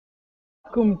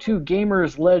welcome to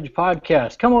Gamersledge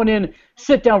Podcast. Come on in,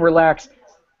 sit down, relax,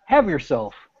 have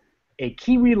yourself a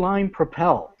Kiwi Lime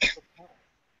Propel.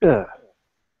 Ugh.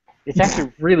 It's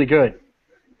actually really good.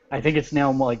 I think it's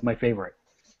now like my favorite.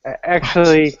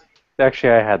 Actually, I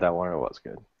had that one. It was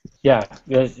good. Yeah,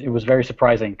 it was very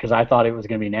surprising because I thought it was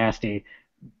going to be nasty.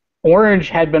 Orange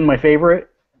had been my favorite,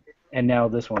 and now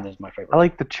this one is my favorite. I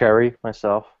like the cherry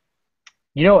myself.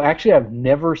 You know, actually, I've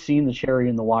never seen the cherry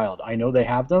in the wild. I know they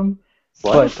have them,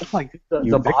 What? but like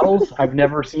the bottles, I've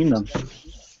never seen them.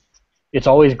 It's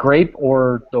always grape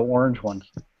or the orange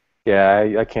ones.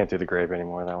 Yeah, I can't do the grape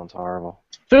anymore. That one's horrible.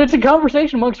 So it's a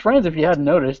conversation amongst friends, if you hadn't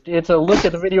noticed. It's a look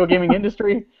at the video gaming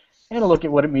industry and a look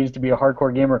at what it means to be a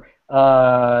hardcore gamer.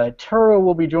 Turo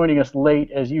will be joining us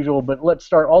late, as usual, but let's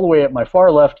start all the way at my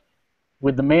far left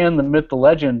with the man, the myth, the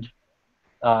legend.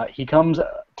 He comes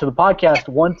to the podcast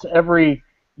once every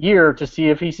year to see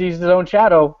if he sees his own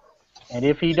shadow, and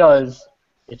if he does,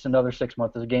 it's another 6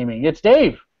 months of gaming. It's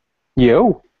Dave.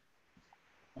 Yo.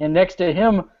 And next to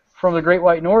him, from the Great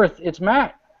White North, it's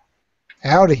Matt.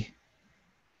 Howdy.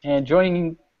 And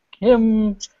joining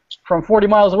him from 40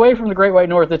 miles away from the Great White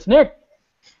North, it's Nick.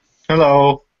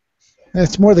 Hello.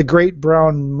 It's more the Great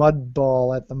Brown Mud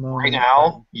Ball at the moment. Right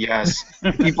now, yes.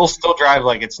 People still drive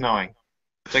like it's snowing.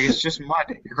 It's like it's just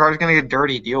mud. Your car's going to get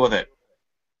dirty. Deal with it.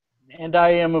 And I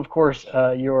am, of course,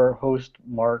 your host,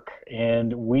 Mark,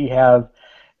 and we have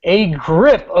a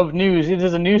grip of news. It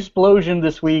is a Newsplosion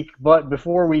this week, but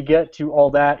before we get to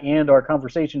all that and our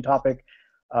conversation topic,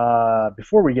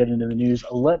 before we get into the news,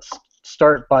 let's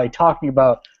start by talking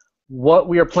about what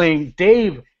we are playing.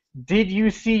 Dave, did you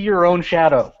see your own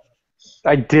shadow?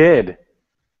 I did.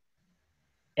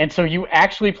 And so you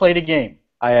actually played a game?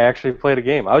 I actually played a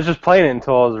game. I was just playing it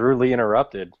until I was rudely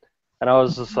interrupted. And I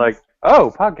was just like,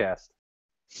 oh, podcast.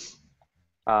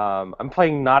 I'm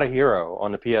playing Not a Hero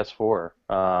on the PS4.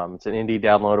 It's an indie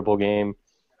downloadable game,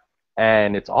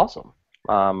 and it's awesome.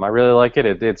 I really like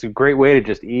it. It's a great way to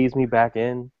just ease me back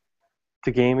in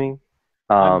to gaming.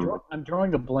 I'm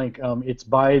drawing a blank. It's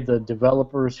by the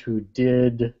developers who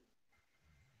did...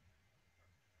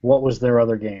 What was their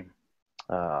other game?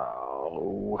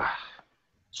 Oh...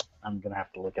 I'm going to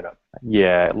have to look it up.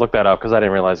 Yeah, look that up, because I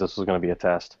didn't realize this was going to be a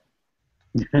test.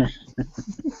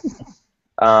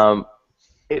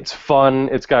 It's fun.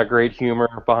 It's got great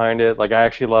humor behind it. Like, I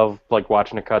actually love like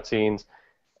watching the cutscenes,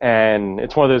 and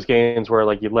it's one of those games where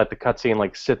like you let the cutscene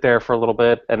like sit there for a little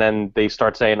bit, and then they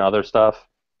start saying other stuff.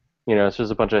 You know, it's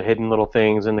just a bunch of hidden little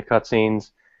things in the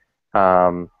cutscenes.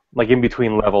 Like in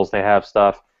between levels, they have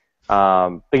stuff.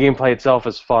 The gameplay itself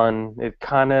is fun. It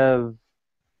kind of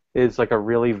is like a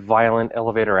really violent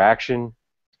elevator action.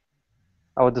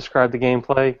 I would describe the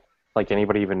gameplay. Like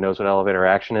anybody even knows what elevator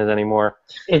action is anymore.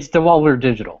 It's Devolver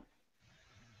Digital.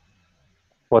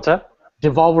 What's that?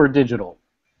 Devolver Digital.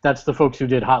 That's the folks who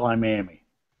did Hotline Miami.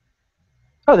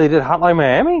 Oh, they did Hotline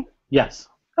Miami? Yes.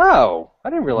 Oh, I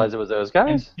didn't realize it was those guys.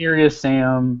 And Serious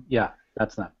Sam. Yeah,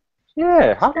 that's them.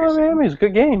 Yeah, Hotline Miami is a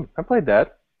good game. I played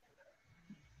that.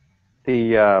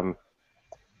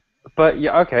 But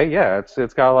yeah, okay, yeah,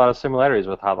 it's got a lot of similarities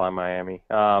with Hotline Miami.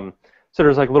 So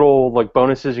there's like little like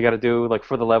bonuses you got to do like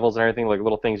for the levels and everything, like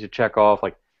little things you check off.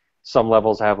 Like some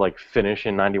levels have like finish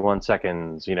in 91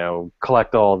 seconds, you know,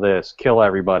 collect all this, kill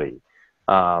everybody.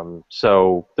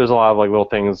 So there's a lot of like little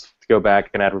things to go back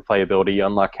and add replayability,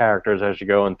 unlock characters as you're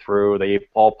going through. They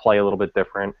all play a little bit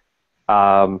different.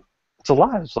 It's a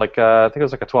lot. It's like I think it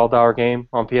was like a $12 game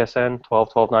on PSN,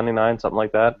 $12.99, something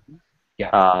like that.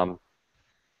 Yeah.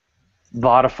 A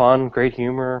lot of fun, great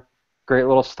humor. Great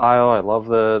little style. I love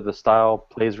the style.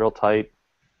 Plays real tight.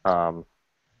 A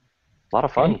lot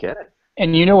of fun. Get it.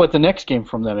 And you know what the next game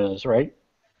from them is, right?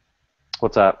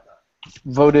 What's that?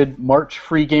 Voted March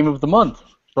Free Game of the Month.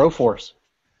 Broforce.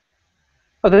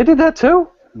 Oh, they did that too?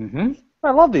 Mm-hmm.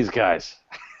 I love these guys.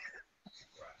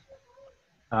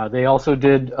 They also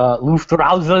did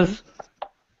Luftrausers,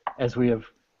 as we have...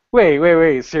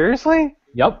 Wait. Seriously?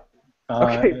 Yep.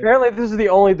 Okay, apparently this is the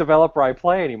only developer I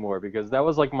play anymore, because that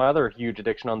was like my other huge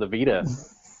addiction on the Vita,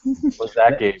 was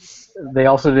that game. They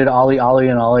also did Ollie Ollie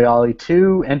and Ollie Ollie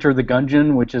 2, Enter the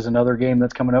Gungeon, which is another game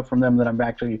that's coming up from them that I'm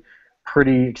actually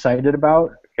pretty excited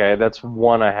about. Okay, that's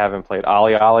one I haven't played.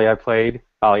 Ollie Ollie I played.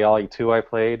 Ollie Ollie 2 I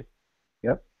played.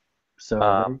 Yep. So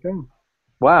there you go.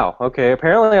 Wow, okay,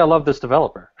 apparently I love this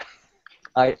developer.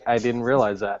 I didn't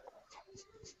realize that.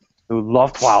 Who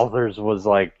loved Wowzers was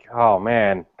like, oh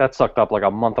man, that sucked up like a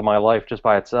month of my life just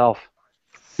by itself.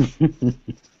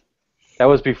 That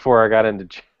was before I got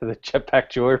into the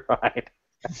Jetpack Joyride.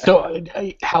 So,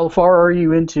 how far are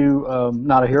you into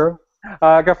Not a Hero?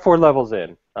 I got 4 levels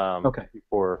in. Okay.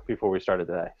 Before we started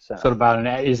today. So about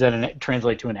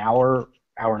translate to an hour,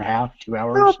 hour and a half, 2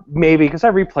 hours? well, maybe because I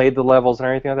replayed the levels and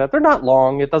everything like that. They're not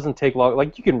long. It doesn't take long.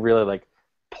 Like you can really like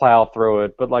plow through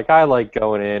it. But like I like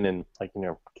going in and like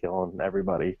killing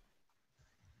everybody.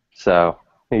 So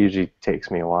it usually takes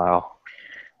me a while.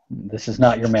 This is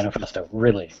not your manifesto,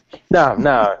 really. No.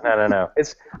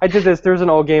 I did this. There's an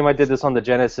old game I did this on the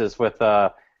Genesis with.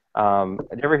 Did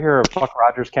you ever hear of Buck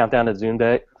Rogers Countdown to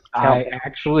Doomsday? I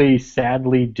actually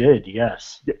sadly did,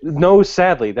 yes. No,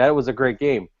 sadly, that was a great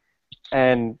game,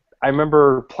 and I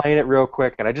remember playing it real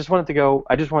quick, and I just wanted to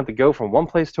go from one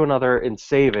place to another and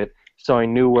save it, so I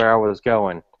knew where I was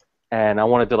going, and I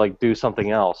wanted to like do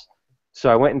something else. So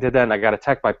I went and did that, and I got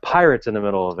attacked by pirates in the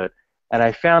middle of it, and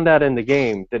I found out in the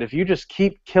game that if you just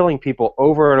keep killing people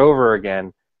over and over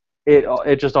again,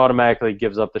 it just automatically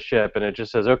gives up the ship, and it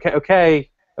just says, okay,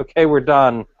 we're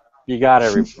done. You got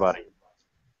everybody.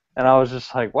 And I was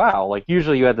just like, wow. Like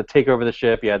usually you had to take over the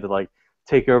ship, you had to like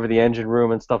take over the engine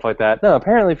room and stuff like that. No,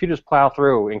 apparently if you just plow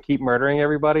through and keep murdering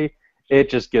everybody, it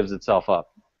just gives itself up.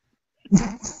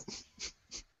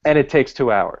 And it takes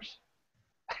 2 hours.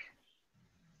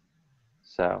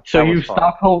 So you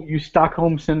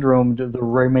Stockholm syndromed the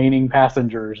remaining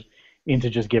passengers into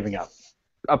just giving up.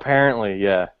 Apparently,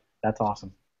 yeah. That's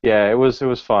awesome. Yeah, it was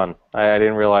fun. I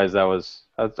didn't realize that was.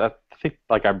 I think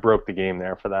like I broke the game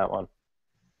there for that one.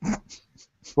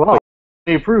 Well,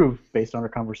 they approve based on our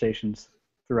conversations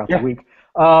throughout the week.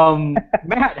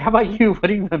 Matt, how about you?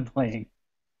 What have you been playing?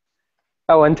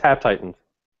 Oh, and Tap Titans.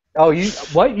 Oh,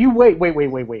 what? You wait.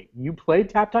 You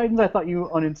played Tap Titans? I thought you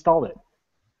uninstalled it.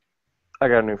 I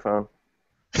got a new phone.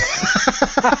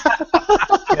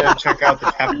 Yeah, check out the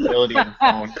tappability on the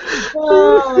phone.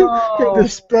 Oh,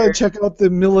 check out the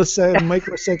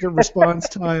microsecond response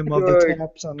time of the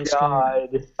taps on the screen.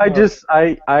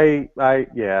 I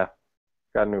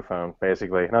got a new phone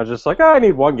basically, and I was just like, I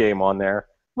need one game on there.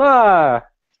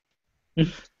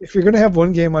 If you're gonna have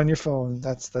one game on your phone,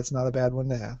 that's not a bad one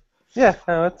to have. Yeah,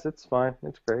 no, it's fine.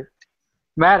 It's great.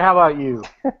 Matt, how about you?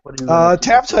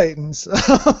 Tap Titans.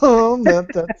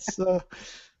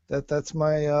 That's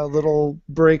my little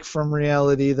break from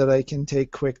reality that I can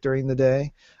take quick during the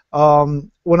day.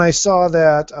 When I saw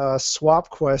that Swap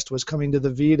Quest was coming to the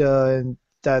Vita and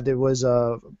that it was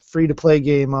a free-to-play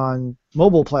game on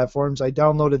mobile platforms, I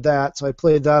downloaded that, so I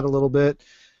played that a little bit.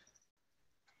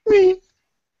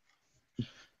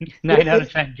 9 out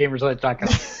of 10, Gamersledge.com.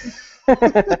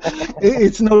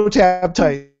 It's no Tap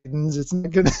Titans. It's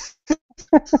not gonna.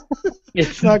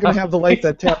 It's not gonna have the life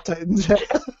that Tap Titans has.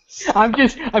 I'm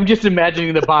just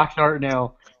imagining the box art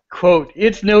now. Quote: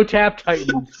 "It's no Tap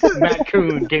Titans." Matt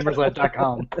Coon,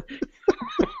 Gamersledge.com.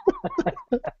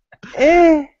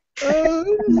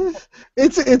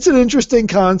 It's an interesting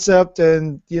concept,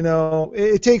 and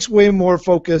it takes way more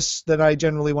focus than I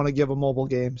generally want to give a mobile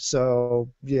game. So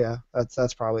yeah,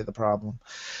 that's probably the problem.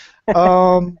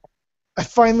 I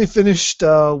finally finished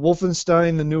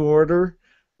Wolfenstein: The New Order,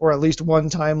 or at least one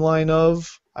timeline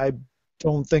of. I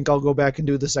don't think I'll go back and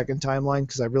do the second timeline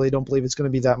because I really don't believe it's going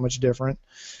to be that much different.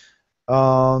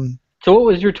 So what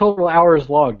was your total hours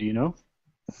logged, do you know?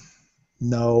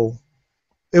 No.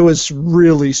 It was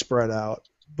really spread out.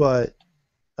 But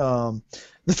the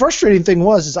frustrating thing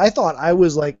is I thought I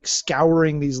was like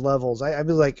scouring these levels. I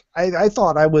was like, I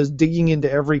thought I was digging into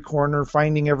every corner,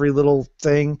 finding every little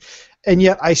thing, and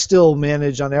yet I still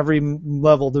managed on every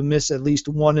level to miss at least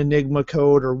one Enigma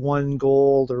code or one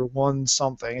gold or one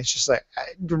something. It's just like,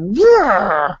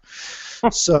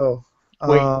 so.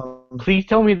 Wait, please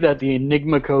tell me that the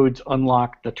Enigma codes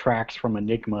unlock the tracks from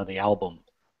Enigma, the album.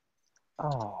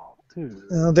 Oh, dude.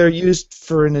 They're used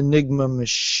for an Enigma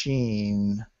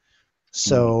machine.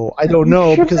 So I don't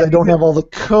know because I don't have all the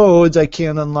codes. I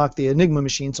can't unlock the Enigma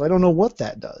machine, so I don't know what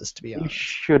that does. To be honest, you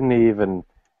shouldn't even.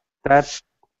 That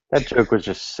joke was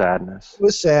just sadness. It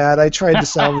was sad. I tried to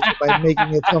salvage it by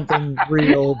making it something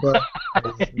real, but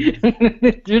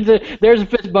there's a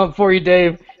fist bump for you,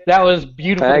 Dave. That was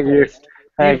beautifully placed.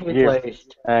 Beautifully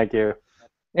placed. Thank you.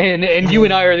 And you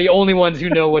and I are the only ones who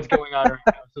know what's going on right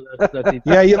now. So that's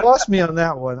yeah, you lost me on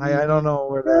that one. I don't know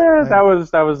where that.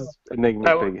 That was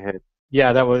Enigma's big hit.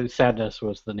 Yeah, that was Sadness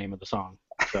was the name of the song.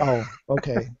 So. Oh,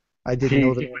 okay. I didn't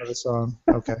know the name of the song.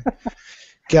 Okay,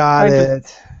 got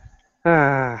it.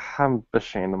 I'm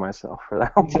ashamed of myself for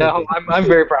that one. No, I'm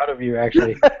very proud of you,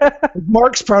 actually. If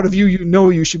Mark's proud of you, you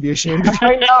know you should be ashamed of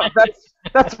I know.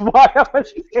 That's why I'm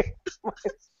ashamed of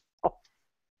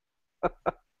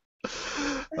myself.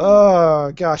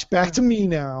 Oh, gosh. Back to me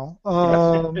now.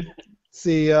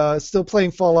 Still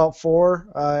playing Fallout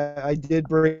 4. I did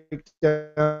break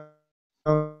down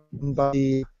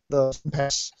by the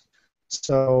pass.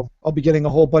 So I'll be getting a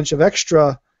whole bunch of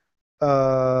extra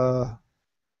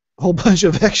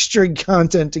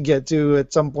content to get to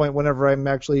at some point whenever I'm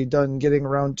actually done getting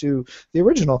around to the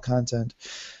original content.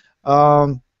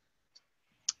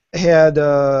 Had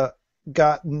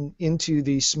gotten into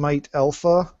the Smite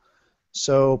Alpha,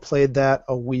 so played that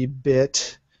a wee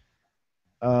bit.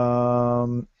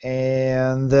 And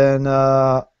then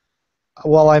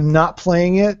while I'm not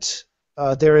playing it,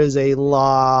 there is a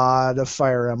lot of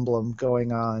Fire Emblem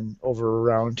going on over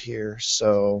around here,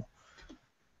 so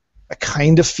I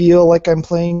kind of feel like I'm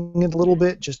playing it a little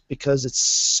bit just because it's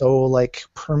so like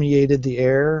permeated the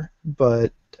air,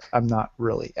 but I'm not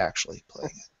really actually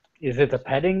playing it. Is it the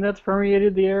petting that's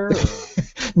permeated the air?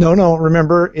 No,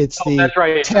 remember, it's that's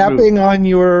right, it's tapping on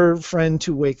your friend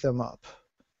to wake them up.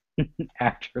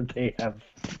 After they have...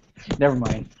 Never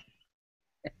mind.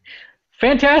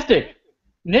 Fantastic!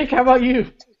 Nick, how about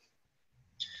you?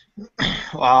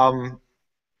 Not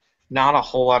a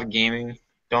whole lot of gaming.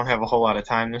 Don't have a whole lot of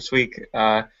time this week.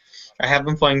 I have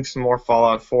been playing some more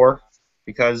Fallout 4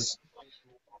 because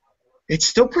it's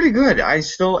still pretty good. I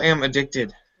still am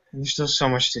addicted. There's still so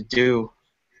much to do.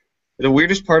 The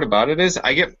weirdest part about it is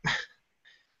I get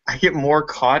more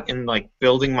caught in like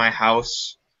building my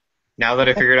house now that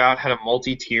I figured out how to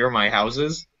multi-tier my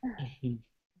houses.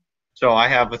 So I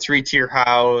have a 3-tier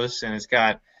house, and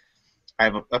I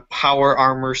have a power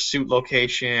armor suit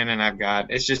location, and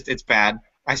it's bad.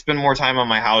 I spend more time on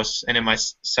my house and in my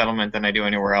settlement than I do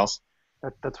anywhere else.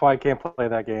 That's why I can't play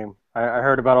that game. I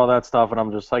heard about all that stuff, and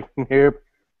I'm just like, nope.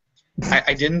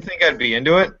 I didn't think I'd be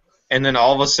into it, and then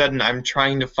all of a sudden I'm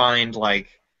trying to find like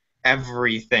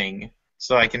everything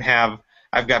so I can have.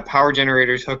 I've got power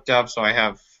generators hooked up, so I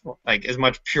have like as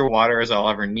much pure water as I'll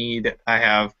ever need. I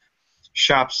have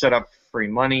shops set up for free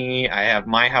money. I have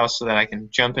my house so that I can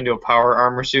jump into a power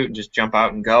armor suit and just jump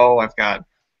out and go. I've got.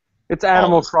 It's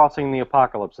Animal Crossing the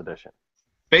Apocalypse Edition.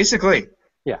 Yeah. Basically.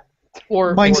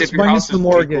 Minus the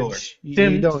mortgage.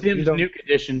 Sims Nuke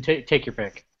Edition. Take your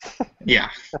pick. Yeah.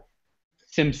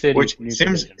 SimCity. Which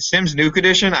Nuke Sims Nuke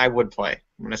Edition I would play.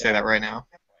 I'm gonna say that right now.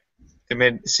 They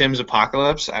made Sims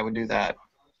Apocalypse. I would do that.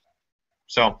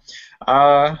 So,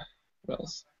 what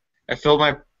else? I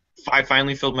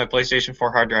finally filled my PlayStation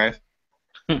 4 hard drive,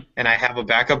 and I have a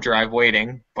backup drive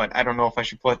waiting. But I don't know if I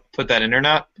should put that in or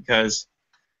not because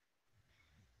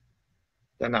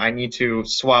then I need to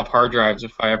swap hard drives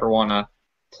if I ever want to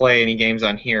play any games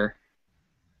on here.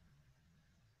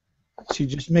 So you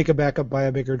just make a backup, buy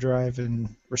a bigger drive,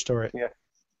 and restore it.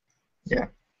 Yeah.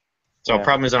 So the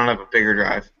problem is I don't have a bigger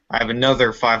drive. I have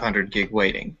another 500 gig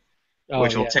waiting,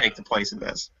 which will take the place of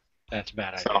this. That's a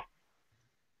bad idea. So,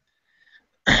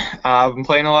 I've been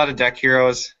playing a lot of Deck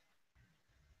Heroes.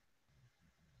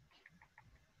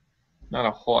 Not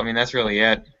a whole. I mean, that's really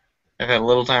it. I've had a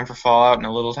little time for Fallout and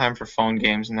a little time for phone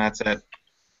games, and that's it.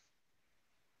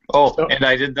 Oh, and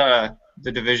I did the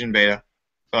Division beta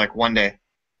for like one day.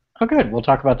 Oh, good. We'll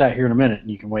talk about that here in a minute,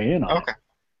 and you can weigh in on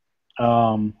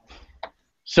it.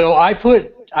 So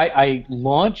I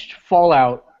launched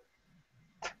Fallout,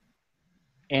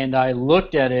 and I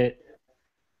looked at it,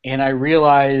 and I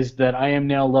realized that I am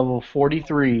now level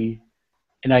 43,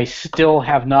 and I still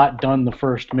have not done the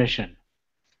first mission.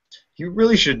 You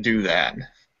really should do that.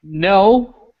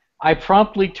 No, I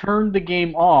promptly turned the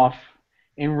game off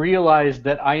and realized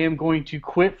that I am going to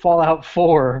quit Fallout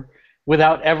 4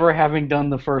 without ever having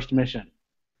done the first mission.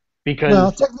 Because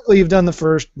well, technically you've done the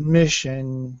first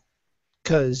mission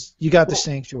because you got the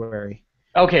Sanctuary.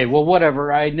 Okay, well,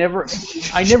 whatever. I never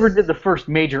did the first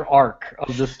major arc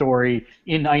of the story.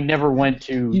 I never went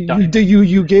to.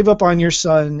 You gave up on your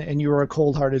son, and you were a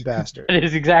cold-hearted bastard. That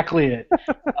is exactly it.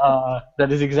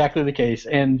 That is exactly the case.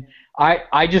 And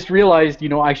I just realized,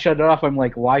 I shut it off. I'm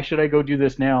like, why should I go do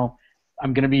this now?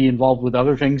 I'm going to be involved with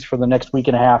other things for the next week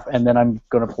and a half, and then I'm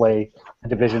going to play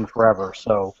Division forever.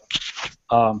 So,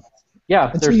 yeah.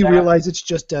 Until you realize it's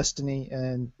just Destiny,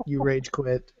 and you rage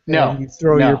quit, and you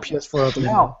throw your PS4 out the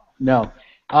window. No.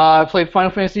 I played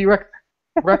Final Fantasy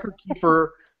Record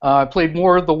Keeper. I played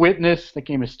more of The Witness. That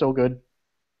game is still good.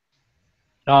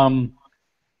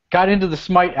 Got into the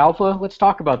Smite Alpha. Let's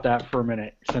talk about that for a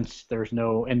minute, since there's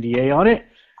no NDA on it.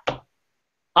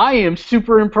 I am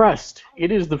super impressed. It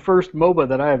is the first MOBA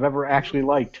that I have ever actually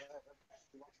liked.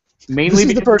 This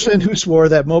is the person who swore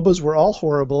that MOBAs were all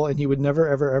horrible and he would never,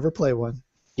 ever, ever play one.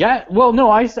 Yeah, well,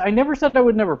 no, I never said I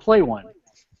would never play one.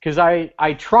 Because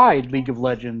I tried League of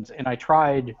Legends and I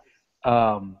tried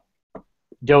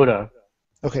Dota.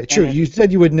 Okay, true. You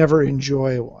said you would never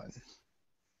enjoy one.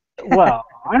 Well,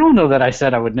 I don't know that I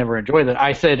said I would never enjoy that.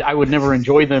 I said I would never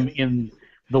enjoy them in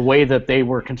the way that they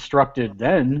were constructed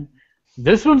then.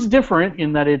 This one's different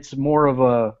in that it's more of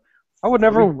a... I would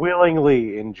never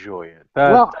willingly enjoy it.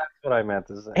 Well, That's what I meant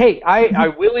to say. Hey, I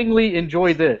willingly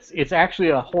enjoy this. It's actually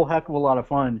a whole heck of a lot of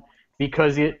fun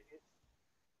because it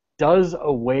does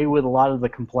away with a lot of the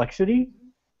complexity.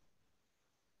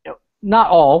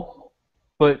 Not all,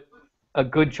 but a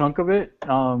good chunk of it,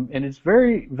 and it's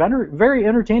very, very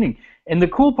entertaining. And the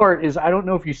cool part is, I don't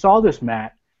know if you saw this,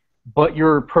 Matt, but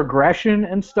your progression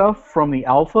and stuff from the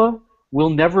alpha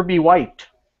will never be wiped.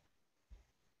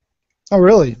 Oh,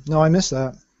 really? No, I missed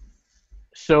that.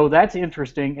 So that's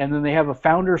interesting. And then they have a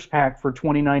founders pack for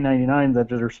 $29.99 that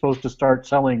they're supposed to start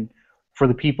selling for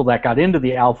the people that got into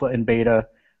the alpha and beta.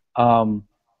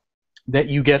 That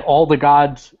you get all the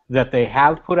gods that they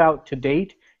have put out to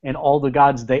date and all the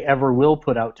gods they ever will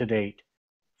put out to date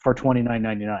for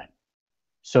 $29.99.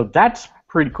 So that's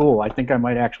pretty cool. I think I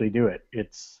might actually do it.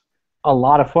 It's a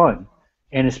lot of fun.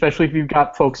 And especially if you've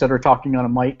got folks that are talking on a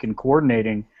mic and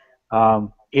coordinating,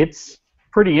 it's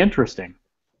pretty interesting.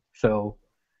 So,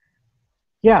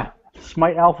 yeah,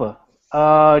 Smite Alpha.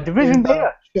 Division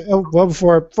Beta. Well,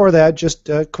 before that, just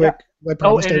a quick... Yeah.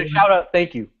 Oh, and a shout-out.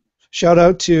 Thank you. Shout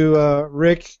out to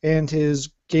Rick and his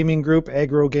gaming group,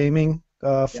 Aggro Gaming,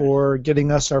 for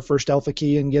getting us our first alpha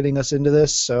key and getting us into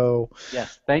this. So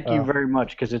yes, thank you very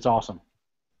much because it's awesome.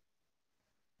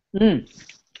 And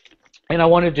I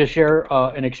wanted to share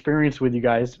an experience with you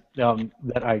guys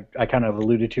that I kind of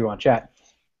alluded to on chat.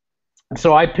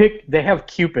 So I picked. They have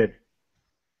Cupid,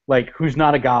 like who's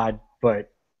not a god, but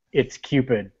it's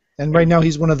Cupid. And right now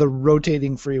he's one of the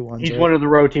rotating free ones. He's one of the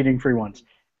rotating free ones,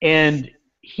 and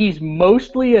he's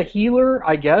mostly a healer,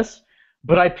 I guess,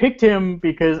 but I picked him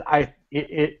because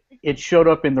it showed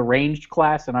up in the ranged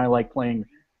class, and I like playing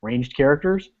ranged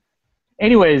characters.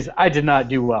 Anyways, I did not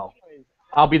do well.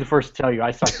 I'll be the first to tell you,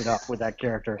 I sucked it up with that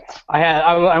character.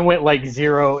 I went like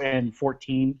 0 and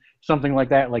 14, something like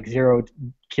that, like 0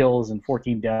 kills and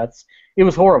 14 deaths. It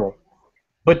was horrible.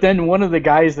 But then one of the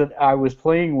guys that I was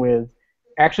playing with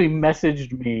actually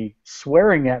messaged me,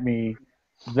 swearing at me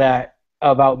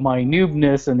about my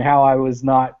noobness and how I was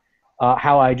not,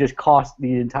 how I just cost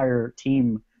the entire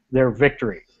team their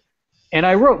victory. And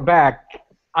I wrote back,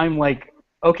 I'm like,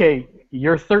 okay,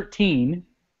 you're 13,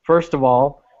 first of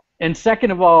all, and second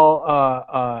of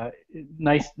all,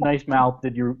 nice mouth.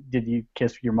 Did you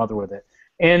kiss your mother with it?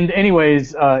 And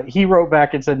anyways, he wrote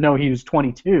back and said no, he was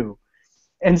 22.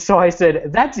 And so I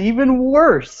said, that's even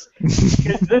worse,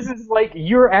 because this is like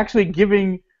you're actually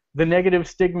giving the negative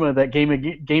stigma that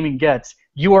gaming gets.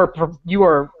 You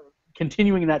are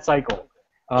continuing that cycle.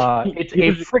 It's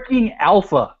a freaking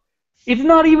alpha. It's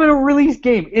not even a release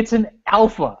game. It's an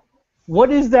alpha.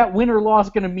 What is that win or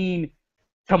loss going to mean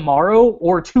tomorrow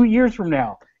or 2 years from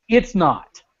now? It's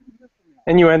not.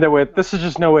 And you end it with, this is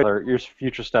just no way, your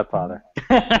future stepfather.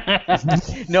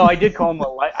 No, I did call him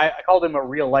I called him a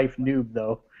real life noob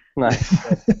though. Nice.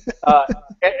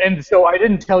 And so I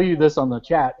didn't tell you this on the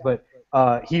chat, but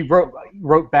he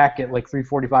wrote back at like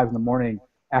 3:45 in the morning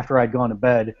after I'd gone to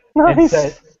bed.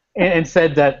 Nice. and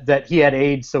said that he had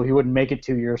AIDS, so he wouldn't make it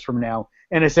 2 years from now.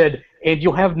 And I said, and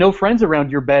you'll have no friends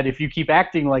around your bed if you keep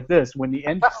acting like this when the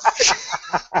end comes.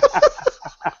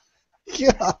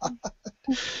 Yeah.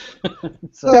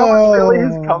 So really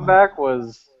his comeback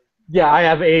was... Yeah, I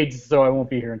have AIDS, so I won't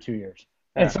be here in 2 years.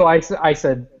 And so I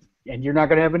said, and you're not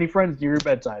going to have any friends near your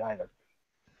bedside either.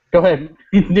 Go ahead.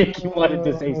 Nick, you wanted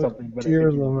to say something. But dear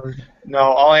Lord. No,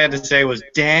 all I had to say was,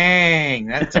 dang,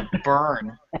 that's a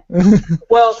burn.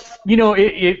 Well,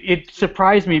 it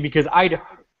surprised me because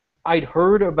I'd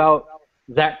heard about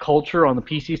that culture on the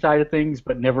PC side of things,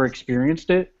 but never experienced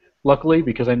it, luckily,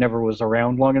 because I never was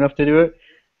around long enough to do it.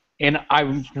 And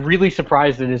I'm really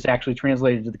surprised that it's actually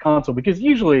translated to the console, because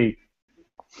usually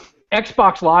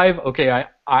Xbox Live, okay,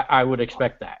 I would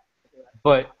expect that.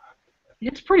 But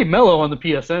it's pretty mellow on the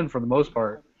PSN for the most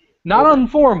part. Not on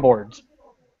forum boards.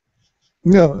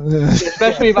 No.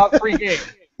 Especially about free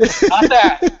games. Not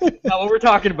that. Not what we're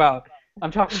talking about.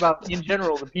 I'm talking about, in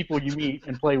general, the people you meet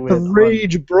and play with. The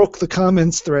rage broke the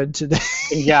comments thread today.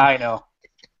 Yeah, I know.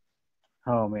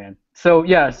 Oh, man. So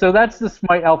that's the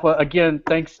Smite Alpha. Again,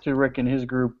 thanks to Rick and his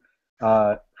group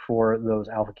for those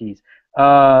alpha keys.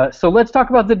 So let's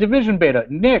talk about the Division beta.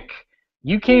 Nick,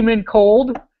 you came in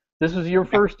cold. This was your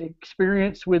first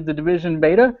experience with the Division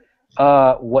beta.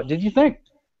 What did you think?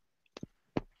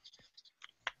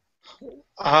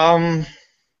 I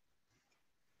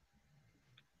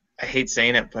hate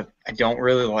saying it, but I don't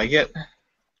really like it.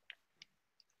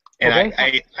 And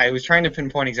okay. I was trying to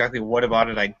pinpoint exactly what about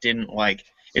it I didn't like.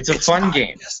 It's a fun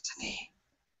game. Destiny.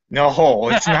 No,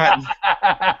 it's not.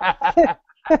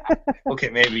 Okay,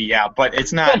 maybe, yeah, but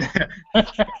it's not.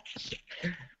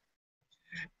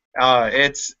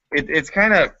 It's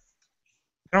kind of,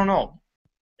 I don't know.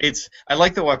 I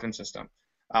like the weapon system.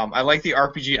 I like the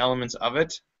RPG elements of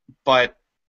it, but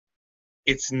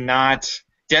it's not.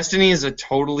 Destiny is a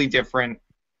totally different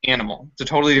animal. It's a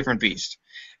totally different beast.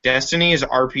 Destiny is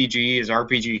RPG as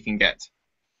RPG can get.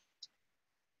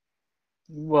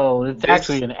 Well, it's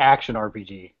actually an action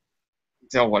RPG.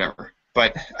 So whatever.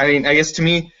 But I mean, I guess to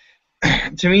me,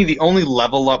 the only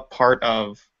level up part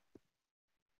of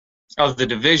the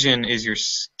Division is your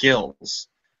skills,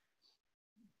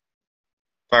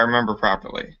 if I remember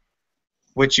properly,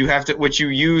 which you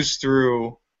use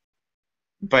through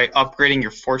by upgrading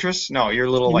your fortress. No, your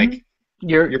little like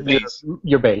your base.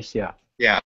 Your base, yeah.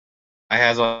 Yeah, it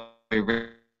has all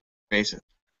your bases.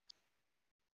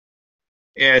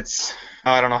 It's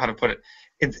I don't know how to put it.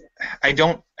 I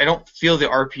don't feel the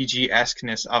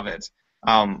RPG-esqueness of it.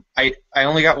 I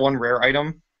only got one rare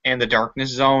item, and the Darkness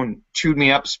Zone chewed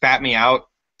me up, spat me out,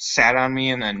 sat on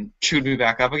me, and then chewed me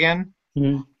back up again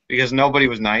because nobody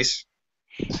was nice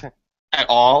at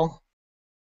all.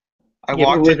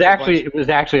 It was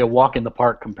actually a walk in the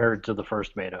park compared to the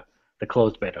first beta, the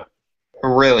closed beta.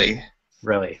 Really?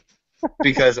 Really.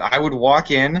 Because I would walk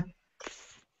in,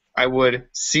 I would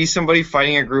see somebody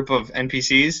fighting a group of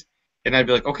NPCs, and I'd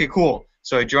be like, okay, cool.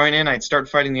 So I'd join in, I'd start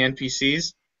fighting the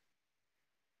NPCs,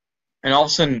 and all of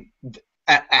a sudden,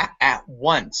 at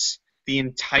once, the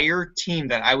entire team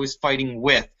that I was fighting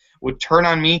with would turn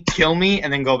on me, kill me,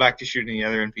 and then go back to shooting the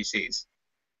other NPCs.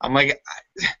 I'm like,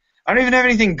 I don't even have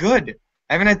anything good.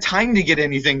 I haven't had time to get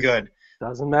anything good.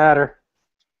 Doesn't matter.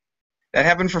 That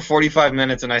happened for 45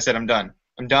 minutes, and I said, I'm done.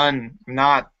 I'm done. I'm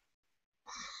not.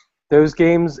 Those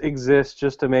games exist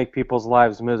just to make people's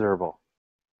lives miserable.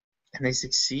 And they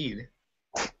succeed.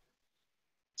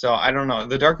 So I don't know.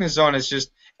 The Darkness Zone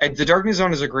is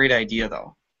a great idea,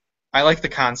 though. I like the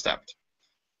concept.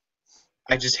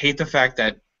 I just hate the fact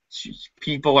that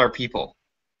people are people.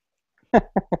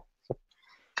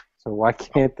 So why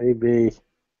can't they be?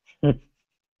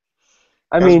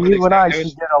 I mean, you and I should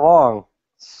get along.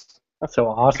 So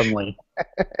awesomely.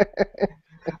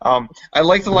 I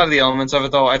liked a lot of the elements of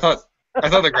it, though. I thought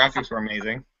the graphics were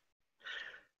amazing.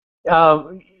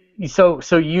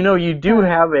 So you do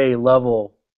have a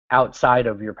level outside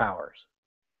of your powers.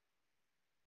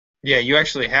 Yeah, you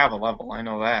actually have a level. I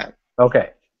know that. Okay.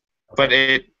 But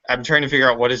I'm trying to figure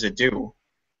out what does it do.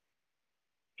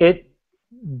 It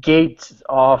gates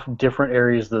off different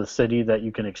areas of the city that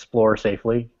you can explore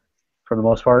safely, for the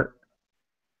most part.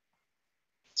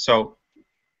 So,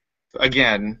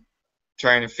 again,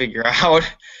 trying to figure out.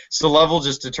 So the level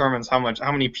just determines how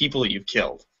many people you've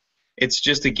killed. It's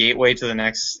just a gateway to the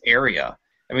next area.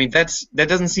 I mean, that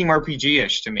doesn't seem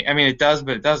RPG-ish to me. I mean, it does,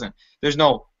 but it doesn't. There's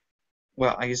no.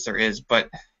 Well, I guess there is, but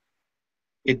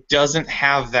it doesn't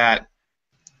have that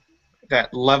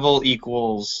level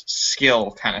equals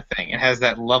skill kind of thing. It has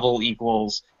that level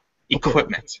equals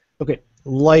equipment. Okay,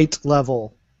 light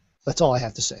level. That's all I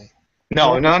have to say.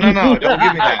 No, don't give me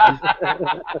that.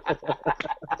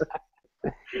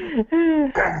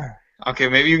 Okay,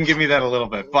 maybe you can give me that a little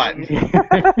bit, but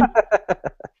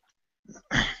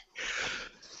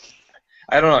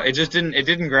I don't know. It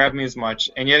didn't grab me as much.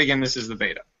 And yet again, this is the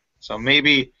beta, so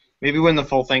maybe when the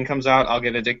full thing comes out, I'll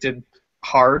get addicted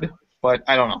hard. But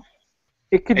I don't know.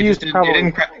 It could use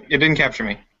probably. It didn't capture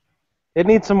me. It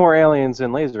needs some more aliens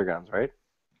and laser guns, right?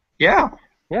 Yeah.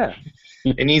 Yeah.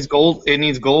 It needs gold. It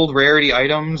needs gold rarity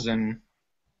items and.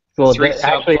 Well,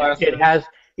 actually,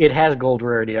 it has gold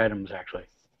rarity items actually.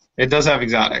 It does have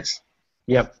exotics.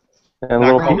 Yep.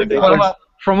 And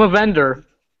from a vendor.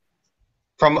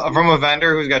 From a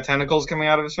vendor who's got tentacles coming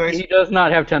out of his face? He does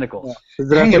not have tentacles.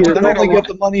 Yeah. You can only get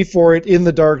the money for it in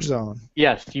the Dark Zone.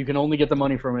 Yes, you can only get the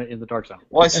money from it in the Dark Zone.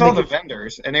 Well, I saw the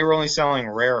vendors, and they were only selling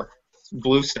rare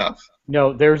blue stuff.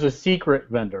 No, there's a secret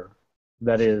vendor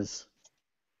that is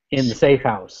in the safe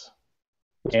house.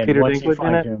 And Peter Dinklage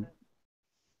in it?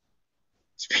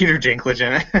 It's Peter Dinklage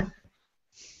in it.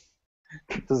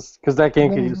 Because that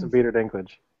game could use some Peter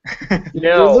Dinklage.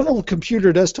 Your little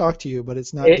computer does talk to you, but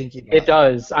it's not Dinky. It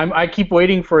does. I keep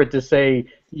waiting for it to say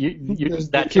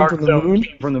that came from the moon.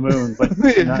 Came from the moon, but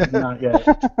not yet.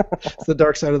 It's the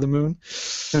dark side of the moon.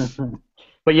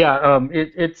 But yeah,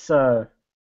 it's. I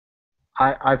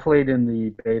played in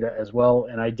the beta as well,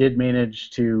 and I did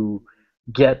manage to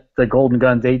get the golden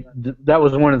gun. That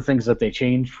was one of the things that they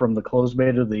changed from the closed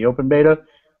beta to the open beta,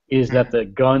 is that the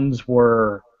guns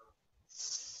were,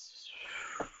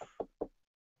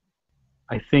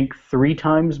 I think, 3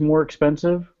 times more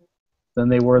expensive than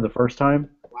they were the first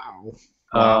time.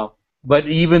 Wow. But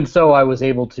even so, I was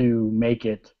able to make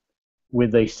it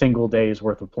with a single day's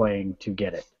worth of playing to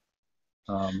get it.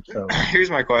 So Here's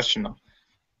my question though.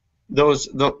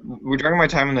 During my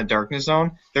time in the Darkness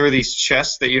Zone, there were these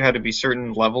chests that you had to be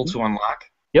certain level to unlock.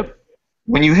 Yep.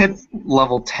 When you hit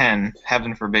level 10,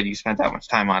 heaven forbid you spent that much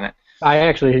time on it. I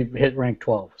actually hit rank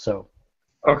 12, so.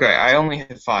 Okay, I only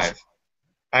hit 5.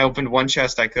 I opened one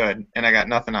chest I could, and I got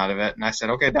nothing out of it, and I said,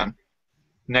 okay, done.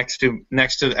 Next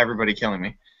to everybody killing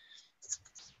me.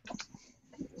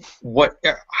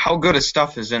 How good of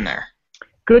stuff is in there?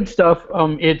 Good stuff.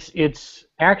 It's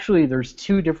actually, there's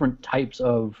 2 different types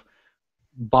of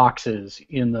boxes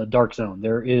in the Dark Zone.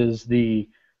 There is the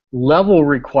level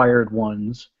required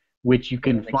ones, which you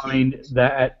can find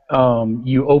that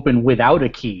you open without a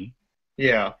key.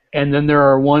 Yeah. And then there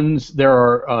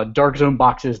are Dark Zone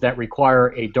boxes that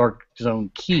require a Dark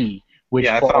Zone key, which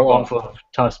fall off of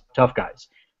tough guys.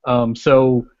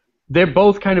 So they're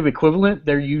both kind of equivalent.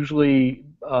 They're usually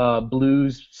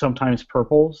blues, sometimes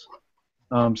purples.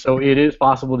 So it is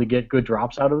possible to get good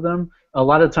drops out of them. A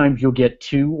lot of times you'll get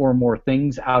 2 or more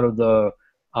things out of the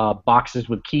boxes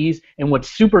with keys. And what's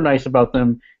super nice about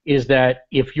them is that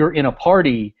if you're in a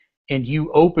party and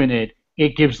you open it,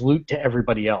 it gives loot to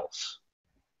everybody else.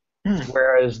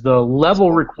 Whereas the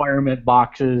level requirement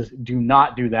boxes do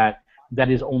not do that. That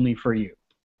is only for you.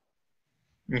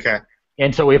 Okay.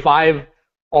 And so if I've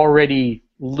already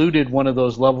looted one of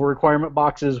those level requirement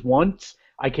boxes once,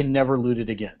 I can never loot it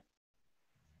again.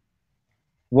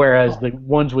 Whereas the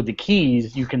ones with the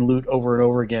keys, you can loot over and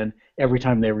over again every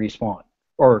time they respawn.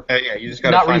 Or yeah, you just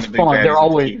gotta not find respawn. the big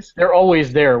baddies They're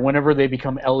always there whenever they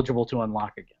become eligible to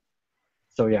unlock again.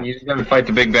 So yeah, you just gotta fight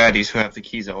the big baddies who have the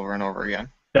keys over and over again.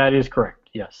 that is correct.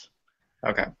 Yes.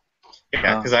 Okay.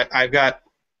 Yeah, because I've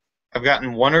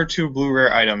gotten 1 or 2 blue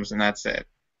rare items and that's it.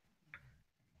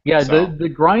 Yeah, So- the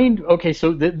grind. Okay,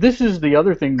 so this is the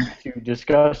other thing to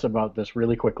discuss about this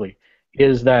really quickly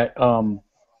is that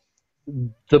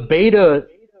the beta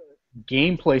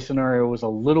gameplay scenario was a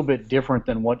little bit different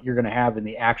than what you're going to have in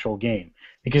the actual game.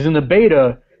 Because in the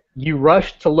beta, you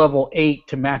rush to level 8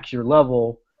 to max your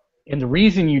level, and the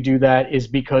reason you do that is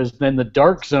because then the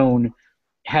Dark Zone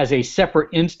has a separate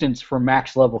instance for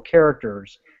max level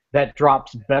characters that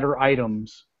drops better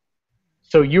items.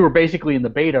 So you were basically in the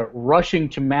beta rushing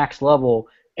to max level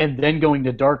and then going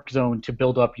to Dark Zone to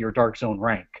build up your Dark Zone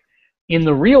rank. In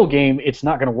the real game, it's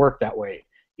not going to work that way.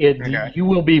 You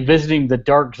will be visiting the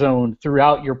Dark Zone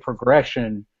throughout your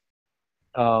progression,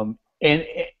 and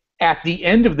at the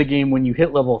end of the game, when you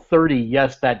hit level 30,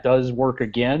 yes, that does work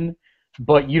again,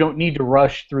 but you don't need to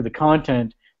rush through the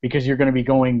content because you're going to be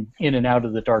going in and out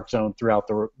of the Dark Zone throughout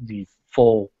the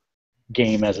full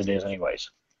game as it is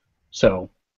anyways. So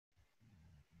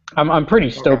I'm pretty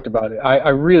stoked about it. I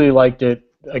really liked it.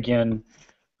 Again,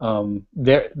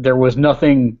 there was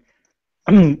nothing...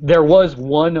 There was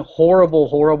one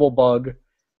horrible bug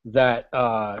that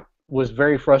was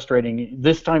very frustrating.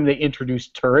 This time they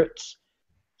introduced turrets.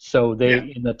 So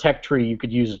in the tech tree you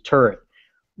could use a turret.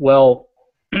 Well,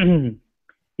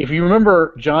 if you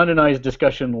remember John and I's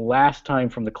discussion last time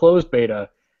from the closed beta,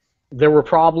 there were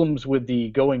problems with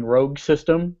the going rogue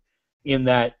system in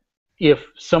that if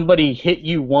somebody hit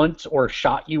you once or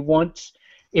shot you once,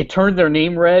 it turned their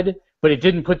name red, but it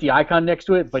didn't put the icon next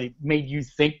to it, but it made you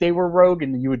think they were rogue,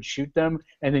 and then you would shoot them,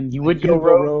 and then you would go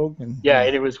rogue. And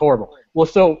it was horrible. Well,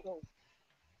 so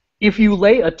if you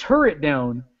lay a turret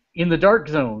down in the Dark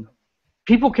Zone,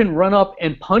 people can run up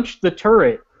and punch the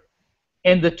turret,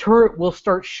 and the turret will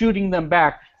start shooting them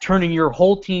back, turning your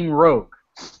whole team rogue.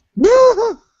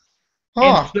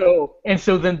 And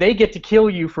so then they get to kill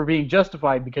you for being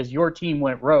justified because your team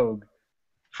went rogue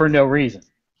for no reason.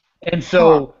 And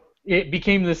so it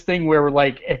became this thing where we're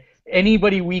like,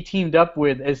 anybody we teamed up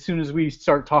with, as soon as we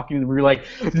start talking to them, we were like,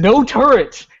 no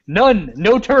turrets,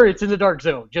 no turrets in the Dark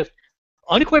Zone. Just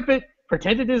unequip it,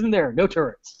 pretend it isn't there, no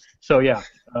turrets. So yeah,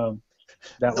 no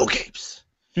capes.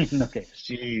 No capes.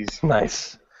 Jeez.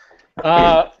 Nice.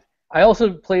 I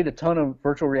also played a ton of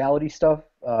virtual reality stuff,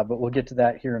 but we'll get to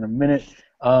that here in a minute.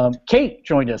 Kate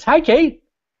joined us. Hi, Kate.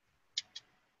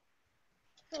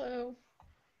 Hello.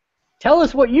 Tell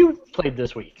us what you played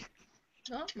this week.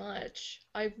 Not much.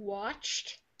 I've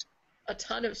watched a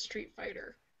ton of Street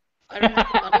Fighter. I don't have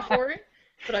the money for it,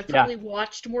 but I've probably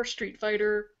watched more Street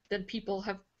Fighter than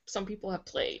some people have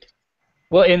played.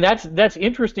 Well, and that's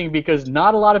interesting because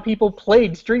not a lot of people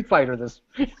played Street Fighter this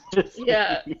week.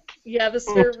 Yeah, the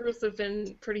servers have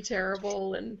been pretty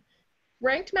terrible, and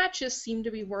ranked matches seem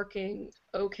to be working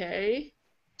okay.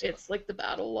 It's like the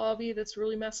battle lobby that's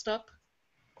really messed up,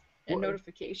 and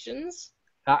notifications.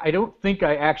 I don't think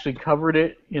I actually covered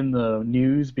it in the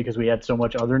news because we had so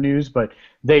much other news, but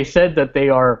they said that they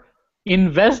are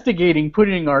investigating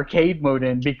putting arcade mode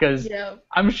in because Yeah.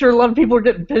 I'm sure a lot of people are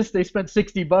getting pissed they spent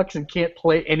 $60 and can't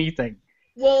play anything.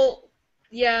 Well,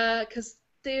 yeah, because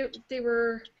they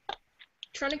were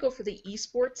trying to go for the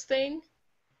esports thing,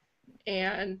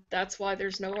 and that's why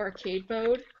there's no arcade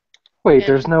mode. Wait, And-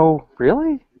 there's no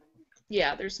really?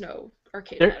 Yeah, there's no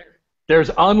arcade There- ladder. There's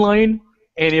online,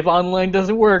 and if online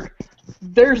doesn't work,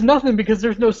 there's nothing because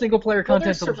there's no single-player Well, content.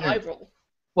 there's to the game. survival,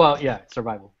 Well, yeah,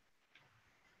 survival.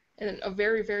 and then a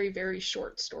very, very, very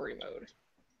short story mode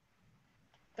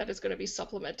that is going to be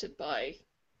supplemented by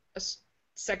a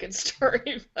second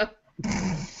story mode.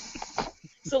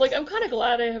 So, like, I'm kind of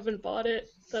glad I haven't bought it,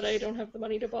 that I don't have the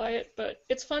money to buy it, but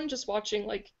it's fun just watching,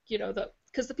 like, you know,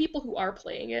 because the people who are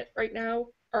playing it right now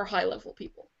are high-level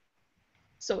people.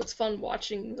 So it's fun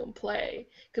watching them play,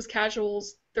 because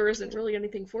casuals, there isn't really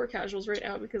anything for casuals right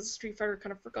now, because Street Fighter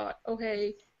kind of forgot, oh,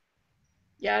 hey,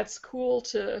 yeah, it's cool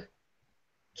to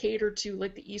cater to,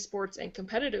 like, the esports and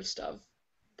competitive stuff,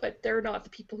 but they're not the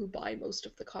people who buy most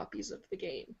of the copies of the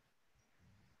game.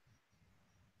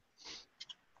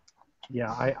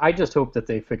 Yeah, I just hope that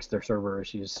they fix their server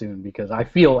issues soon because I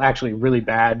feel actually really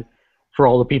bad for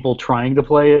all the people trying to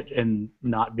play it and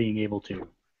not being able to.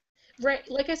 Right,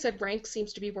 like I said, rank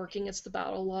seems to be working. It's the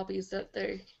battle lobbies that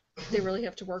they really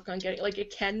have to work on getting. Like,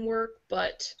 it can work,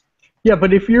 but Yeah,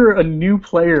 but if you're a new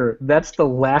player, that's the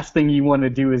last thing you want to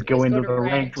do is go just into to the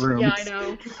ranked rooms. Yeah, I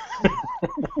know.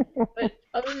 But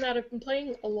other than that, I've been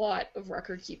playing a lot of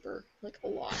Record Keeper, like a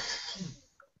lot.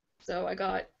 So I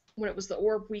got, when it was the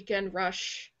Orb Weekend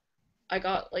Rush, I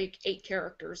got like 8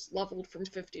 characters leveled from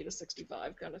 50 to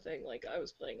 65 kind of thing. Like, I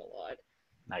was playing a lot.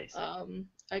 Nice.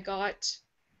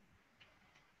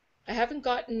 I haven't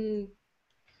gotten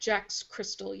Jack's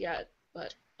Crystal yet,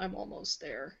 but I'm almost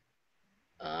there.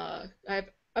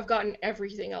 I've gotten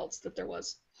everything else that there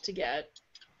was to get.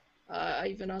 I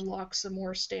even unlocked some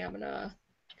more stamina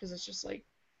because it's just like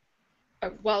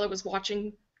while I was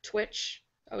watching Twitch,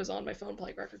 I was on my phone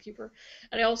playing Record Keeper,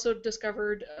 and I also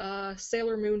discovered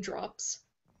Sailor Moon Drops,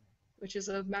 which is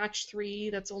a match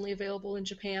 3 that's only available in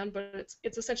Japan, but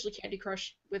it's essentially Candy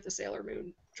Crush with a Sailor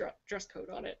Moon dress code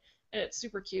on it, and it's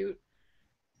super cute.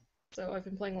 So I've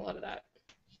been playing a lot of that.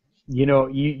 You know,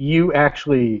 you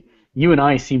and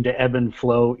I seem to ebb and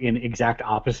flow in exact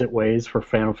opposite ways for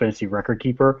Final Fantasy Record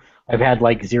Keeper. I've had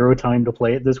like 0 time to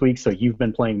play it this week, so you've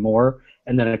been playing more,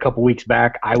 and then a couple weeks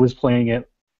back I was playing it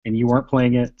and you weren't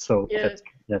playing it, so Yeah.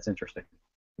 that's interesting.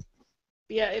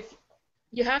 Yeah, if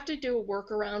you have to do a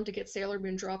workaround to get Sailor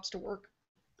Moon Drops to work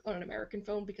on an American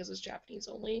phone because it's Japanese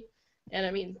only. And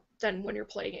I mean, then when you're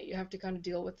playing it, you have to kind of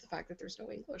deal with the fact that there's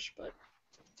no English, but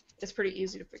it's pretty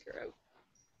easy to figure out.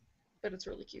 But it's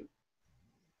really cute.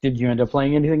 Did you end up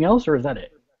playing anything else, or is that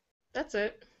it? That's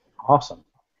it. Awesome.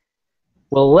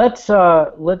 Well,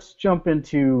 let's jump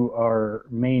into our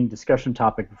main discussion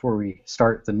topic before we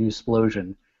start the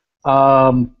Newsplosion.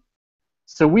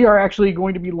 So we are actually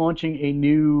going to be launching a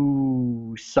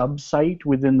new sub-site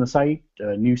within the site,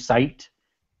 a new site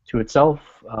to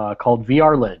itself called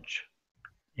VRLedge.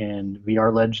 And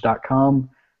VRLedge.com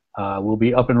will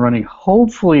be up and running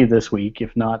hopefully this week,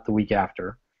 if not the week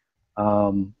after.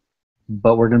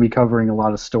 But we're going to be covering a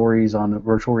lot of stories on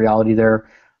virtual reality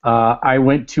there. I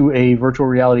went to a virtual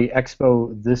reality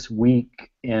expo this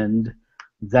week, and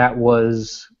that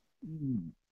was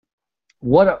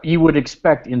what you would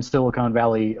expect in Silicon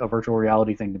Valley a virtual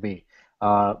reality thing to be.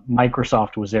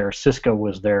 Microsoft was there, Cisco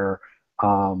was there,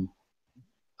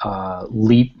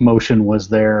 Leap Motion was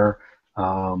there.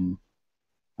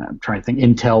 I'm trying to think.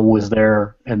 Intel was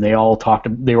there, and they were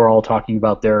all talking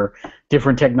about their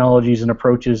different technologies and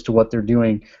approaches to what they're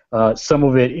doing. Some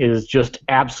of it is just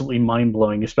absolutely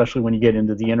mind-blowing, especially when you get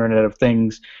into the Internet of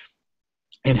Things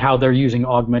and how they're using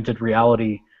augmented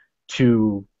reality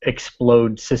to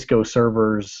explode Cisco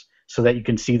servers so that you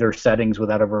can see their settings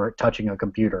without ever touching a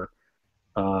computer.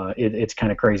 It's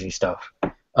kind of crazy stuff.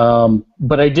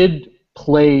 But I did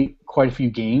play quite a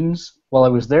few games while I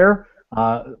was there.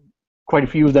 Quite a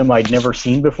few of them I'd never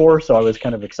seen before, so I was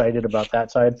kind of excited about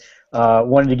that side.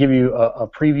 Wanted to give you a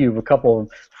preview of a couple of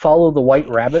them. Follow the White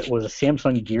Rabbit was a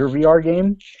Samsung Gear VR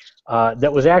game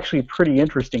that was actually pretty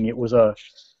interesting. It was a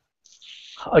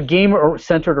game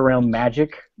centered around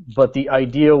magic, but the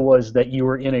idea was that you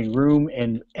were in a room,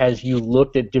 and as you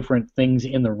looked at different things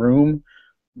in the room,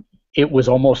 it was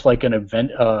almost like an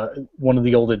event, one of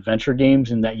the old adventure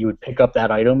games, in that you would pick up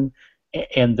that item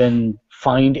and then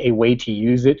find a way to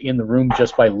use it in the room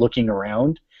just by looking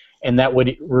around, and that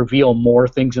would reveal more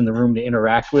things in the room to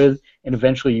interact with, and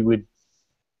eventually you would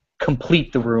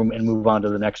complete the room and move on to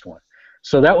the next one.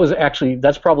 So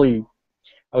that's probably,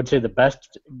 I would say, the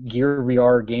best Gear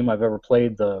VR game I've ever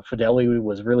played. The fidelity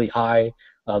was really high.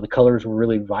 The colors were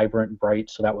really vibrant and bright,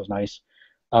 so that was nice.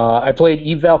 I played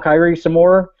Eve Valkyrie some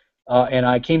more, and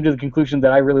I came to the conclusion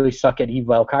that I really suck at Eve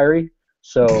Valkyrie.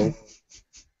 So,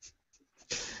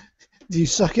 do you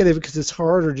suck at it because it's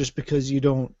hard, or just because you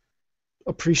don't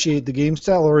appreciate the game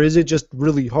style, or is it just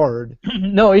really hard?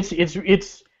 No, it's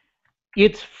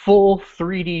full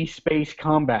 3D space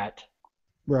combat.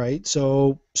 Right.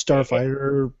 So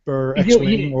Starfighter or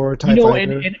X-Wing or TIE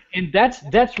Fighter. And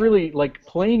that's really like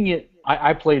playing it.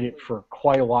 I played it for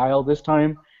quite a while this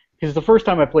time, because the first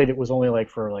time I played it was only like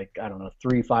for I don't know,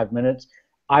 3-5 minutes.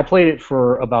 I played it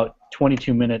for about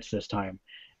 22 minutes this time,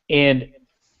 and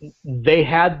they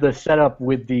had the setup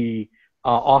with the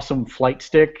awesome flight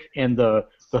stick and the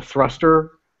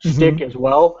thruster stick as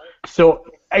well. So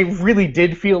I really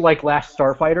did feel like Last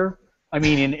Starfighter. I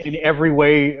mean, in every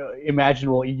way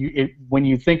imaginable. When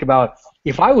you think about,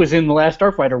 if I was in the Last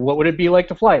Starfighter, what would it be like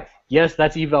to fly? Yes,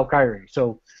 that's Eve Valkyrie.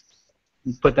 So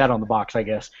put that on the box, I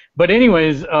guess. But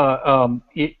anyways,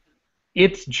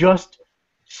 it's just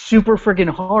super friggin'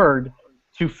 hard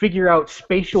to figure out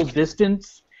spatial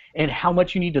distance and how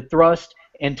much you need to thrust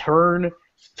and turn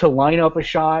to line up a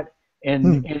shot,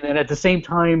 and then at the same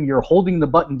time you're holding the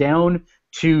button down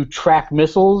to track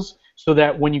missiles, so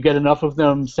that when you get enough of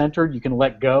them centered, you can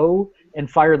let go and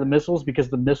fire the missiles, because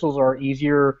the missiles are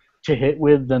easier to hit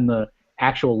with than the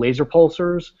actual laser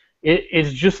pulsers.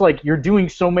 It's just like you're doing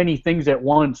so many things at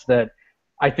once that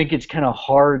I think it's kind of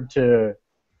hard to,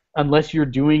 unless you're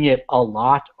doing it a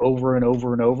lot over and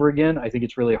over and over again, I think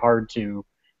it's really hard to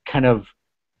kind of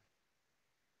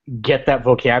get that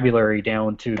vocabulary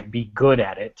down to be good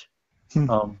at it,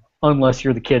 unless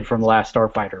you're the kid from The Last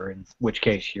Starfighter, in which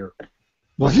case you're...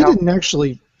 Well, he didn't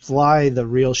actually fly the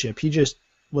real ship. He just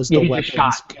was the weapons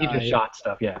guy. He just shot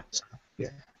stuff, yeah. Yeah.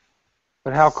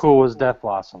 But how cool was Death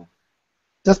Blossom?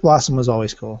 Death Blossom was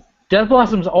always cool. Death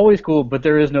Blossom's always cool, but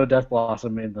there is no Death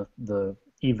Blossom in the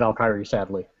Eve Valkyrie,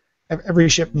 sadly. Every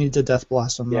ship needs a Death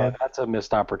Blossom. Yeah, that's a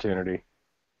missed opportunity.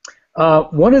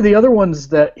 One of the other ones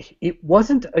that it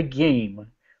wasn't a game,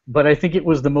 but I think it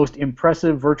was the most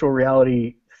impressive virtual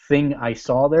reality thing I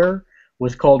saw there,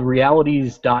 was called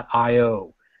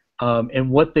realities.io. And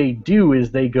what they do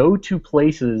is they go to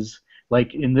places,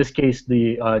 like in this case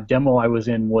the demo I was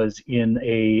in was in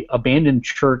a abandoned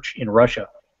church in Russia.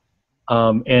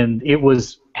 And it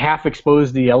was half exposed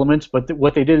to the elements, but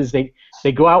what they did is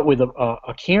they go out with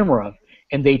a camera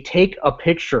and they take a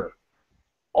picture.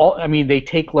 They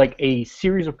take like a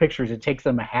series of pictures. It takes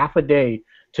them a half a day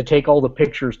to take all the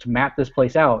pictures to map this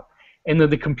place out. And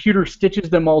then the computer stitches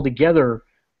them all together.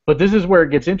 But this is where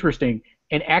it gets interesting,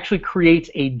 and actually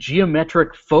creates a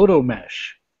geometric photo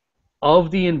mesh of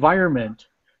the environment,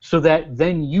 so that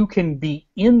then you can be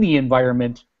in the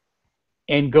environment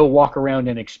and go walk around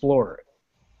and explore it.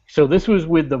 So this was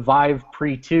with the Vive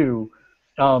Pre 2,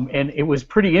 and it was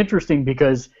pretty interesting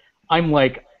because I'm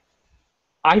like,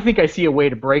 I think I see a way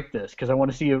to break this, because I want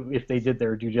to see if they did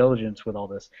their due diligence with all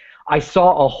this. I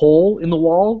saw a hole in the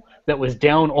wall that was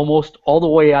down almost all the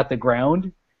way at the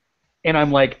ground, and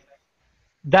I'm like,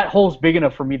 that hole's big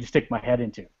enough for me to stick my head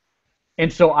into.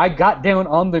 And so I got down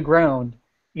on the ground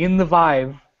in the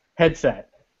Vive headset,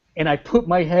 and I put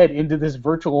my head into this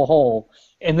virtual hole,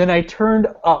 and then I turned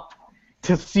up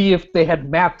to see if they had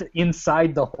mapped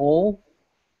inside the hole,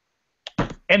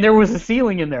 and there was a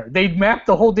ceiling in there. They'd mapped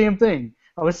the whole damn thing.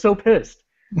 I was so pissed.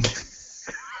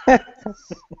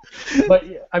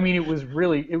 But I mean, it was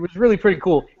really pretty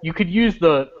cool. You could use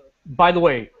by the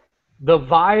way, the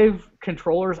Vive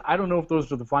controllers, I don't know if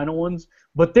those are the final ones,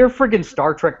 but they're friggin'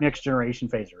 Star Trek Next Generation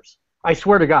phasers. I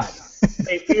swear to God.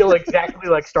 They feel exactly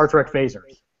like Star Trek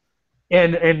phasers.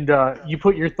 And you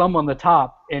put your thumb on the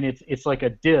top, and it's like a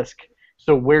disc,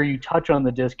 so where you touch on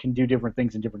the disc can do different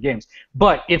things in different games.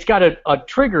 But it's got a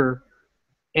trigger,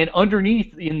 and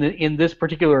underneath in this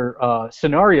particular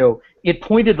scenario, it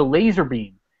pointed a laser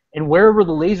beam. And wherever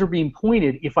the laser beam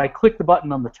pointed, if I click the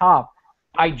button on the top,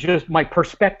 my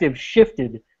perspective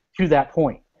shifted to that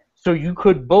point. So you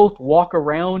could both walk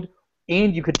around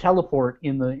and you could teleport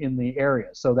in the area.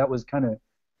 So that was kind of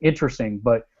interesting.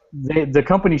 But the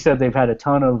company said they've had a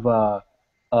ton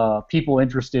of people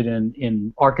interested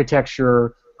in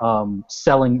architecture,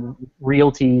 selling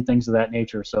realty, things of that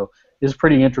nature. So it's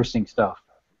pretty interesting stuff.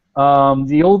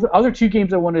 The other two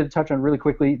games I wanted to touch on really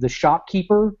quickly, the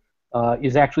Shopkeeper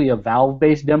is actually a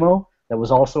Valve-based demo that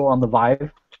was also on the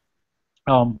Vive.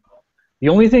 The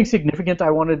only thing significant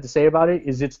I wanted to say about it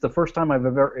is it's the first time I've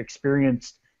ever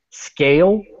experienced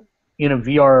scale in a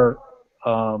VR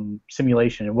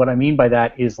simulation. And what I mean by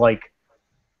that is like,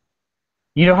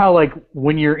 you know how like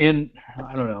when you're in,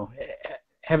 I don't know,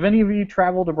 have any of you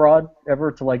traveled abroad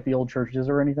ever to like the old churches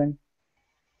or anything?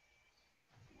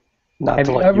 Not Have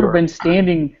to you like ever Europe. been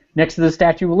standing next to the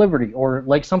Statue of Liberty or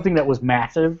like something that was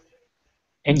massive,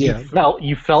 and Yeah.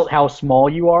 you felt how small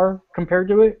you are compared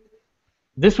to it?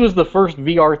 This was the first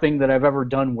VR thing that I've ever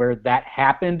done where that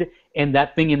happened, and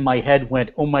that thing in my head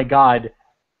went, "Oh my God,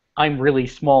 I'm really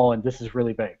small, and this is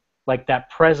really big." Like that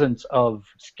presence of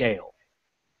scale.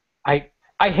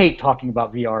 I hate talking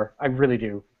about VR. I really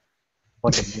do.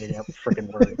 Bunch of made up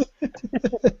freaking words,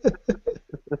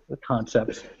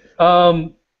 concepts.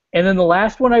 And then the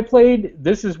last one I played,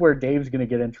 this is where Dave's going to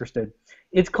get interested.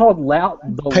 It's called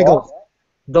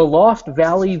The Lost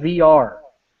Valley VR.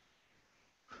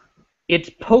 It's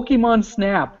Pokemon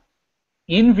Snap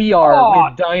in VR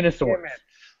with dinosaurs.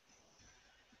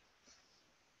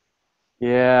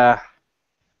 Yeah.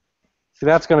 See,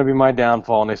 that's going to be my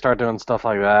downfall when they start doing stuff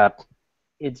like that.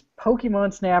 It's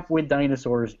Pokemon Snap with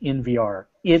dinosaurs in VR.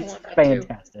 It's want that too.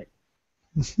 fantastic.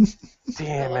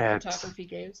 Damn I love it. photography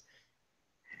games.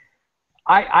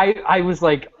 I was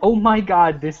like, oh my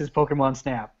God, this is Pokemon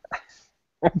Snap.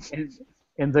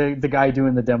 and the guy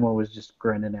doing the demo was just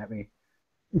grinning at me.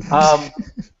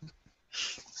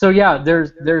 So yeah,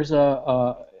 there's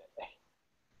the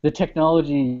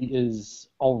technology is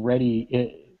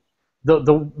already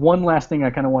the one last thing I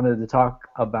kind of wanted to talk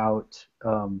about.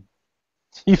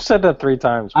 You've said that 3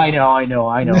 times. I know.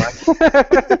 I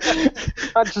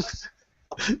just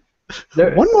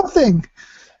One more thing.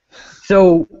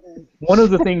 So one of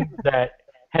the things that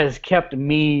has kept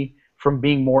me from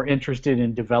being more interested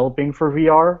in developing for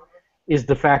VR is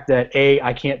the fact that A,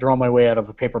 I can't draw my way out of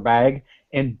a paper bag,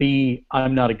 and B,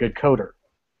 I'm not a good coder.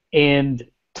 And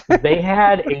they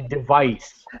had a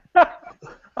device.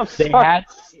 I'm They sorry. had.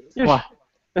 You're- Well,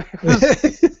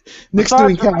 Nick's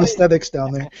doing calisthenics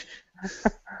down there.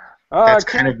 Oh, That's I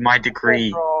kind of my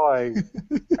degree. I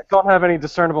don't have any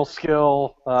discernible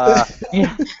skill.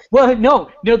 yeah. Well, no,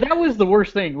 that was the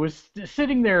worst thing. Was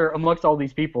sitting there amongst all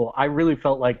these people. I really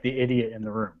felt like the idiot in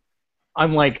the room.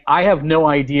 I'm like, I have no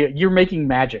idea. You're making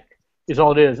magic, is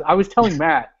all it is. I was telling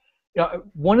Matt,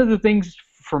 one of the things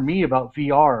for me about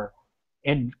VR,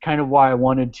 and kind of why I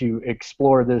wanted to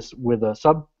explore this with a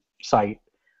sub-site,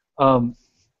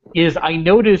 is I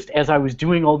noticed as I was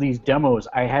doing all these demos,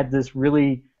 I had this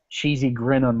really cheesy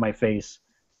grin on my face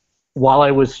while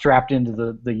I was strapped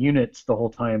into the units the whole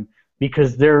time,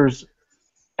 because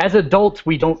as adults,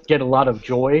 we don't get a lot of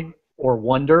joy or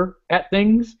wonder at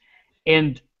things,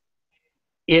 and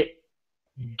it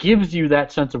gives you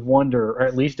that sense of wonder, or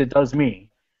at least it does me,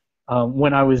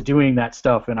 when I was doing that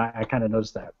stuff, and I kind of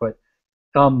noticed that. But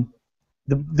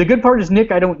the good part is,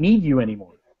 Nick, I don't need you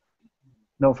anymore.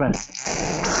 No offense.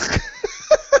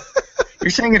 You're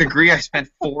saying a degree I spent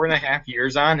 4.5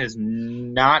 years on is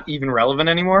not even relevant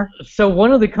anymore? So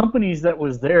one of the companies that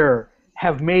was there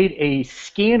have made a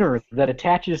scanner that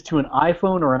attaches to an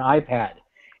iPhone or an iPad,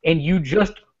 and you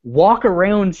just walk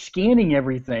around scanning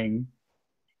everything,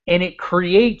 and it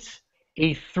creates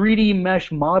a 3D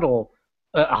mesh model,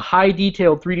 a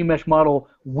high-detailed 3D mesh model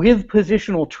with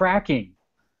positional tracking,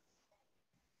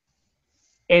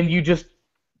 and you just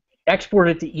export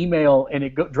it to email, and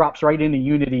it drops right into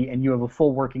Unity, and you have a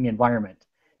full working environment.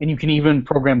 And you can even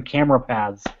program camera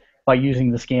paths by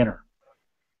using the scanner.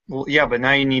 Well, yeah, but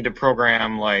now you need to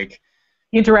program, like,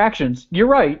 Interactions, you're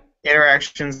right.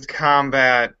 interactions,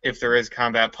 combat, if there is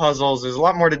combat, puzzles. There's a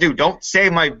lot more to do. Don't say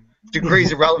my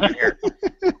degree's irrelevant here.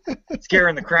 It's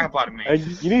scaring the crap out of me.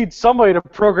 You need somebody to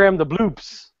program the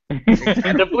bloops. And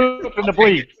the bloop and the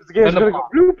bleep. The game's And going to go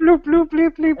bloop, bloop, bloop,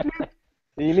 bloop, bloop, bloop.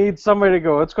 You need somebody to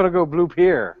go, it's going to go bloop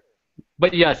here.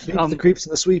 But yes, The creeps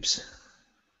and the sweeps.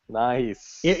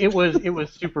 Nice. it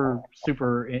was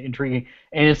super intriguing,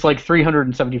 and it's like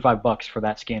 $375 for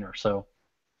that scanner. So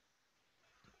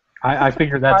I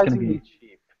figured that's going to be.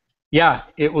 cheap. Yeah,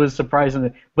 it was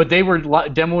surprising. But they were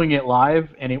demoing it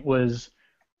live, and it was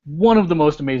one of the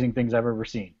most amazing things I've ever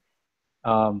seen.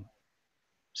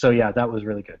 So yeah, that was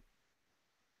really good.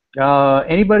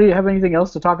 Anybody have anything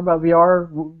else to talk about VR?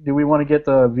 Do we want to get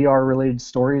the VR-related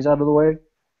stories out of the way?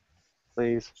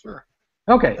 Please. Sure.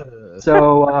 Okay,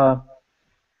 so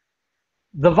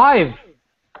the Vive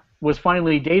was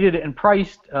finally dated and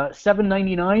priced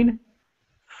 $799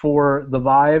 for the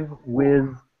Vive with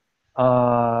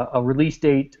a release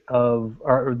date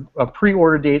or a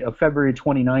pre-order date of February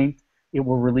 29th. It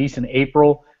will release in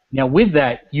April. Now with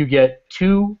that, you get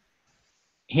 2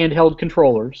 handheld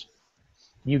controllers.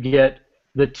 You get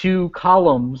the 2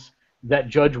 columns that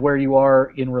judge where you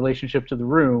are in relationship to the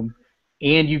room,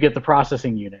 and you get the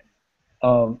processing unit.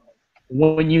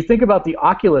 When you think about the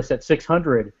Oculus at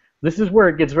 $600, this is where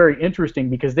it gets very interesting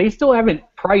because they still haven't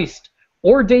priced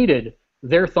or dated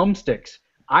their thumbsticks.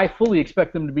 I fully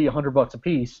expect them to be $100 a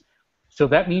piece, so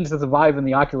that means that the Vive and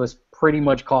the Oculus pretty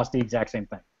much cost the exact same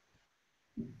thing.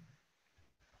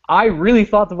 I really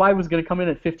thought the Vive was going to come in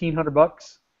at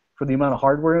 $1,500 for the amount of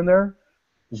hardware in there.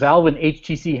 Valve and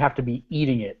HTC have to be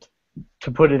eating it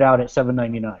to put it out at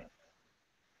 $799.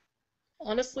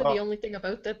 Honestly, the only thing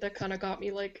about that kind of got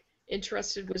me like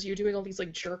interested was you doing all these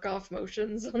like jerk off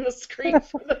motions on the screen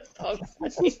for the thumbs.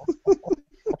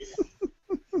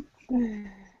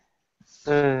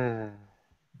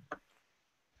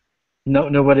 No,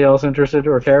 nobody else interested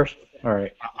or cares? All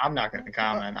right. I'm not going to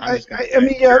comment. I'm just going to I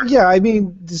mean, yeah. I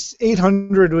mean, this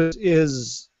 800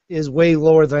 is way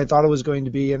lower than I thought it was going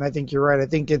to be, and I think you're right. I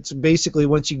think it's basically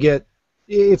once you get,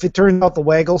 if it turns out the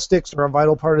waggle sticks are a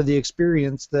vital part of the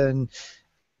experience, then,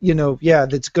 you know, yeah,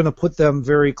 that's going to put them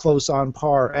very close on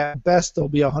par. At best, there'll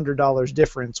be $100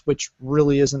 difference, which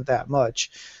really isn't that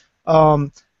much.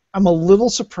 I'm a little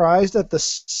surprised at the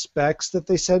specs that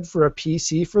they said for a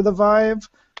PC for the Vive.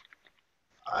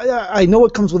 I know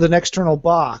it comes with an external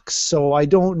box, so I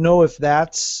don't know if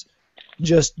that's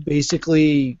just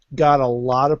basically got a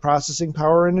lot of processing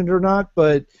power in it or not,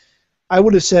 but I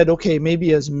would have said, okay,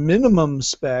 maybe as minimum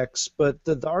specs, but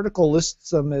the article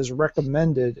lists them as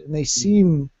recommended, and they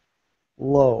seem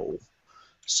low.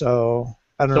 So,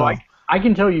 I don't know. I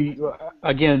can tell you,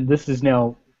 again, this is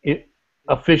now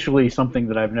officially something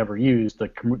that I've never used, the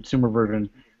consumer version.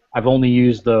 I've only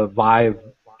used the Vive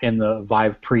and the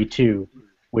Vive Pre 2,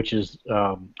 which is,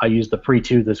 I used the Pre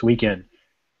 2 this weekend.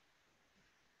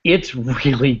 It's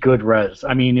really good res.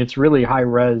 I mean, it's really high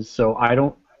res, so I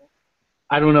don't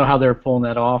know how they're pulling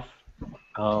that off.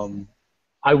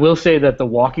 I will say that the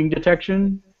walking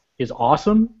detection is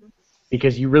awesome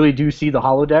because you really do see the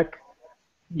holodeck,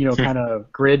 you know, kind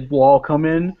of grid wall come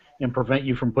in and prevent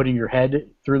you from putting your head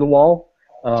through the wall.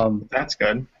 That's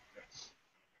good.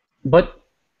 But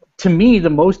to me,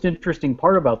 the most interesting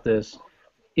part about this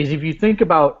is if you think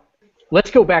about,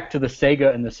 let's go back to the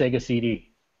Sega and the Sega CD.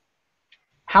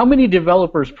 How many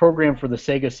developers program for the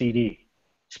Sega CD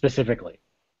specifically?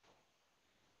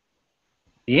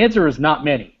 The answer is not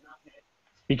many,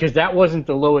 because that wasn't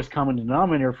the lowest common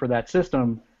denominator for that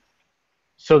system,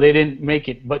 so they didn't make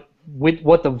it. But with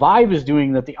what the Vive is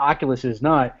doing that the Oculus is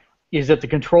not, is that the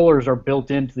controllers are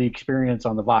built into the experience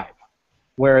on the Vive,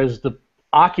 whereas the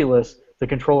Oculus, the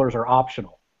controllers are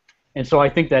optional. And so I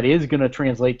think that is going to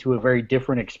translate to a very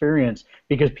different experience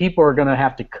because people are going to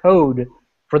have to code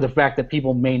for the fact that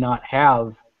people may not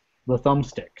have the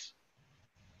thumbsticks.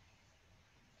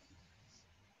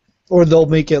 Or they'll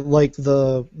make it like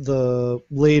the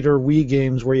later Wii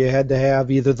games where you had to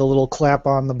have either the little clap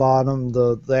on the bottom,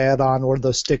 the add-on, or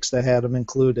the sticks that had them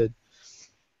included.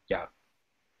 Yeah.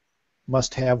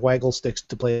 Must have waggle sticks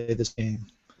to play this game.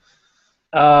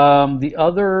 The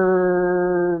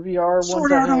other VR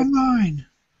Sword Art Online.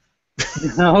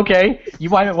 Okay.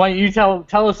 Why don't you tell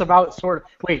us about Sword?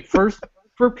 Wait, first,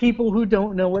 for people who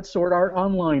don't know what Sword Art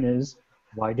Online is,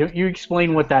 why don't you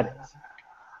explain what that is?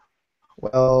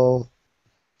 Well,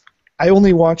 I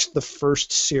only watched the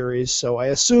first series, so I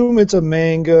assume it's a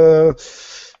manga.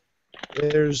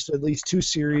 There's at least 2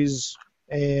 series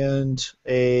and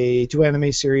 2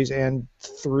 anime series and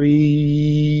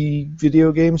 3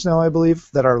 video games now, I believe,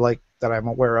 that I'm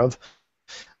aware of.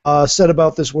 Said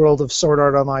about this world of Sword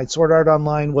Art Online. Sword Art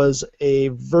Online was a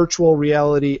virtual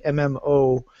reality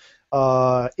MMO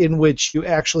in which you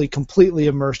actually completely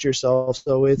immerse yourself.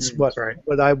 So it's what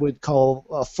I would call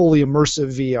a fully immersive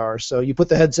VR. So you put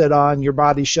the headset on, your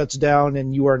body shuts down,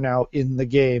 and you are now in the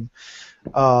game.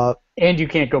 And you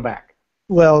can't go back.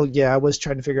 Well, yeah, I was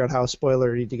trying to figure out how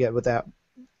spoilery to get with that.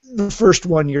 The first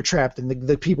one, you're trapped in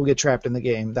the people get trapped in the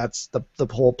game. That's the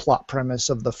whole plot premise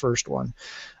of the first one.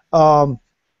 So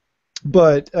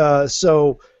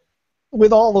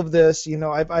with all of this, you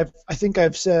know, I think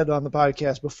I've said on the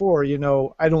podcast before, you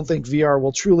know, I don't think VR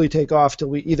will truly take off till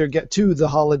we either get to the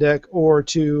holodeck or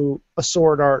to a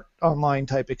Sword Art Online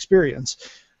type experience.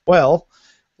 Well,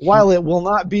 while it will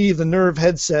not be the Nerve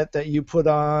headset that you put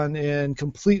on and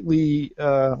completely,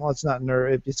 it's not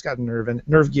Nerve, it's got Nerve in it,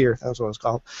 Nerve Gear, that's what it's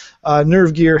called,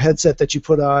 Nerve Gear headset that you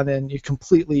put on and you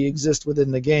completely exist within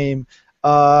the game,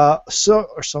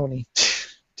 Sony,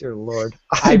 dear Lord,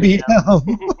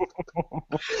 IBM.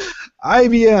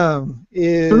 IBM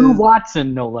is through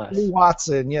Watson, no less.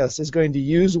 Watson, yes, is going to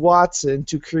use Watson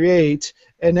to create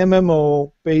an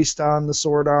MMO based on the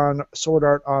Sword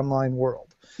Art Online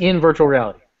world in virtual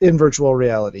reality. in virtual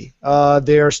reality.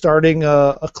 They are starting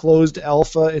a closed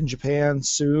alpha in Japan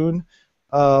soon,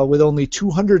 with only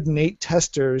 208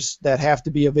 testers that have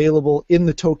to be available in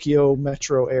the Tokyo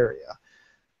metro area.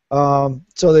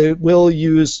 So they will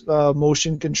use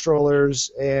motion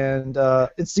controllers, and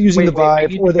it's using the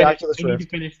Vive or the Oculus Rift. I need to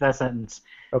finish that sentence.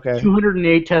 Okay.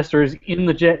 208 testers in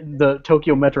the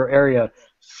Tokyo metro area,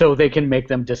 so they can make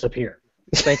them disappear.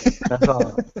 Thank you. That's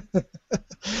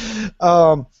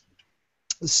all.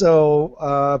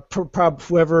 So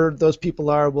whoever those people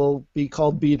are will be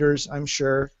called beaters, I'm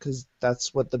sure, because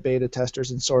that's what the beta testers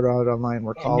in Sword Art Online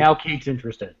were called. And now Kate's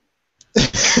interested.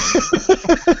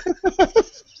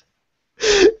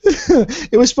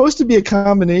 It was supposed to be a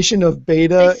combination of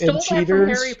beta They stole and that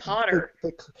cheaters. from Harry Potter.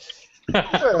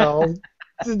 Well,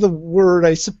 the word,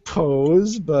 I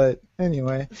suppose, but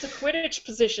anyway. It's a Quidditch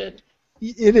position.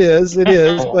 It is,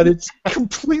 but it's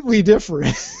completely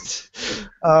different.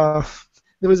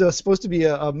 There was supposed to be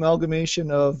an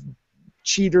amalgamation of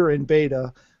cheater and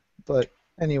beta, but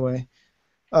anyway.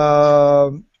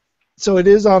 So it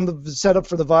is on the setup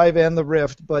for the Vive and the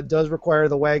Rift, but does require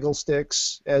the waggle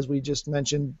sticks, as we just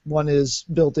mentioned. One is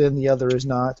built in, the other is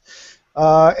not.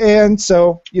 And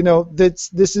so,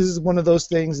 this is one of those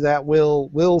things that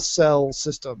will sell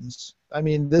systems. I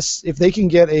mean, if they can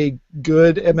get a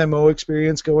good MMO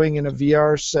experience going in a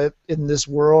VR set in this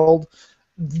world,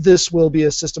 this will be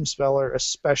a system seller,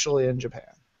 especially in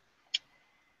Japan.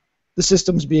 The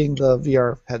systems being the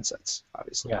VR headsets,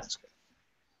 obviously. Yes.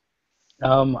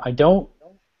 I don't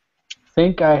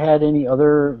think I had any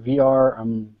other VR.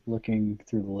 I'm looking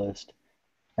through the list.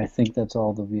 I think that's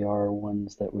all the VR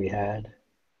ones that we had.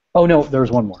 Oh, no,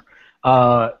 there's one more.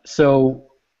 So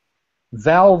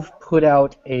Valve put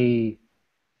out a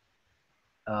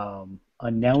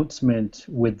announcement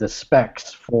with the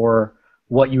specs for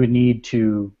what you would need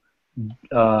to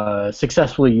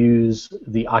successfully use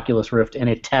the Oculus Rift in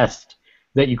a test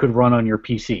that you could run on your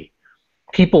PC.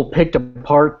 People picked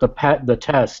apart the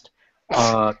test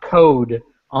code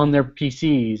on their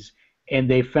PCs, and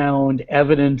they found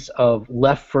evidence of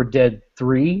Left 4 Dead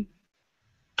 3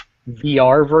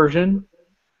 VR version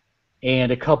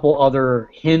and a couple other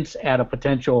hints at a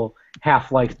potential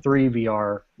Half-Life 3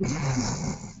 VR.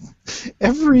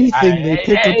 Everything they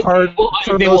pick apart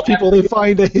from those people, they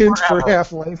find a hint for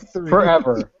Half-Life 3.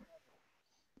 Forever.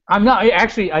 I'm not.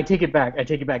 Actually, I take it back.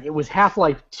 It was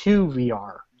Half-Life 2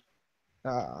 VR.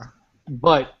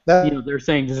 But they're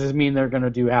saying, does this mean they're going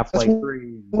to do Half-Life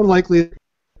 3? More likely.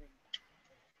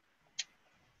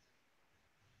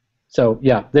 So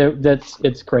yeah,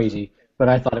 it's crazy, but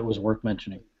I thought it was worth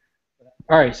mentioning.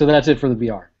 All right, so that's it for the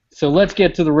VR. So let's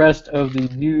get to the rest of the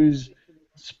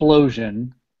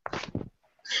Newsplosion.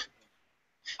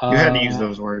 You had to use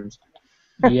those words.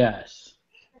 Yes.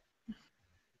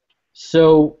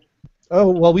 So. Oh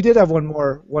well, we did have one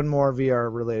more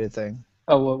VR related thing.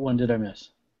 Oh, what one did I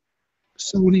miss?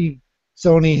 Sony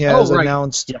has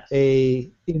announced a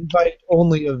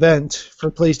invite-only event for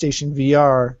PlayStation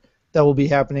VR that will be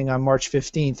happening on March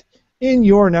 15th in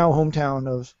your now hometown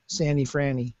of Sandy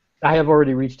Franny. I have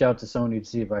already reached out to Sony to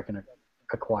see if I can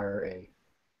acquire a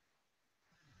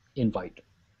invite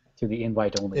to the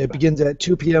invite-only event. It begins at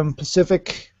 2 p.m.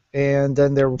 Pacific, and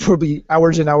then there will be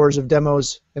hours and hours of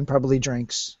demos and probably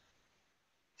drinks.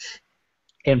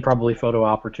 And probably photo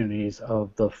opportunities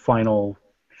of the final.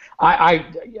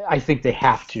 I think they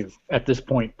have to, at this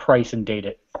point, price and date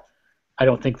it. I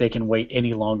don't think they can wait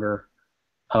any longer.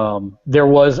 There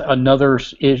was another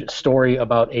story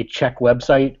about a Czech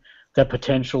website that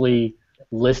potentially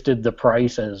listed the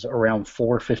price as around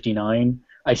 $4.59.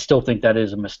 I still think that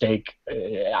is a mistake.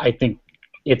 I think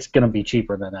it's going to be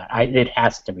cheaper than that. It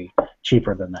has to be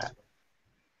cheaper than that.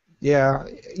 Yeah,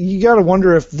 you got to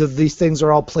wonder if these things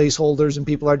are all placeholders and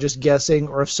people are just guessing,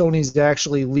 or if Sony's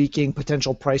actually leaking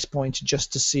potential price points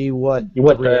just to see what the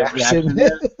reaction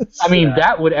is. I mean,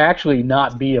 that would actually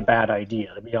not be a bad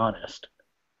idea, to be honest.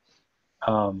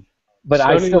 But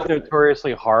Sony's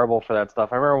notoriously horrible for that stuff.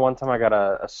 I remember one time I got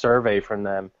a survey from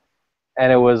them,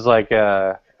 and it was like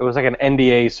an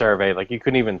NDA survey. Like you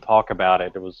couldn't even talk about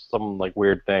it. It was some like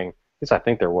weird thing. At least I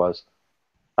think there was.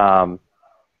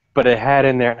 But it had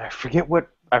in there, and I forget what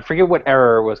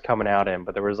error it was coming out in,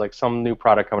 but there was like some new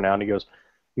product coming out, and he goes,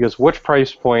 which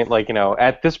price point, like,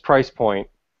 at this price point,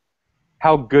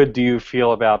 how good do you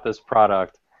feel about this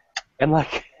product? And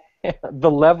like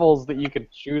the levels that you could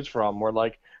choose from were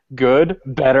like good,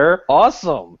 better,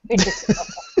 awesome. And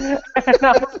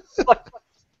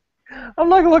I'm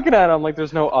like looking at it, I'm like,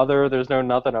 there's no other, there's no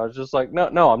nothing. I was just like,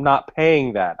 no, I'm not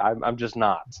paying that. I'm just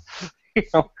not. You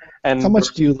know? And How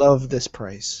much do you love this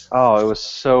price? oh, it was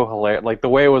so hilarious. Like the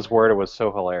way it was worded was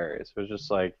so hilarious. It was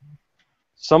just like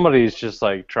somebody's just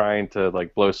like trying to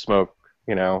like blow smoke,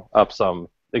 up some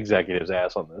executive's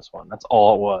ass on this one. That's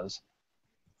all it was.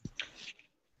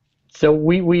 So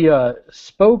we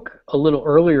spoke a little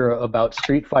earlier about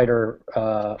Street Fighter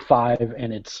 5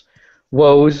 and its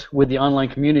woes with the online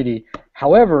community.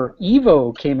 However,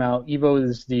 EVO came out. EVO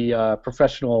is the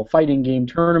professional fighting game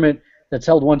tournament that's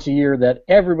held once a year that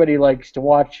everybody likes to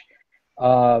watch.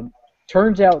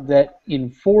 Turns out that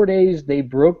in 4 days they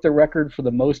broke the record for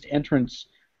the most entrants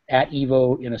at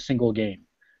EVO in a single game.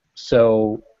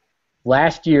 So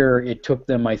last year it took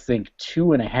them, I think,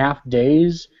 2.5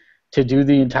 days to do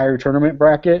the entire tournament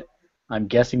bracket. I'm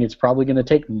guessing it's probably going to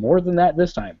take more than that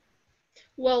this time.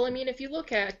 Well, I mean, if you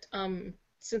look at,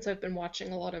 since I've been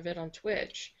watching a lot of it on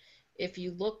Twitch, if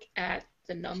you look at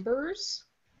the numbers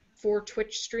for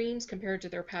Twitch streams compared to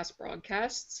their past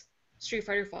broadcasts, Street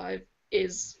Fighter V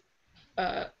is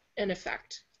an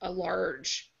effect, a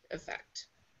large effect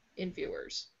in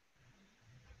viewers.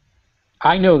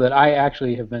 I know that I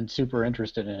actually have been super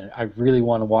interested in it. I really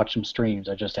want to watch some streams.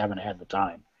 I just haven't had the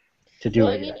time to do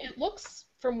it yet. It looks,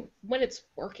 from when it's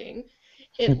working,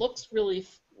 it looks really,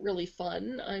 really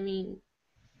fun. I mean,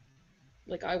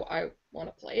 like, I want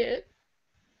to play it.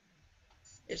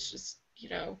 It's just,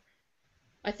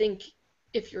 I think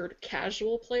if you're a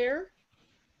casual player,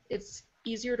 it's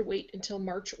easier to wait until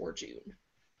March or June.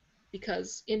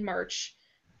 Because in March,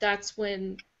 that's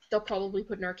when they'll probably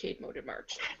put an arcade mode in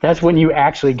March. That's when you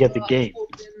actually get the game.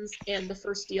 Opens and the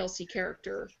first DLC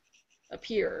character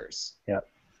appears. Yep.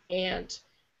 And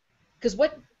because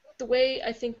like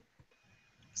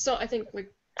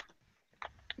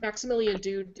Maximilian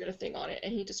Dude did a thing on it,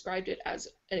 and he described it as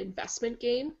an investment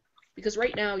game. Because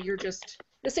right now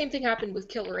the same thing happened with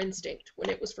Killer Instinct when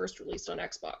it was first released on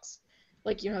Xbox.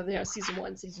 Like, they have Season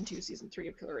 1, Season 2, Season 3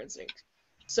 of Killer Instinct.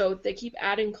 So they keep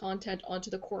adding content onto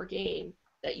the core game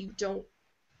that you don't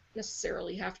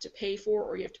necessarily have to pay for,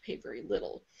 or you have to pay very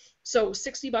little. So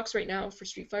 $60 right now for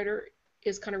Street Fighter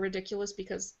is kind of ridiculous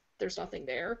because there's nothing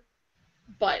there.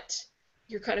 But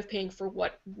you're kind of paying for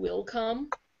what will come.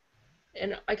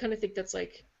 And I kind of think that's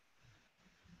like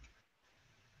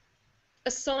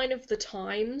a sign of the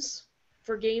times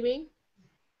for gaming,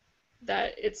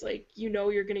 that it's like,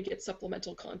 you're going to get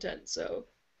supplemental content, so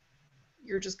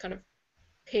you're just kind of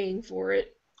paying for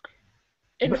it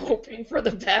and hoping for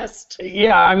the best.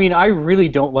 Yeah, I mean, I really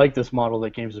don't like this model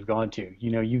that games have gone to.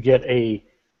 You get a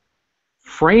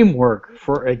framework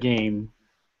for a game,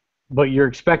 but you're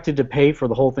expected to pay for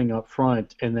the whole thing up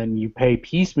front, and then you pay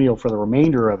piecemeal for the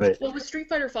remainder of it. Well, with Street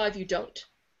Fighter V, you don't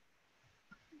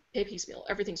pay piecemeal.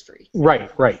 Everything's free.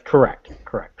 Right, correct.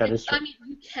 That is true. I mean,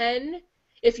 you can,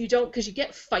 if you don't, because you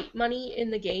get fight money in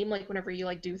the game, like whenever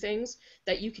you do things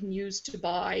that you can use to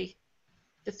buy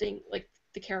the thing, like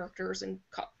the characters and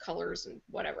colors and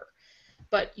whatever.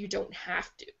 But you don't have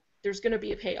to. There's going to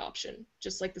be a pay option,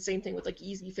 just like the same thing with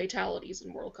easy fatalities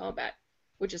in Mortal Kombat,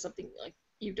 which is something like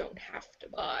you don't have to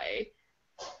buy.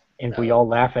 And we all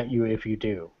laugh at you if you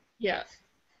do. Yeah.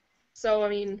 So, I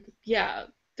mean, yeah,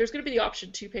 there's going to be the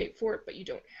option to pay for it, but you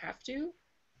don't have to.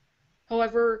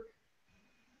 However,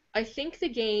 I think the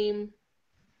game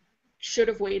should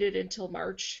have waited until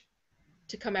March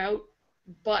to come out,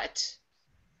 but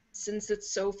since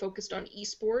it's so focused on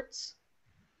esports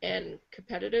and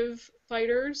competitive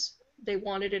fighters, they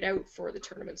wanted it out for the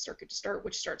tournament circuit to start,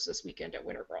 which starts this weekend at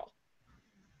Winter Brawl.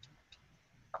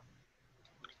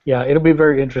 Yeah, it'll be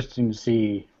very interesting to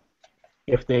see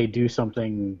if they do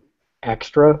something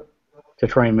extra to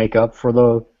try and make up for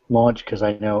the launch, because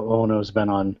I know Ono's been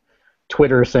on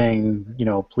Twitter saying,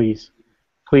 please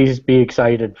be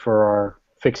excited for our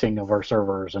fixing of our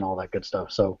servers and all that good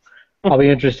stuff. So I'll be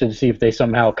interested to see if they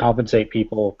somehow compensate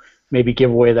people, maybe give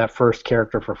away that first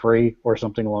character for free or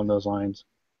something along those lines.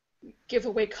 Give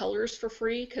away colors for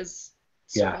free, because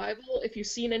survival, if you've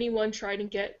seen anyone try to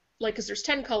get, because there's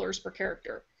 10 colors per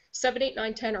character. 7, 8,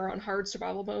 9, 10 are on hard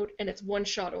survival mode, and it's one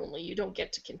shot only. You don't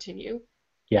get to continue.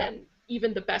 Yeah. And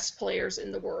even the best players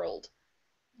in the world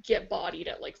get bodied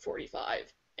at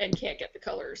 45 and can't get the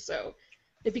colors. So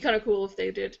it'd be kind of cool if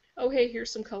they did, oh, hey,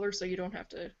 here's some colors so you don't have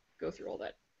to go through all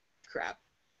that crap.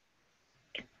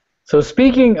 So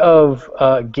speaking of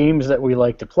games that we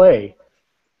like to play,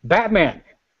 Batman.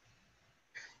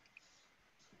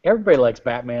 Everybody likes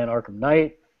Batman Arkham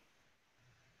Knight.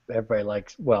 Everybody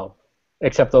likes, well,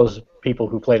 except those people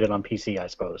who played it on PC, I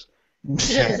suppose.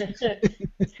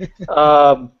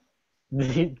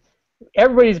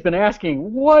 Everybody's been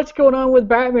asking, what's going on with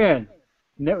Batman?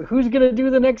 Who's going to do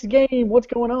the next game? What's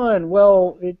going on?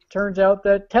 Well, it turns out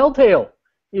that Telltale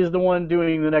is the one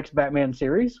doing the next Batman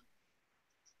series.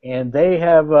 And they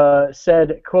have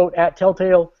said, quote, at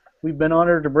Telltale, we've been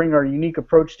honored to bring our unique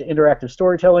approach to interactive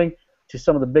storytelling to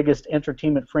some of the biggest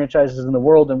entertainment franchises in the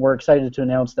world, and we're excited to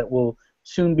announce that we'll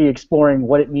soon be exploring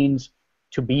what it means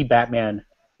to be Batman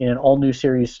in an all-new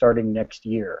series starting next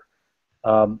year.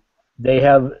 They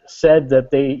have said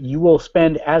that you will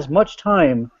spend as much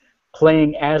time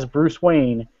playing as Bruce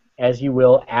Wayne as you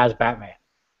will as Batman,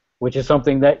 which is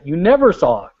something that you never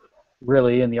saw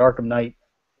really in the Arkham Knight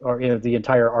or in the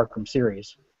entire Arkham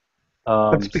series.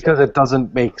 That's because it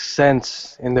doesn't make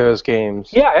sense in those games.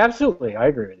 Yeah, absolutely. I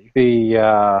agree with you.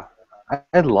 I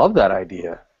love that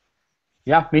idea.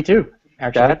 Yeah, me too.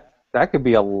 Actually, that could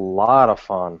be a lot of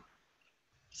fun.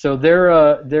 So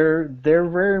they're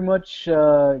very much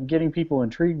getting people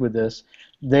intrigued with this.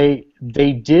 They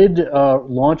did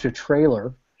launch a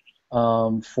trailer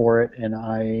for it, and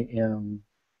I am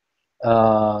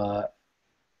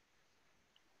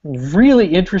really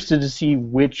interested to see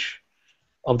which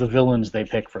of the villains they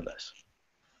pick for this,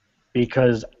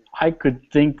 because I could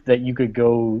think that you could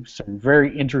go some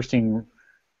very interesting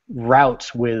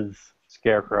routes with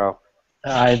Scarecrow.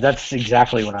 That's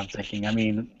exactly what I'm thinking. I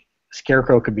mean,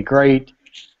 Scarecrow could be great,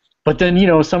 but then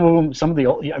some of the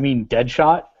old, I mean,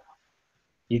 Deadshot.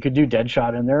 You could do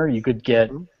Deadshot in there. You could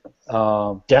get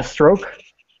Deathstroke.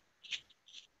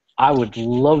 I would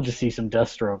love to see some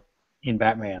Deathstroke in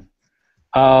Batman.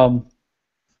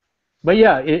 But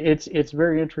yeah, it's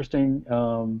very interesting.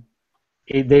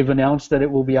 They've announced that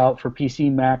it will be out for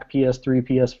PC, Mac, PS3,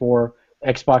 PS4,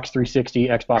 Xbox 360,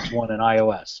 Xbox One, and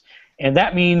iOS. And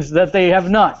that means that they have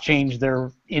not changed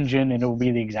their engine, and it will be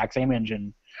the exact same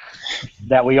engine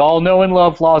that we all know and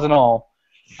love, flaws and all.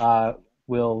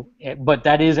 But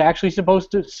that is actually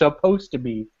supposed to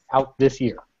be out this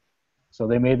year. So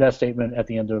they made that statement at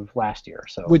the end of last year.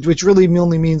 So which really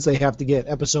only means they have to get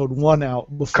episode 1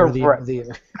 out before the end of the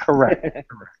year. Correct.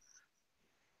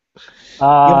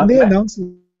 When they announced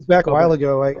this back a while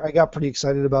ago, I got pretty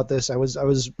excited about this. I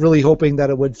was really hoping that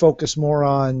it would focus more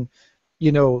on,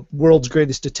 world's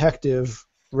greatest detective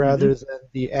rather than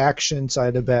the action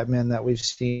side of Batman that we've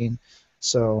seen.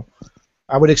 So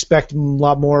I would expect a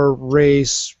lot more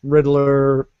race,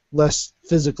 Riddler, less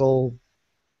physical.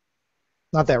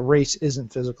 Not that race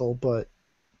isn't physical, but...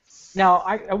 Now,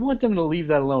 I want them to leave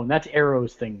that alone. That's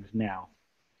Arrow's things now.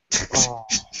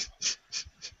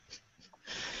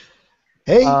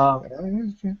 Hey!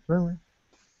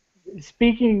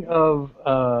 Speaking of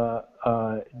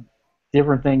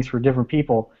different things for different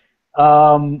people,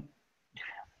 so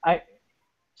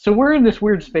we're in this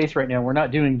weird space right now. We're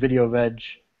not doing VRLedge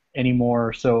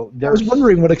anymore, so I was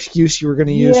wondering what excuse you were going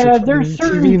to use. Yeah, there's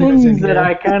certain things that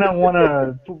I kind of want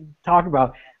to talk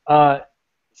about.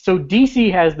 So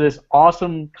DC has this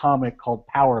awesome comic called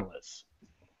Powerless.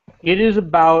 It is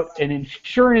about an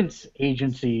insurance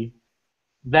agency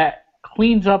that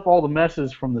cleans up all the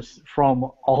messes from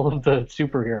all of the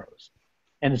superheroes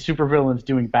and the supervillains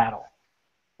doing battle.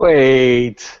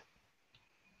 Wait.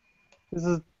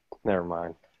 Never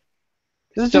mind.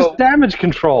 This is just damage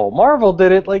control. Marvel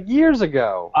did it like years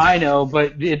ago. I know,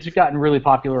 but it's gotten really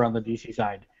popular on the DC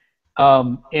side.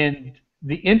 And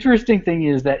the interesting thing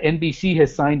is that NBC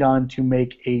has signed on to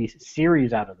make a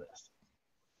series out of this.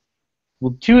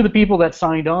 Well, two of the people that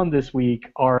signed on this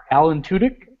week are Alan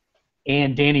Tudyk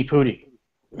and Danny Pudi.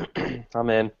 I'm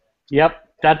in. Yep,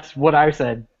 that's what I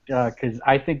said, because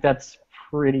I think that's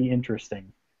pretty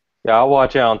interesting. Yeah, I'll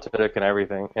watch Alan Tudyk and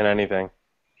everything and anything.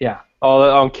 Yeah. Oh,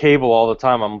 on cable all the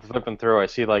time. I'm flipping through. I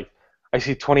see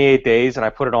 28 Days, and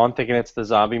I put it on thinking it's the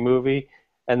zombie movie,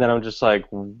 and then I'm just like,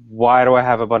 why do I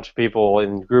have a bunch of people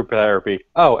in group therapy?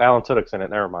 Oh, Alan Tudyk's in it.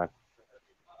 Never mind.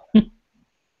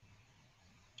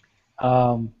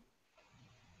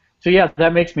 So yeah,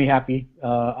 that makes me happy.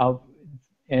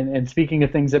 And speaking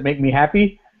of things that make me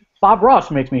happy, Bob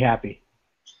Ross makes me happy.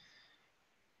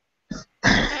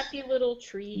 Happy little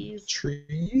trees.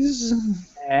 Trees?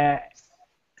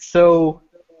 So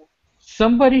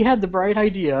somebody had the bright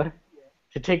idea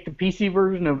to take the PC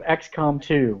version of XCOM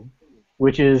 2,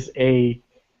 which is a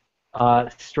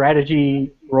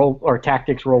strategy role or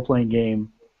tactics role-playing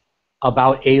game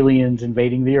about aliens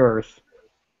invading the Earth,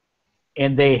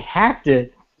 and they hacked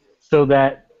it so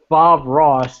that Bob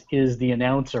Ross is the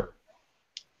announcer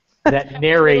that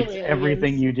narrates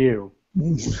everything you do.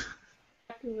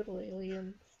 Happy little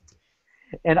aliens.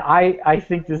 And I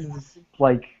think this is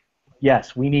like,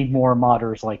 yes, we need more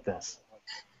modders like this.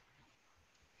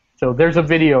 So there's a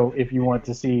video if you want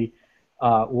to see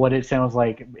what it sounds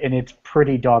like, and it's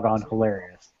pretty doggone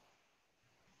hilarious.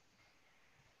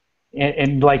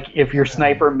 and like if your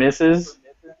sniper misses,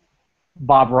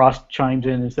 Bob Ross chimes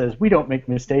in and says, "We don't make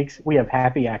mistakes. We have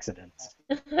happy accidents."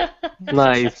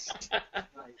 Nice.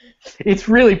 It's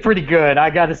really pretty good, I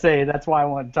got to say. That's why I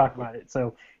wanted to talk about it.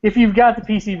 So if you've got the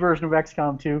PC version of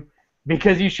XCOM 2,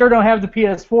 because you sure don't have the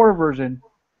PS4 version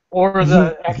or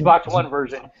the Xbox One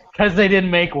version, because they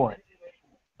didn't make one.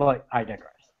 But I digress.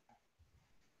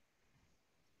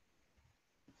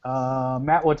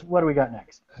 Matt, what do we got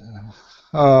next?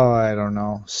 Oh, I don't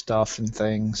know. Stuff and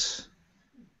things.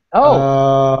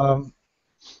 Oh,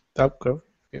 Go.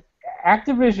 Yep.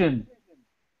 Activision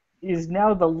is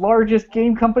now the largest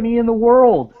game company in the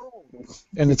world.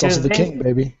 And it's also the king,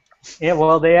 baby. Yeah,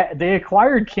 well, they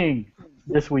acquired King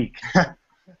this week.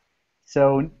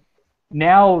 So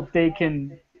now they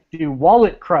can do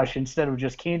Wallet Crush instead of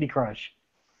just Candy Crush.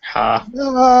 Ha.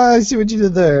 I see what you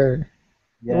did there.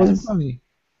 Yes. It wasn't funny.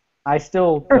 I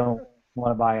still don't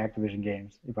want to buy Activision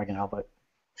games if I can help it.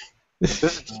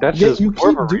 That's Yeah, just you more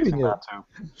of a keep reason doing it. not to.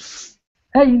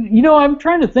 Hey, I'm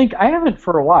trying to think. I haven't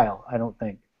for a while, I don't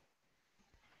think.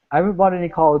 I haven't bought any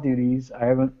Call of Duties.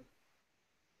 I'm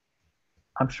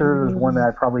sure there's one that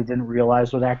I probably didn't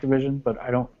realize was Activision, but I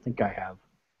don't think I have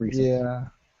recently. Yeah.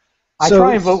 I So-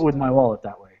 try and vote with my wallet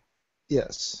that way.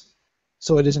 Yes.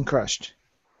 So it isn't crushed.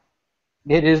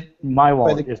 It is my By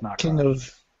wallet the is not king crushed.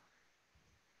 of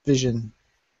vision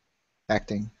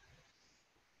acting.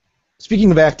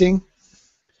 Speaking of acting,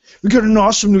 we got an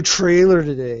awesome new trailer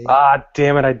today. Ah,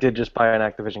 damn it! I did just buy an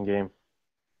Activision game.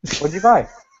 What'd you buy?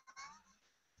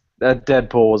 That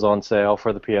Deadpool was on sale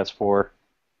for the PS4.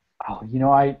 Oh,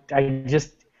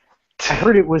 I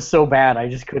heard it was so bad I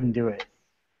just couldn't do it.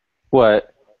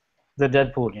 What? The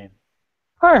Deadpool game.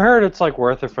 I heard it's like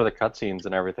worth it for the cutscenes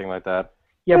and everything like that.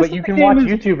 Yeah, Yes, but you the can game watch is-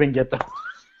 YouTube and get them.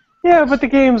 Yeah, but the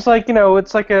game's like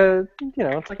it's like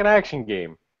it's like an action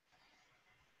game.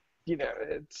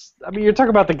 You're talking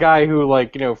about the guy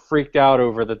who freaked out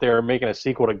over that they were making a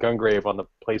sequel to Gungrave on the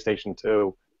PlayStation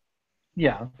 2.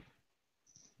 Yeah.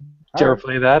 Did you ever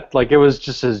play that? Like, it was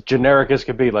just as generic as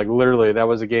could be. Like, literally, that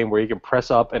was a game where you could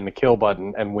press up and the kill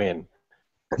button and win.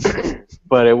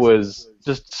 But it was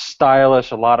just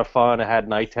stylish, a lot of fun. It had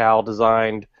Night Owl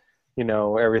designed,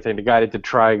 everything. The guy that did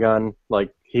Trigun,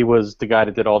 he was the guy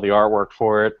that did all the artwork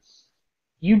for it.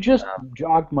 You just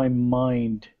jogged my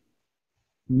mind.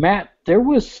 Matt, there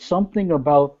was something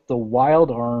about the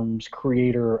Wild Arms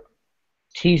creator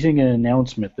teasing an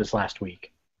announcement this last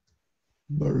week.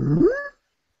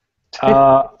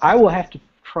 I will have to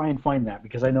try and find that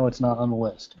because I know it's not on the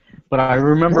list. But I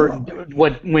remember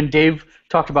when Dave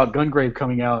talked about Gungrave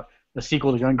coming out, the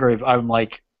sequel to Gungrave, I'm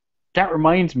like, that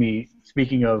reminds me,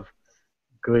 speaking of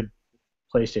good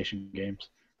PlayStation games.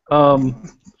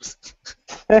 I'm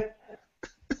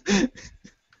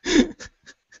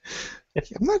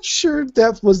not sure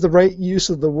that was the right use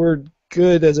of the word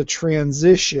good as a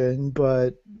transition,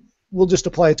 but we'll just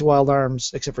apply it to Wild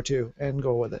Arms, except for 2, and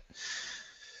go with it.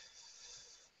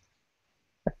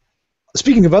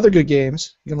 Speaking of other good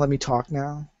games, you gonna let me talk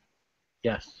now?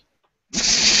 Yes.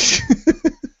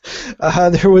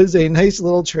 There was a nice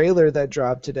little trailer that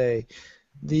dropped today.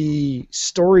 The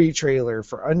story trailer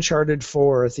for Uncharted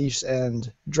 4: Thief's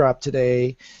End dropped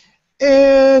today,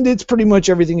 and it's pretty much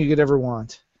everything you could ever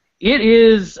want. It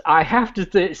is, I have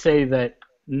to say that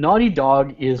Naughty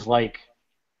Dog is like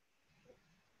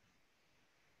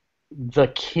the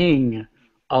king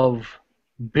of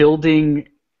building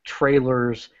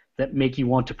trailers that make you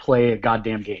want to play a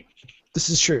goddamn game. This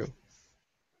is true.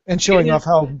 And showing off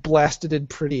how blasted and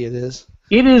pretty it is.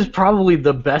 It is probably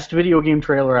the best video game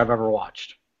trailer I've ever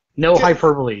watched. No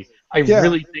hyperbole. I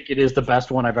really think it is the best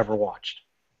one I've ever watched.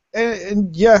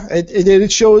 And yeah,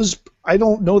 it shows. I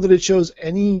don't know that it shows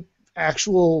any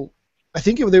actual. I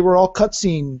think they were all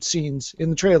cutscene scenes in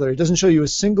the trailer. It doesn't show you a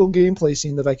single gameplay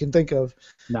scene that I can think of.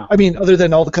 No. I mean, other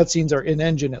than all the cutscenes are in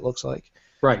engine, it looks like.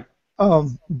 Right.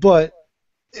 But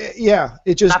yeah,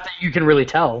 it just. Not that you can really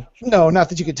tell. No, not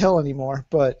that you can tell anymore.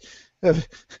 But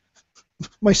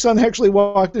my son actually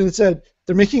walked in and said,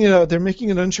 "They're making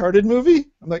an Uncharted movie."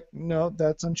 I'm like, "No,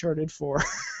 that's Uncharted 4."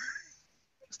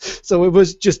 So it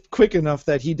was just quick enough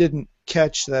that he didn't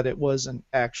catch that it wasn't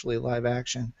actually live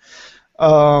action.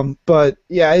 But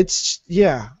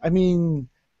yeah, I mean,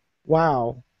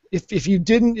 wow. If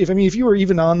you were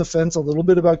even on the fence a little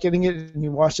bit about getting it and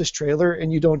you watch this trailer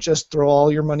and you don't just throw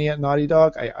all your money at Naughty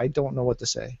Dog, I don't know what to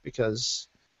say because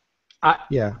I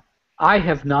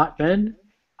have not been.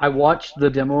 I watched the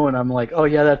demo and I'm like, oh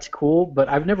yeah, that's cool, but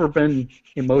I've never been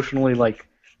emotionally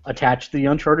attached to the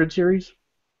Uncharted series.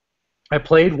 I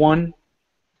played 1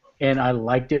 and I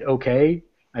liked it okay.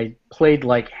 I played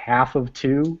half of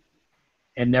 2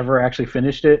 and never actually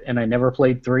finished it, and I never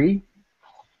played 3.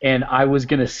 And I was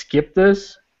going to skip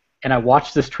this, and I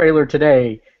watched this trailer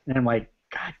today, and I'm like,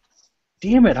 God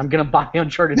damn it, I'm going to buy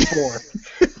Uncharted 4.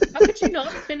 How could you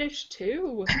not finish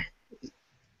 2?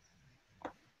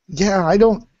 Yeah, I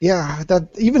don't. Yeah, that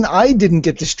even I didn't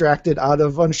get distracted out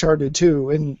of Uncharted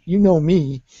 2, and you know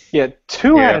me. Yeah,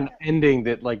 2 had Yeah. an ending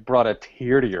that like brought a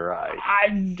tear to your eye.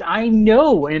 I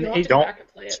know, and You'll have to it, go Don't- back and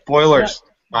play it. Spoilers.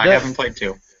 I Yeah. haven't played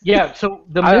 2. yeah. So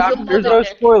the I, missing, there's no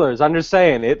spoilers. I'm just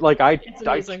saying it. Like I It's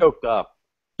I amazing. choked up.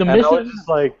 the And I was misses, just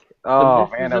like, the oh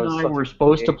misses man, that was and I such were a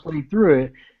supposed to game. play through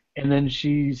it, and then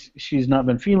she's not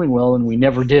been feeling well, and we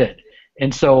never did.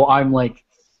 And so I'm like,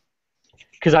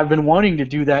 because I've been wanting to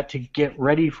do that to get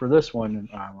ready for this one.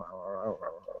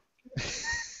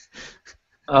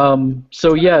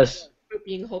 So yes, About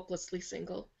being hopelessly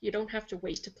single. You don't have to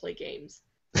wait to play games.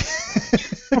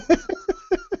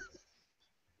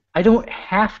 I don't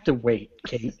have to wait,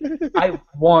 Kate. I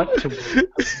want to wait.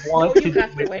 I want Oh, to you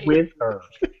have do to it wait. with her.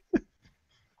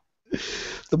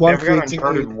 The one I've got creates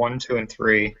Uncharted 1, 2, and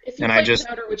 3, If you and I played just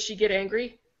without her, would she get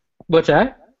angry? What's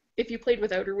that? If you played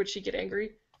without her, would she get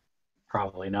angry?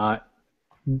 Probably not.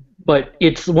 But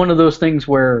it's one of those things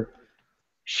where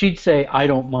she'd say, I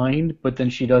don't mind, but then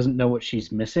she doesn't know what she's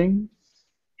missing,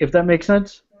 if that makes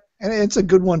sense. and it's a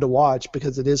good one to watch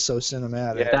because it is so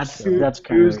cinematic. Yeah, That's so. that's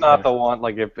kind Two's of not the one.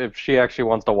 Like if she actually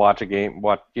wants to watch a game,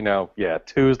 yeah,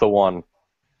 2's the one.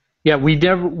 Yeah,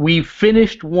 we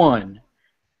finished 1,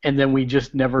 and then we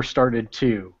just never started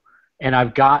 2. And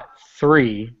I've got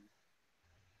 3.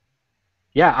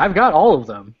 Yeah, I've got all of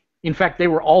them. In fact, they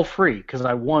were all free because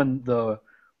I won the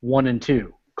 1 and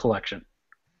 2 collection.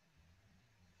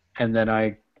 And then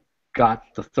I got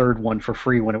the third one for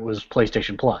free when it was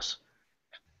PlayStation Plus.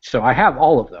 So I have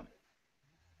all of them.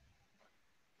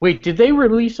 Wait, did they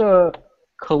release a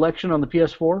collection on the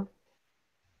PS4?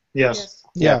 yes.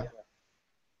 Yeah.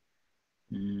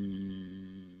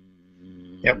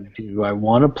 Yep. Do I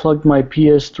want to plug my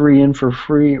PS3 in for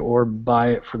free or buy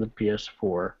it for the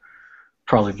PS4?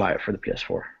 Probably buy it for the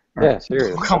PS4. Yeah,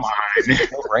 seriously. Oh, come on. No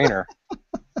brainer.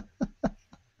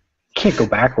 Can't go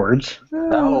backwards.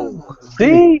 No.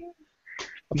 See?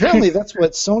 Apparently, that's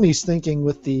what Sony's thinking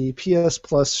with the PS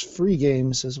Plus free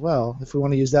games as well, if we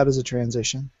want to use that as a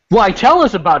transition. Why, tell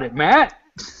us about it, Matt.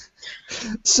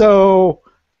 So,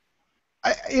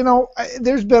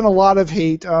 there's been a lot of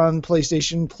hate on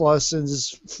PlayStation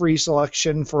Plus's free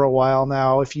selection for a while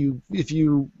now. If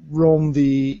you roam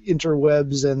the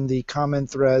interwebs and the comment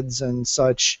threads and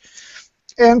such,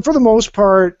 and for the most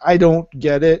part, I don't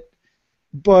get it.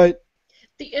 But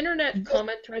The internet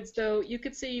comment threads, though, you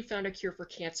could say you found a cure for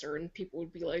cancer, and people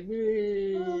would be like,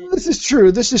 "Eh." this is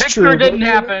true. This is true. Sure didn't but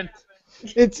happen.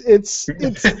 It's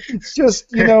just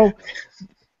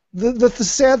The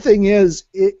sad thing is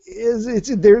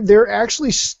they're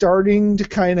actually starting to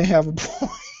kind of have a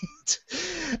point.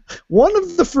 One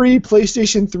of the free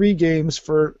PlayStation 3 games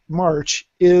for March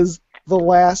is The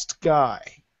Last Guy,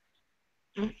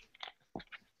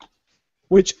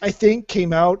 which I think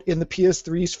came out in the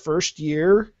PS3's first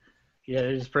year Yeah,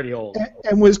 it is pretty old.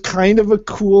 and was kind of a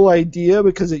cool idea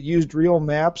because it used real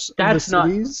maps of the That's not-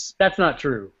 cities. That's not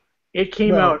true. It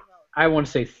came No. out, I want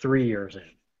to say 3 years in.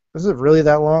 Was it really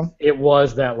that long? It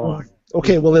was that long.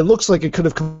 Okay, well, it looks like it could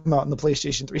have come out in the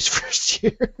PlayStation 3's first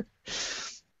year.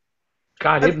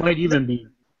 God, it might even be.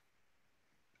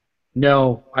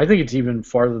 No, I think it's even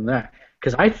farther than that.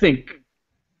 Because I think.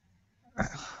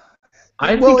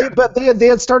 But they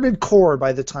had started Core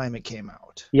by the time it came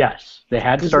out. Yes, they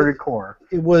had started Core.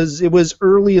 It was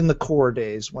early in the Core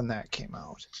days when that came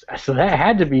out. So that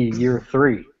had to be year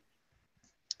 3.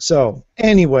 So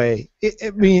anyway,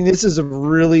 this is a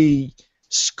really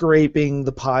scraping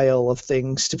the pile of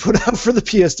things to put out for the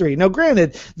PS3. Now,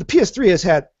 granted, the PS3 has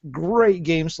had great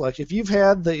game selection. If you've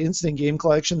had the Instant Game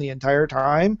Collection the entire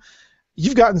time,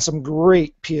 you've gotten some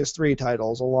great PS3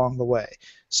 titles along the way.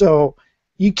 So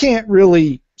you can't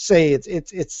really say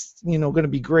it's going to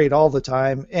be great all the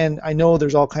time. And I know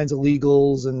there's all kinds of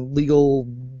legals and legal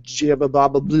blah blah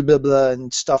blah blah blah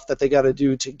and stuff that they got to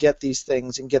do to get these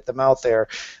things and get them out there.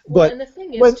 Well, But and the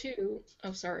thing is, too,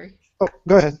 oh, sorry, oh,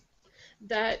 go ahead.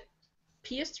 that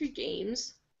PS3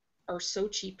 games are so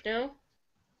cheap now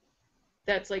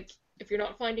that's like, if you're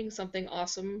not finding something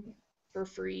awesome for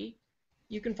free,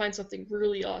 you can find something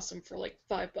really awesome for like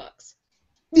 $5.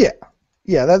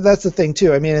 Yeah, that's the thing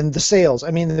too. I mean, and the sales. I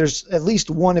mean, there's at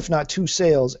least one, if not two,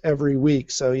 sales every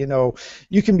week. So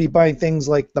you can be buying things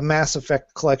like the Mass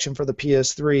Effect collection for the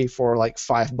PS3 for like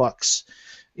 $5,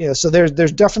 Yeah, so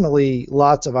there's definitely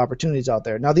lots of opportunities out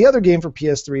there. Now the other game for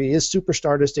PS3 is Super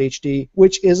Stardust HD,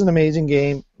 which is an amazing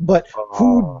game, but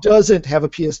who doesn't have a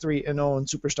PS3 and own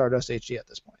Super Stardust HD at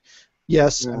this point?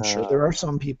 Yes, I'm sure there are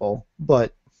some people,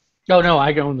 but Oh no,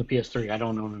 I own the PS3. I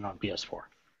don't own it on PS4.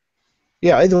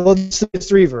 yeah, well, it's the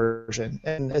PS3 version,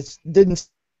 and it didn't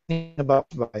say about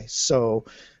device. So,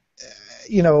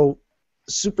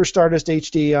 Super Stardust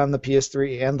HD on the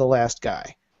PS3 and The Last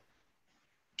Guy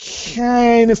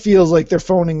kind of feels like they're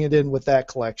phoning it in with that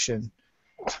collection.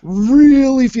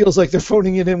 Really feels like they're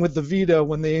phoning it in with the Vita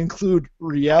when they include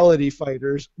Reality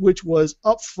Fighters, which was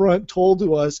upfront told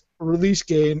to us, release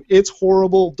game, it's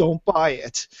horrible, don't buy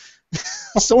it.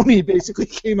 Sony basically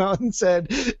came out and said,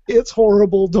 it's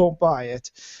horrible, don't buy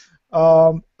it.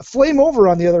 Flame Over,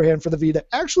 on the other hand, for the Vita,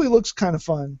 actually looks kind of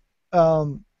fun.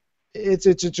 It's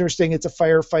interesting. It's a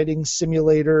firefighting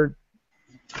simulator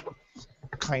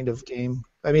kind of game.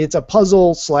 I mean, it's a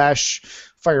puzzle /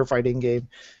 firefighting game.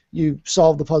 You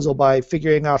solve the puzzle by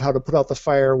figuring out how to put out the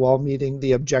fire while meeting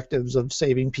the objectives of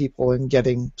saving people and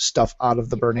getting stuff out of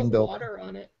the burning building. Water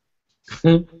on it.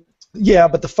 Yeah,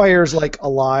 but the fire's like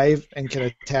alive and can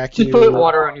attack you. Just put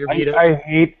water on your Vita.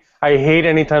 I hate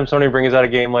anytime Sony brings out a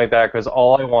game like that because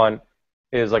all I want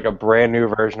is like a brand new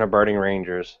version of Burning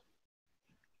Rangers.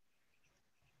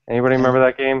 Anybody remember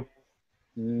that game?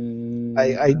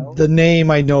 The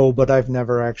name I know, but I've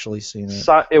never actually seen it.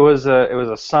 It was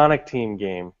a Sonic Team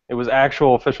game. It was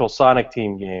actual official Sonic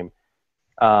Team game.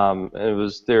 It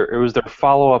was their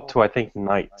follow up to I think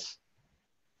Knights,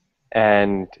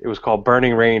 and it was called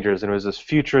Burning Rangers, and it was this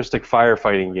futuristic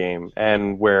firefighting game,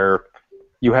 and where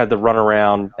you had to run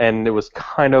around, and it was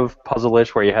kind of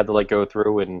puzzle-ish where you had to like go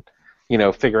through and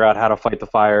figure out how to fight the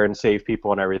fire and save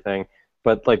people and everything.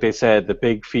 But like they said, the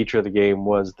big feature of the game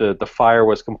was the fire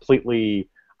was completely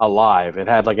alive. It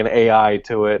had like an AI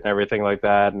to it and everything like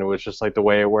that, and it was just like the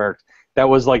way it worked. That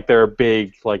was like their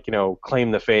big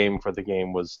claim to fame for the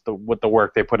game was the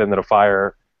work they put into the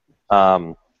fire.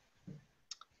 What's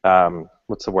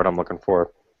the word I'm looking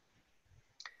for?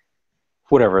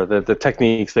 Whatever, the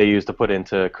techniques they used to put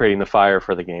into creating the fire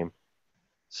for the game.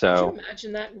 So. Could you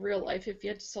imagine that in real life if you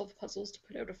had to solve puzzles to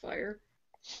put out a fire?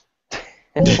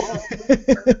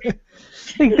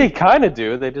 They kind of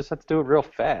do. They just have to do it real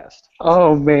fast.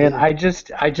 Oh man, I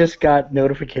just got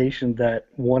notification that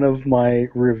one of my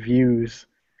reviews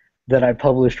that I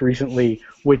published recently,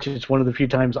 which is one of the few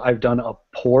times I've done a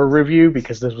poor review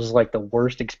because this was like the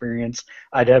worst experience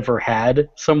I'd ever had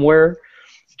somewhere,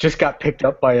 just got picked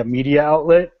up by a media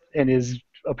outlet and is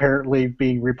apparently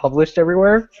being republished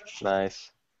everywhere. Nice.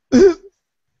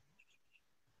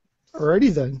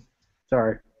 Alrighty then.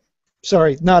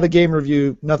 Sorry, not a game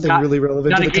review. Nothing really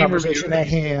relevant to the conversation at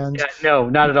hand. Yeah, no,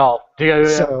 not at all.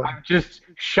 So, I'm just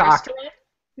shocked.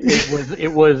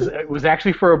 It was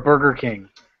actually for a Burger King.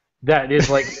 That is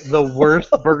like the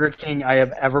worst Burger King I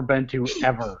have ever been to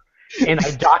ever, and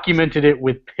I documented it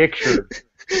with pictures.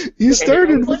 You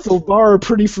started with the bar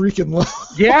pretty freaking low.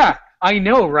 Yeah, I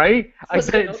know, right?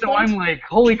 So I'm like,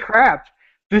 holy crap,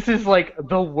 this is like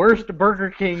the worst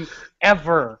Burger King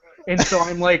ever. And so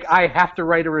I'm like, I have to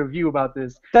write a review about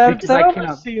this. That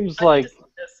almost seems like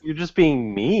you're just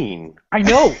being mean. I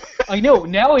know.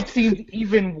 Now it seems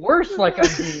even worse like I'm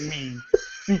being mean.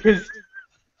 Because...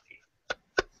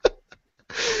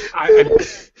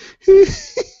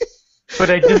 But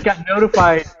I just got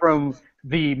notified from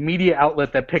the media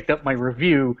outlet that picked up my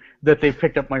review that they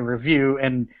picked up my review,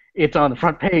 and it's on the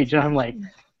front page, and I'm like,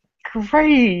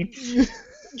 great!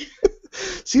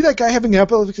 See that guy having an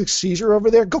epileptic seizure over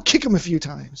there? Go kick him a few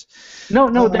times. No,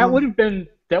 that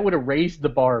would have raised the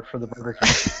bar for the Burger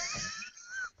King.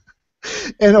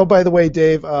 And oh, by the way,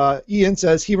 Dave, Ian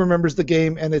says he remembers the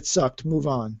game and it sucked. Move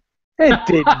on. It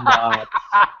did not.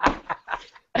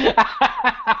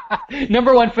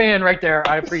 Number one fan right there.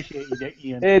 I appreciate you,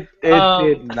 Ian. It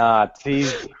did not.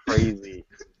 He's crazy.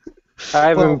 I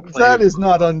haven't played that is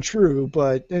not untrue,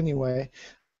 but anyway.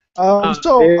 So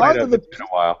onto the been a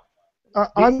while.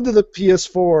 Onto the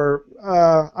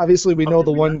PS4. Obviously, we know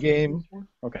the one game.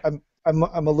 Okay. I'm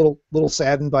a little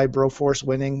saddened by Broforce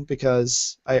winning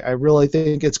because I really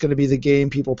think it's going to be the game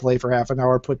people play for half an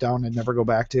hour, put down, and never go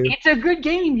back to. It's a good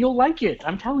game. You'll like it.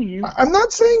 I'm telling you. I'm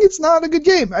not saying it's not a good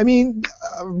game. I mean,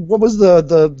 what was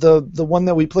the one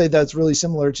that we played that's really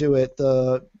similar to it?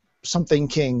 The something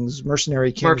Kings,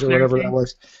 Mercenary Kings, or whatever that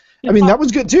was. I mean, that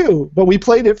was good too, but we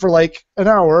played it for like an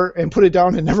hour and put it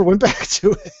down and never went back to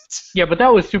it. Yeah, but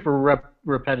that was super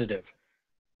repetitive.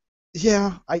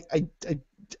 Yeah, I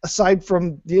aside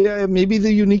from maybe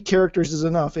the unique characters is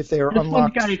enough if they are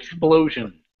unlocked. This one's got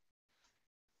explosion.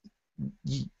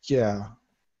 Yeah,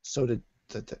 so did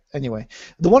Anyway,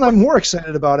 the one I'm more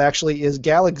excited about actually is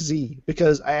Galaxy,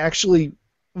 because I actually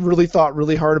really thought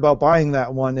really hard about buying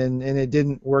that one, and it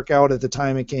didn't work out at the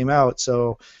time it came out.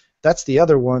 So that's the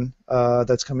other one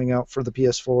that's coming out for the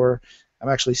PS4. I'm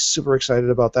actually super excited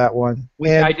about that one.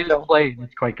 And, I didn't play it.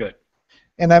 It's quite good.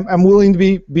 And I'm willing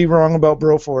to be wrong about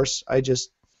Broforce. I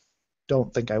just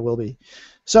don't think I will be.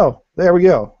 So there we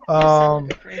go. You sound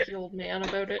like a cranky old man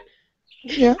about it.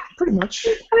 Yeah, pretty much.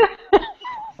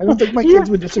 I don't think my kids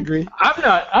would disagree.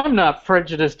 I'm not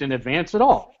prejudiced in advance at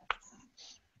all.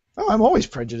 Oh, I'm always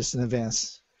prejudiced in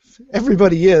advance.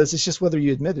 Everybody is. It's just whether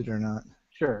you admit it or not.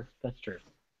 Sure, that's true.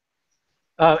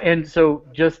 And so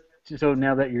so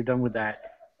now that you're done with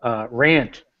that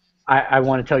rant, I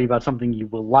want to tell you about something you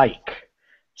will like.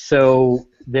 So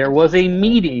there was a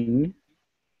meeting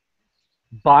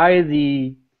by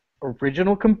the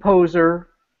original composer,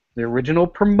 the original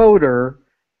promoter,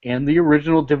 and the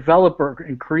original developer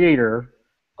and creator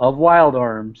of Wild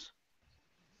Arms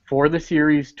for the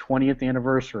series' 20th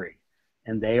anniversary.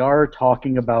 And they are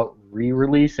talking about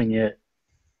re-releasing it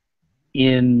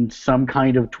in some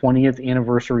kind of 20th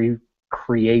anniversary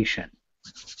creation.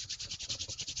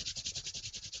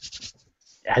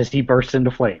 As he bursts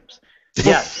into flames.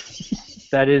 Yes,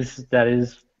 that is.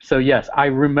 So yes, I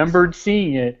remembered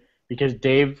seeing it because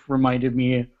Dave reminded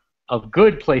me of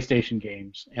good PlayStation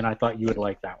games, and I thought you would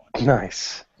like that one.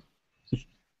 Nice.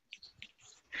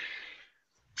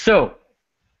 So,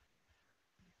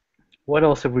 what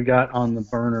else have we got on the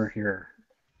burner here?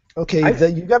 Okay,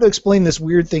 you got to explain this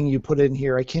weird thing you put in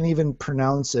here. I can't even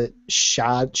pronounce it.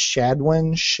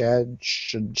 Shadwen.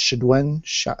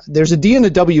 There's a D and a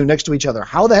W next to each other.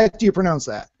 How the heck do you pronounce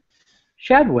that?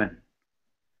 Shadwen.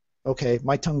 Okay,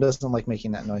 my tongue doesn't like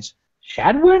making that noise.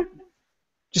 Shadwen?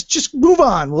 Just move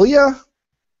on, will ya?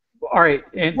 All right,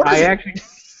 and What is I it? actually.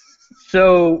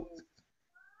 So,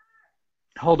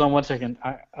 hold on one second.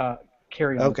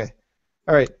 Carry on. Okay.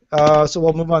 All right. So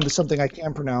we'll move on to something I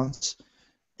can pronounce.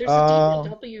 There's a D and a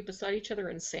W beside each other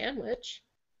in sandwich.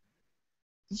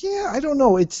 Yeah, I don't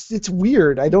know. It's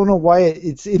weird. I don't know why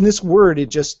it's in this word. It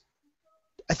just,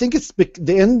 I think it's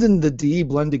the end and the D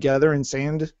blend together in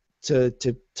sand to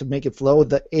make it flow.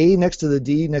 The A next to the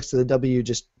D next to the W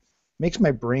just makes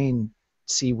my brain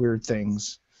see weird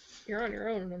things. You're on your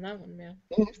own on that one, man.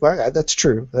 Well, that's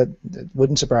true. That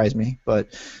wouldn't surprise me.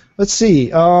 But let's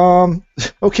see.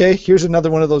 Okay, here's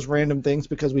another one of those random things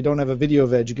because we don't have a video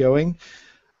veg going.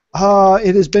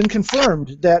 It has been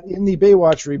confirmed that in the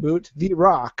Baywatch reboot, The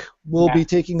Rock will be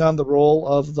taking on the role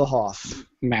of the Hoff.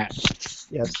 Matt.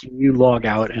 Yes. Can you log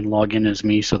out and log in as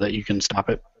me so that you can stop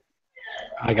it?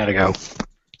 I gotta go.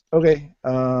 Okay.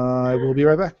 I will be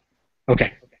right back.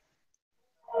 Okay.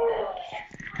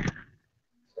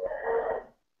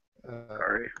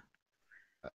 Sorry.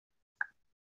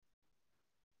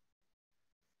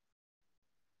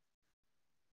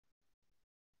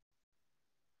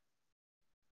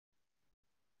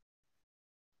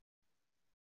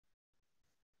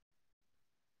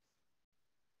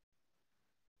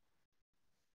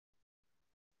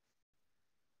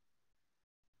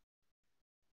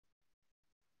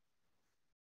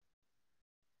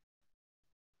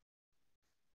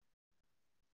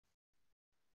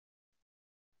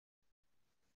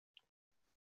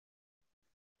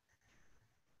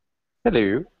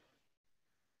 Hello.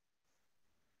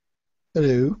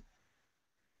 Hello.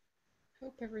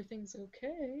 Hope everything's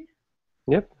okay.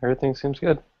 Yep, everything seems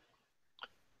good.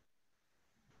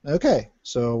 Okay,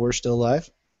 so we're still live,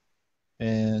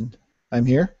 and I'm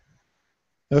here.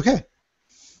 Okay.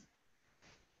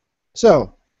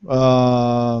 So,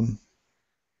 all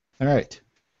right.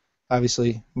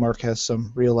 Obviously, Mark has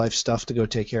some real life stuff to go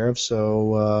take care of,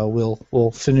 so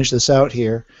we'll finish this out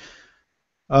here.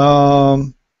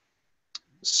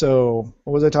 So,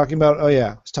 what was I talking about? Oh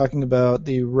yeah, I was talking about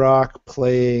The Rock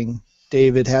playing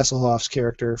David Hasselhoff's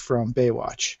character from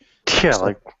Baywatch. Yeah,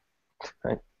 So-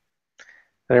 I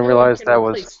didn't realize Can that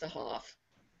replace was. the Hoff.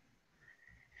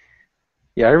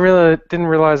 Yeah, I really didn't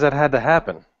realize that had to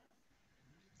happen.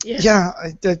 Yeah,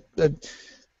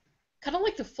 Kind of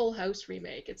like the Full House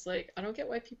remake. It's like, I don't get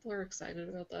why people are excited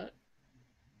about that.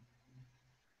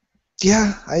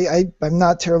 yeah, I'm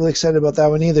not terribly excited about that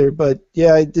one either. But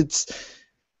yeah,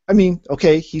 I mean,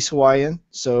 okay, he's Hawaiian,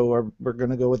 so we're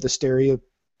gonna go with the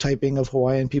stereotyping of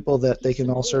Hawaiian people that they can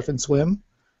all surf and swim.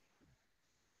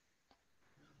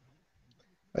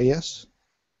 I guess.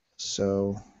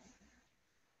 So.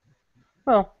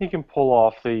 Well, he can pull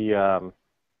off the.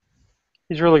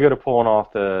 He's really good at pulling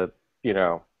off the,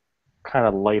 kind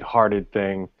of lighthearted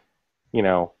thing,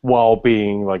 while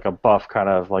being like a buff kind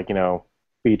of like,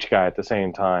 Beach guy at the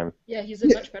same time. Yeah, he's in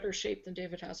much better shape than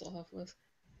David Hasselhoff was.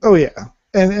 Oh yeah,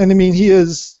 and I mean he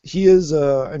is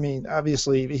I mean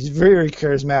obviously he's very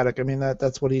charismatic. I mean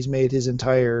that's what he's made his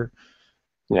entire.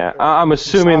 Yeah, I'm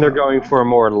assuming they're going for a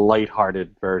more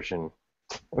lighthearted version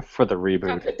for the How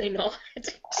reboot. could they not?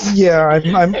 Yeah,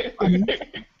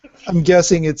 I'm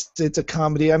guessing it's a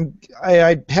comedy.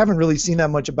 I haven't really seen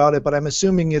that much about it, but I'm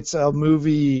assuming it's a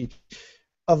movie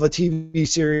of a TV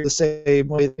series the same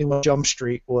way that Jump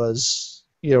Street was,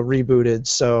 rebooted.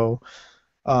 So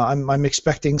I'm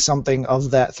expecting something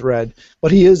of that thread.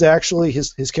 But he is actually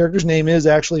his character's name is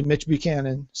actually Mitch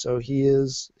Buchanan, so he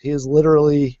is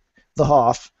literally the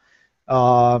Hoff.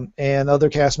 And other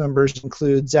cast members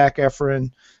include Zac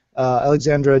Efron,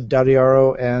 Alexandra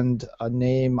Daddario, and a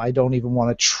name I don't even want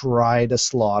to try to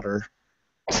slaughter.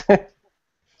 I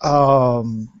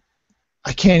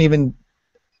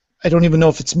don't even know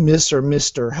if it's Miss or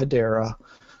Mr. Hedera,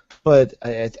 but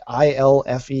Ilfenesh.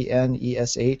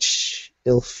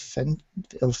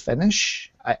 Ilfenish.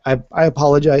 I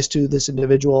apologize to this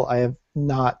individual. I have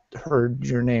not heard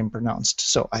your name pronounced,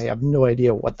 so I have no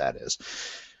idea what that is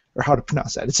or how to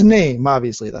pronounce that. It's a name,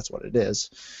 obviously. That's what it is.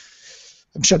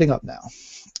 I'm shutting up now.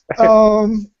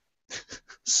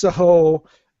 So,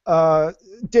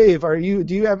 Dave, do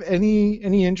you have any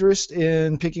interest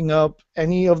in picking up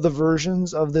any of the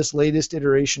versions of this latest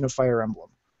iteration of Fire Emblem?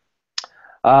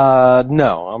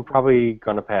 No, I'm probably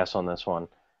going to pass on this one.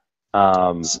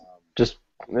 Just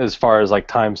as far as like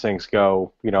time sinks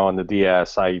go, on the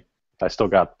DS, I still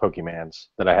got Pokemans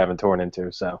that I haven't torn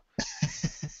into, so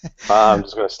I'm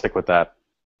just going to stick with that.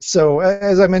 So,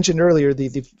 as I mentioned earlier,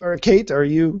 Kate, are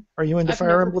you into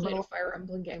Fire Emblem? I've never played a Fire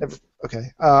Emblem game.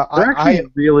 Okay.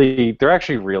 They're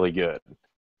actually really good,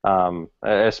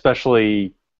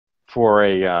 especially for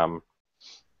a.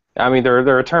 I mean,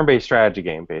 they're a turn-based strategy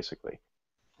game, basically.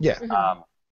 Yeah. Mm-hmm.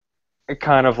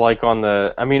 Kind of like on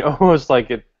the. I mean, almost like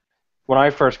it. When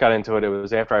I first got into it, it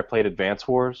was after I played Advance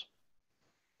Wars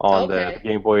on the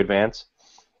Game Boy Advance.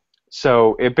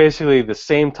 So it basically the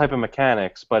same type of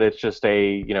mechanics, but it's just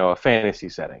a fantasy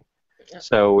setting. Yeah.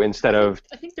 So instead of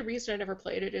I think the reason I never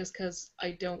played it is because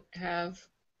I don't have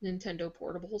Nintendo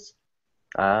portables.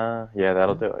 Yeah,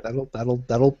 that'll do it.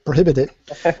 That'll prohibit it.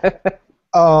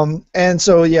 And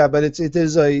so yeah, but it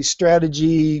is a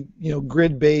strategy,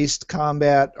 grid-based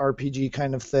combat RPG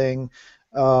kind of thing,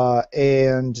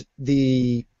 and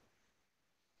the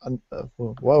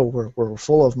whoa, we're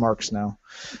full of marks now.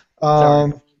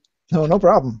 No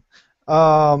problem.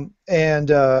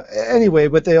 Anyway,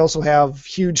 but they also have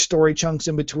huge story chunks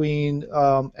in between,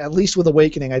 at least with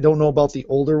Awakening. I don't know about the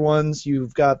older ones.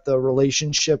 You've got the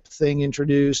relationship thing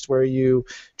introduced where you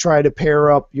try to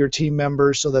pair up your team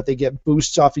members so that they get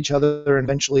boosts off each other, and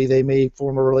eventually they may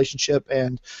form a relationship,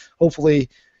 and hopefully,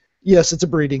 yes, it's a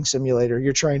breeding simulator.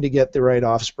 You're trying to get the right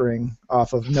offspring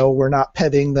off of, no, we're not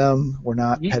petting them. We're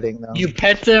not petting them. You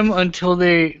pet them until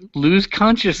they lose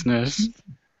consciousness.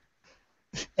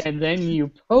 And then you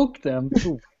poke them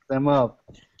to wake them up.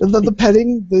 The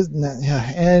petting,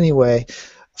 anyway.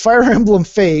 Fire Emblem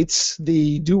Fates,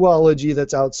 the duology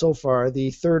that's out so far,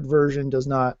 the third version does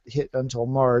not hit until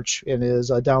March and is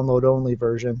a download-only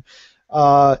version,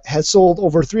 has sold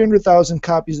over 300,000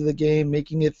 copies of the game,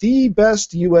 making it the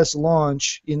best U.S.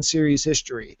 launch in series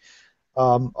history.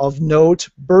 Of note,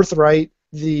 Birthright,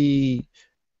 the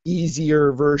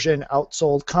easier version,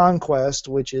 outsold Conquest,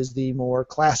 which is the more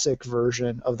classic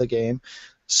version of the game.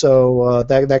 So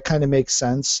that kind of makes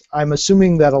sense. I'm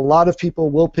assuming that a lot of people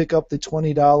will pick up the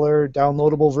 $20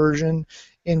 downloadable version,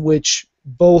 in which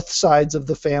both sides of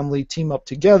the family team up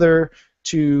together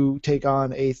to take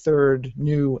on a third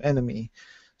new enemy.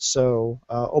 So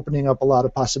opening up a lot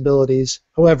of possibilities.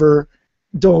 However,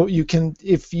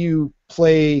 if you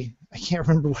play, I can't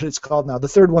remember what it's called now. The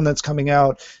third one that's coming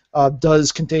out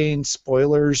does contain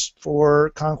spoilers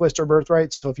for Conquest or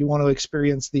Birthright. So if you want to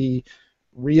experience the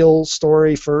real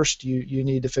story first, you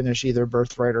need to finish either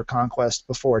Birthright or Conquest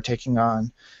before taking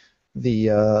on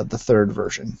the third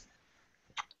version.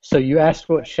 So you asked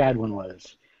what Shadwin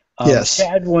was. Yes.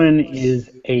 Shadwin is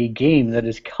a game that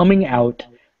is coming out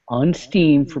on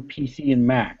Steam for PC and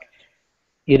Mac.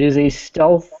 It is a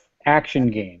stealth action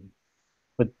game.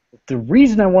 The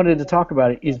reason I wanted to talk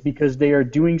about it is because they are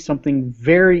doing something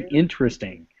very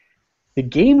interesting. The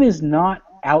game is not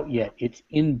out yet. It's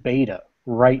in beta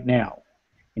right now.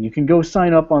 And you can go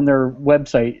sign up on their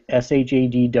website,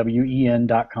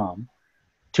 shadwen.com,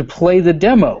 to play the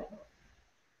demo,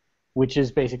 which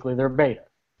is basically their beta.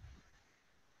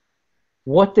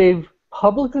 What they've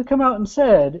publicly come out and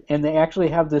said, and they actually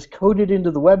have this coded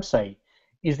into the website,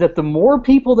 is that the more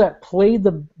people that play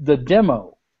the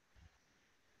demo,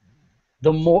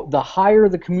 the higher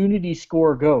the community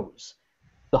score goes.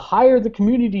 The higher the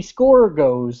community score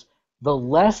goes, the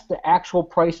less the actual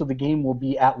price of the game will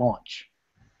be at launch.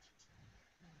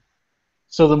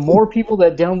 So the more people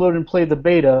that download and play the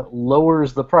beta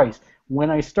lowers the price. When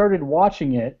I started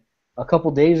watching it a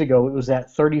couple days ago, it was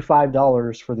at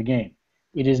 $35 for the game.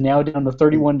 It is now down to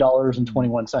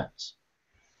 $31.21.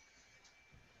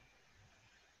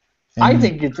 I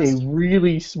think it's a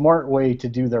really smart way to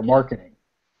do their marketing.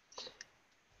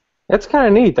 That's kind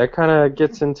of neat. That kind of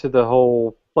gets into the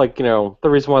whole, like, you know, the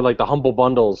reason why, like, the Humble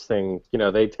Bundles thing, you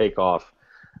know, they take off.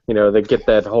 You know, they get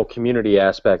that whole community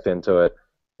aspect into it.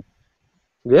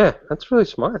 Yeah, that's really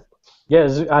smart.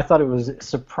 Yeah, I thought it was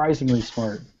surprisingly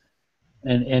smart.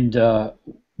 And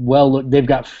well, look, they've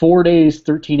got 4 days,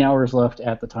 13 hours left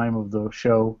at the time of the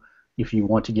show if you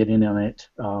want to get in on it.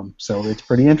 So it's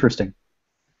pretty interesting.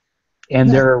 And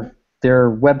their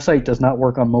website does not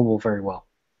work on mobile very well.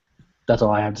 That's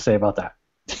all I have to say about that.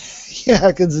 Yeah,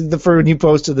 because when you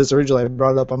posted this originally, I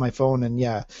brought it up on my phone, and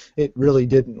yeah, it really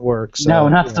didn't work. So, no,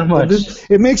 not so much.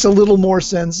 It makes a little more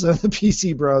sense on the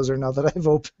PC browser now that I've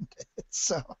opened it.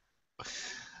 So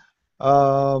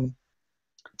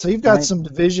you've got some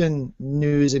Division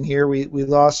news in here. We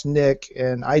lost Nick,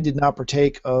 and I did not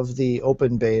partake of the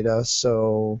open beta,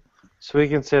 so we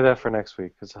can say that for next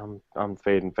week because I'm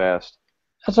fading fast.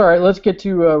 That's all right. Let's get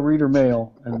to reader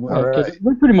mail, and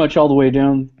we're pretty much all the way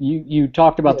down. You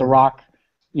talked about the Rock.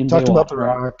 Talked about the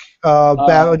Rock.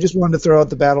 I just wanted to throw out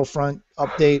the Battlefront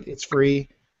update. It's free.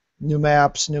 New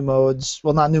maps, new modes.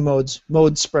 Well, not new modes.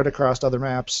 Modes spread across other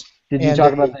maps. Did you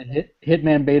talk about the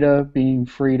Hitman beta being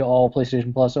free to all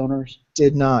PlayStation Plus owners?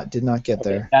 Did not get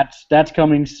there. That's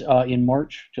coming in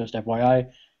March. Just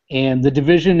FYI. And the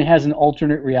Division has an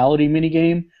alternate reality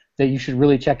minigame that you should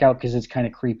really check out because it's kind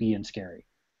of creepy and scary.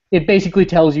 It basically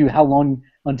tells you how long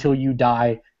until you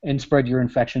die and spread your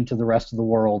infection to the rest of the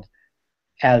world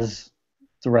as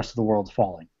the rest of the world's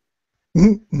falling.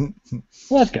 Well,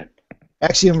 that's good.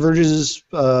 Axiom Verge's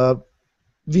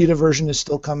Vita version is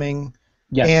still coming.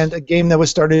 Yes. And a game that was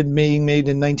started being made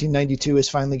in 1992 is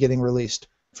finally getting released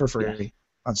for free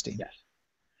on Steam.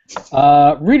 Yes.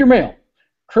 Reader mail.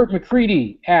 Kurt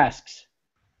McCready asks,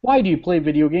 why do you play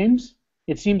video games?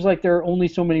 It seems like there are only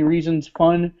so many reasons: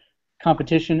 fun,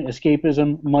 competition,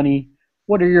 escapism, money.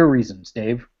 What are your reasons,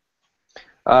 Dave?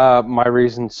 My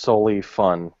reason's solely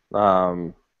fun.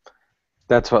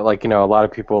 That's what, like, you know, a lot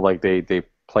of people, like, they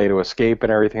play to escape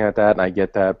and everything like that, and I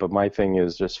get that, but my thing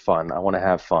is just fun. I want to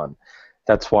have fun.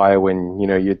 That's why when, you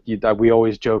know, we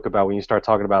always joke about when you start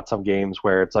talking about some games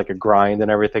where it's like a grind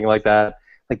and everything like that,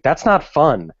 like, that's not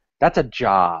fun. That's a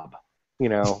job. You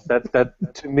know, that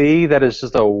to me, that is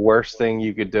just the worst thing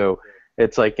you could do.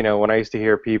 It's like, you know, when I used to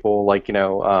hear people, like, you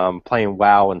know, playing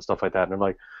WoW and stuff like that, and they're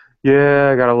like, yeah,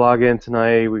 I got to log in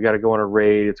tonight, we got to go on a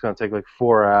raid, it's going to take like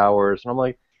 4 hours. And I'm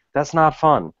like, that's not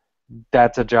fun.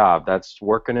 That's a job. That's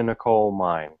working in a coal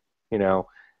mine, you know.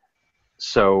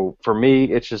 So for me,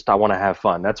 it's just I want to have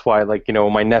fun. That's why, like, you know,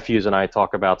 my nephews and I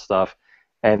talk about stuff,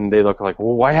 and they look like,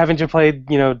 well, why haven't you played,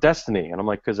 you know, Destiny? And I'm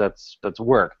like, because that's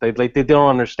work. They don't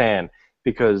understand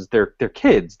because they're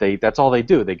kids. That's all they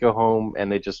do. They go home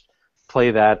and they just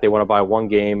play that. They want to buy one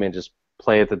game and just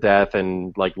play it to death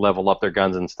and, like, level up their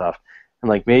guns and stuff. And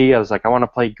like me, I was like, I want to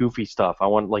play goofy stuff. I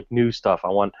want, like, new stuff. I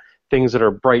want things that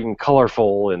are bright and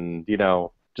colorful and, you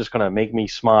know, just going to make me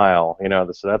smile, you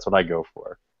know. So that's what I go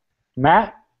for.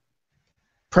 Matt?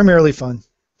 Primarily fun.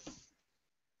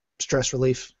 Stress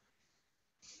relief.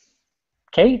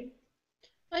 Kate?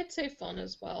 I'd say fun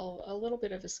as well. A little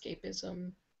bit of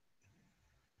escapism.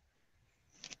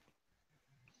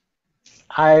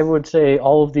 I would say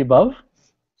all of the above.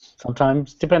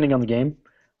 Sometimes, depending on the game.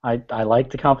 I like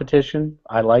the competition.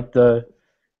 I like the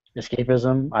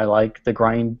escapism. I like the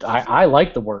grind. I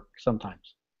like the work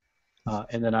sometimes.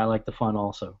 And then I like the fun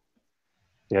also.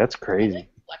 Yeah, that's crazy. I like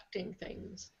collecting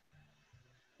things.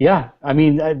 Yeah, I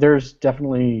mean, there's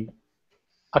definitely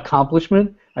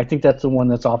accomplishment. I think that's the one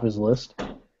that's off his list.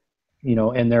 You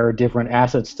know, and there are different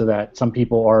assets to that. Some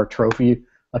people are trophy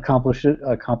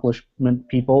accomplishment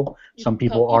people. Some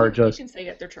people are just... You can say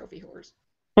it, they're trophy whores.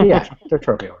 Yeah, they're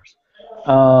trophy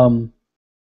whores.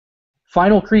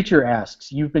 Final Creature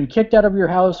asks, you've been kicked out of your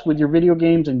house with your video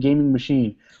games and gaming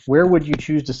machine. Where would you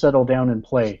choose to settle down and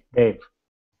play, Dave?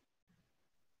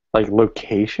 Like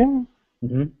location?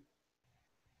 Mm-hmm.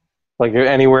 Like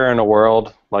anywhere in the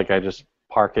world, like I just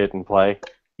park it and play?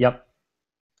 Yep.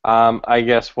 I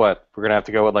guess what? We're going to have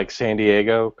to go with like San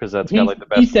Diego because that's got like the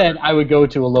best... He said I would go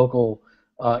to a local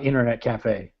internet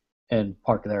cafe and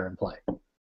park there and play.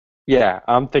 Yeah,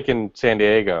 I'm thinking San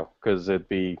Diego because it'd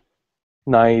be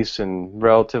nice and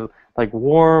relative, like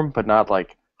warm but not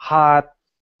like hot.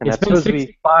 And It's that's been supposed to be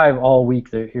 65 all week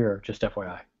here, just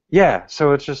FYI. yeah.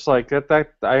 So it's just like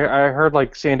that. I heard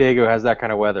like San Diego has that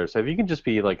kind of weather. So if you can just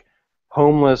be like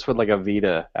homeless with like a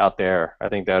Vita out there, I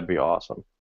think that'd be awesome.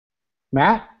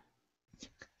 Matt?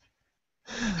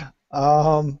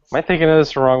 Am I thinking of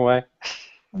this the wrong way?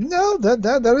 No,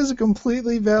 that is a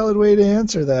completely valid way to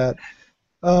answer that.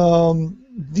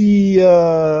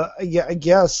 Yeah, I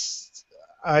guess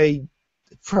I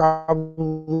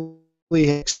probably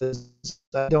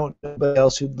I don't know anybody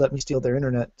else who'd let me steal their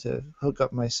internet to hook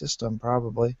up my system,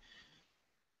 probably.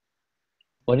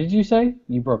 What did you say?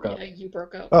 You broke up. Yeah, you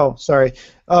broke up. Oh, sorry.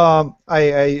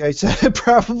 I said I'd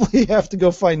probably have to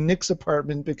go find Nick's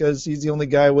apartment because he's the only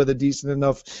guy with a decent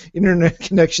enough internet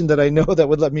connection that I know that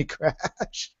would let me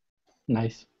crash.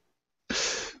 Nice.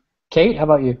 Kate, how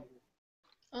about you?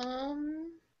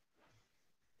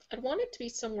 I'd want it to be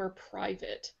somewhere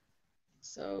private.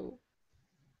 So,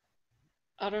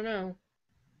 I don't know.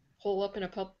 Hole up in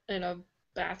a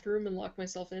bathroom and lock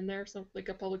myself in there, so like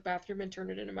a public bathroom, and turn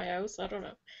it into my house. I don't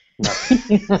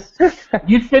know.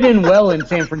 You'd fit in well in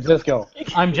San Francisco.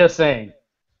 I'm just saying.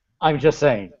 I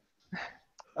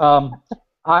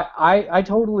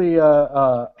totally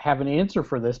have an answer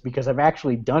for this because I've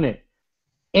actually done it.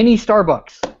 Any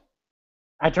Starbucks.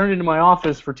 I turned it into my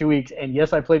office for 2 weeks, and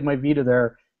yes, I played my Vita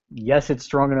there. Yes, it's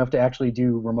strong enough to actually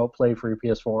do remote play for your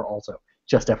PS4 also.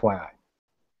 Just FYI.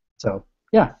 So,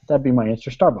 yeah, that'd be my answer,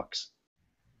 Starbucks.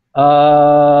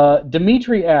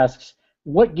 Dimitri asks,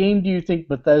 what game do you think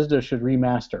Bethesda should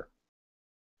remaster?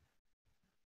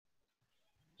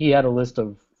 He had a list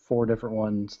of 4 different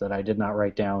ones that I did not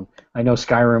write down. I know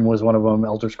Skyrim was one of them,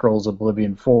 Elder Scrolls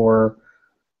Oblivion 4.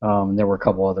 There were a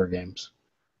couple other games.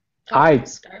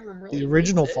 Skyrim really The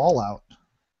original needs it. Fallout.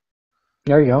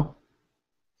 There you go.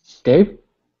 Dave?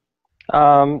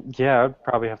 Yeah, I'd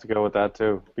probably have to go with that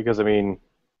too because I mean,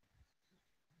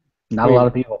 Not a lot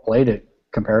of people played it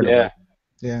comparatively. yeah,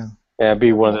 Yeah. it'd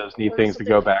be one of those neat Or things to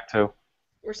something go like- back to.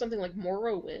 Or something like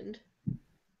Morrowind.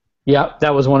 Yeah,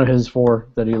 that was one of his 4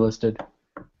 that he listed.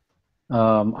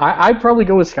 I'd probably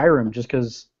go with Skyrim just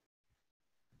because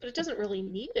But it doesn't really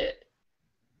need it.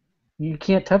 you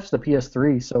can't touch the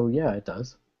PS3, so yeah, it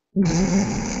does. Yeah,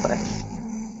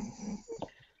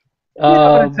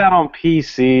 but it's out on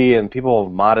PC and people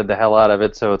have modded the hell out of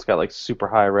it, so it's got like super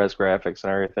high res graphics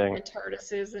and everything. And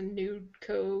TARDISes and nude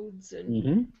codes and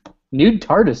Mm-hmm. Nude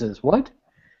TARDISes, what?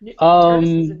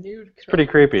 TARDISes and nude codes. It's pretty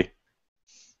creepy.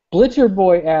 Blitzer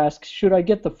Boy asks, should I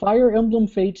get the Fire Emblem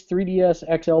Fates 3DS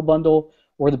XL bundle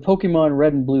or the Pokemon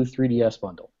Red and Blue 3DS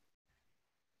bundle?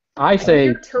 I I say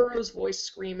hear Turo's voice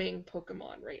screaming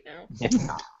Pokemon right now. get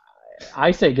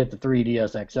the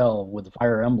 3DS XL with the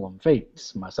Fire Emblem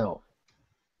Fates myself.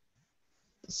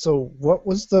 So what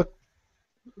was the...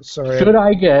 Sorry. Should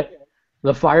I get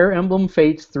the Fire Emblem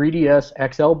Fates 3DS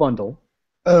XL bundle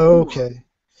Oh, okay.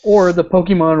 or the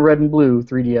Pokemon Red and Blue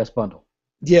 3DS bundle?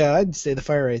 Yeah, I'd say the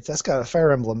Fire 8. That's got a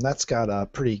Fire Emblem. That's got an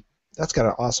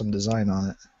awesome design on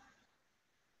it.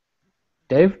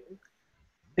 Dave?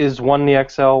 Is one the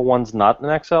XL, one's not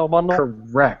an XL bundle?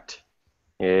 Correct.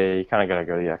 Yeah, you kind of gotta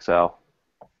go to the XL.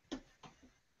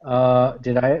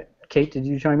 Kate, did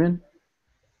you chime in?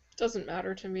 Doesn't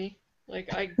matter to me. Like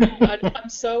I'm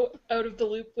so out of the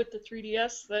loop with the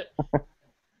 3DS that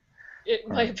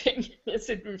my opinion is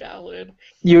invalid.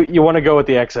 You want to go with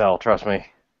the XL, trust me.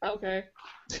 Okay.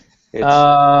 It's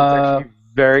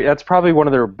actually that's probably one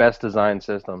of their best design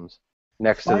systems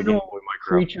next to the Game Final Boy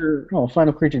Micro.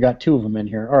 Final Creature got 2 of them in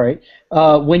here. All right.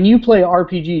 When you play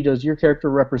RPG, does your character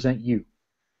represent you?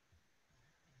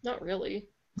 Not really.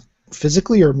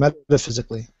 Physically or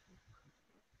metaphysically?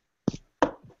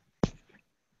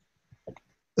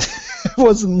 I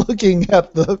wasn't looking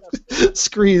at the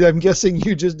screen. I'm guessing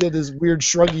you just did this weird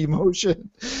shruggy motion.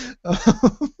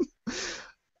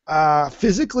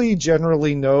 Physically,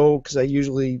 generally no, because I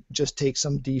usually just take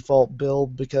some default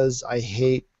build because I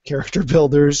hate character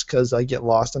builders because I get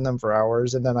lost in them for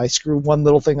hours and then I screw one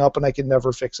little thing up and I can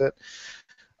never fix it.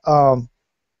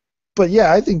 But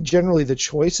yeah, I think generally the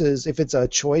choices, if it's a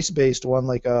choice-based one,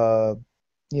 like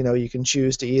you can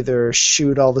choose to either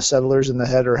shoot all the settlers in the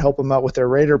head or help them out with their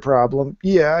raider problem.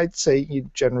 Yeah, I'd say you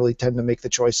generally tend to make the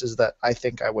choices that I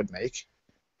think I would make.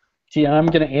 See, I'm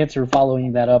going to answer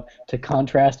following that up to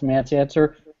contrast Matt's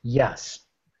answer. Yes.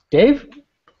 Dave?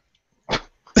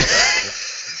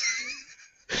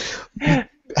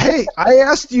 Hey, I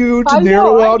asked you to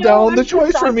narrow down the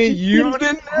choice for me. You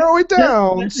didn't narrow it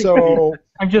down, so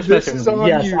I'm just this messing is with you. on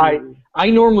Yes, you. I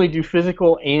normally do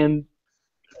physical, and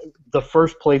the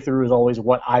first playthrough is always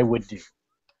what I would do.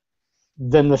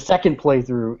 then the second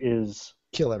playthrough is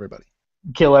Kill everybody.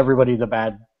 kill everybody the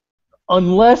bad,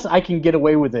 unless I can get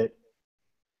away with it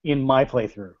in my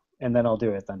playthrough, and then I'll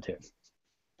do it then too.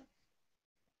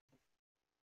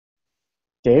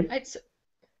 Dave?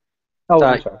 Oh,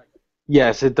 I'm sorry.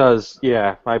 Yes, it does.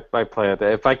 Yeah, I play it.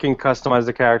 If I can customize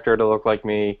the character to look like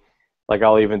me, like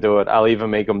I'll even do it. I'll even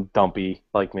make them dumpy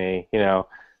like me, you know.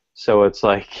 So it's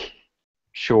like,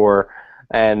 sure.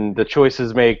 And the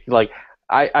choices make like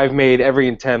I've made every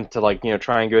attempt to like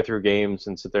try and go through games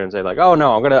and sit there and say like, oh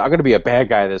no, I'm gonna be a bad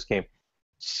guy this game.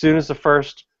 As soon as the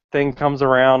first thing comes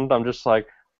around, I'm just like,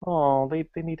 oh, they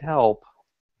need help,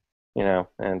 and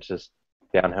it's just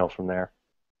downhill from there.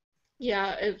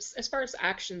 Yeah, as far as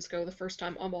actions go, the first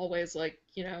time I'm always like,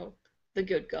 the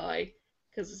good guy,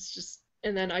 because it's just,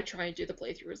 and then I try and do the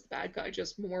playthrough as the bad guy,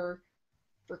 just more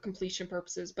for completion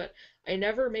purposes, but I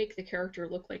never make the character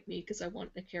look like me because I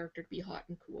want the character to be hot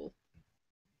and cool.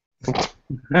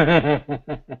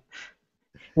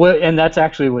 Well, and that's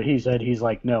actually what he said. He's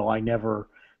like, no, I never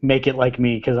make it like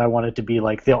me because I want it to be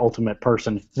like the ultimate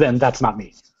person. Then that's not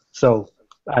me. So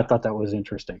I thought that was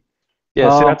interesting.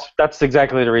 Yeah, see, that's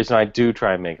exactly the reason I do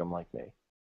try and make them like me.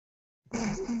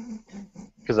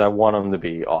 Because I want them to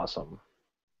be awesome.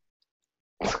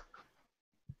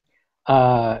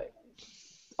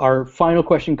 Our final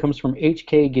question comes from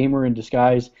HK Gamer in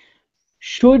Disguise.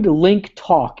 Should Link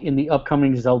talk in the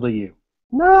upcoming Zelda U?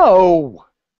 No!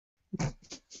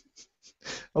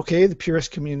 Okay, the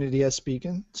purist community has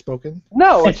spoken.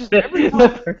 No, it's just every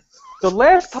time. The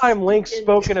last time Link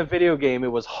spoke in a video game,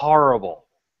 it was horrible.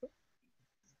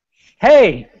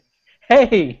 Hey!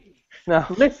 No.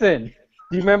 Listen! Do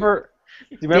you remember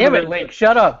Damn it, Link,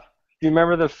 shut up! Do you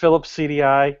remember the Philips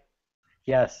CDI?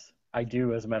 Yes, I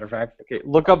do, as a matter of fact. Okay,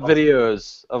 look up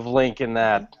videos of Link in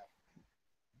that.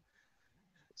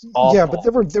 It's awful. Yeah, but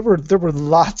there were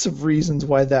lots of reasons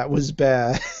why that was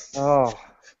bad. Oh.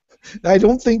 I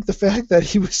don't think the fact that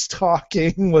he was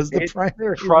talking was the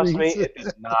primary Trust reason. me, it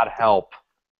did not help.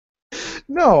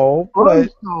 No, I'm but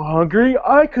so hungry,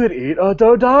 I could eat a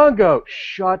Dodongo.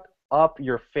 Shut up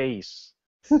your face.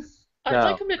 I'd No,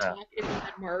 like him to no. talk if he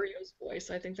had Mario's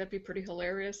voice. I think that'd be pretty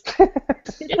hilarious.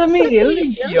 It's me,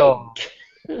 Link.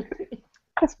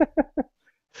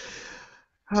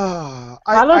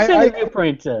 I listen to you,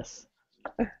 princess.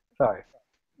 Sorry.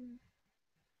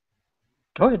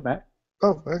 Go ahead, Matt.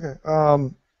 Oh, okay.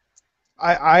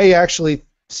 I actually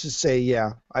say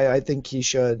yeah. I think he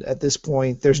should. At this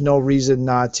point, there's no reason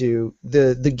not to.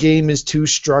 The game is too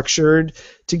structured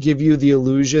to give you the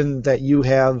illusion that you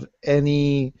have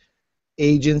any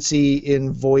agency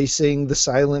in voicing the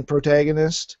silent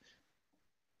protagonist.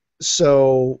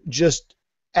 So just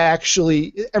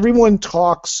actually, everyone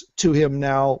talks to him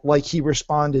now like he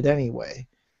responded anyway.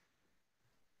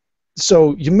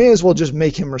 So you may as well just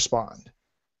make him respond.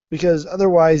 Because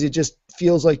otherwise it just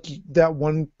feels like that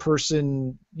one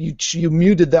person, you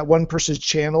muted that one person's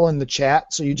channel in the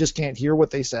chat, so you just can't hear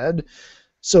what they said.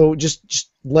 So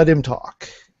just let him talk.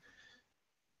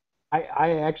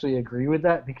 I actually agree with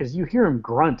that because you hear him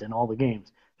grunt in all the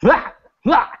games. Blah,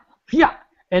 blah, yeah.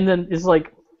 And then it's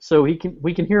like, so we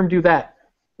can hear him do that,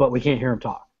 but we can't hear him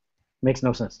talk. Makes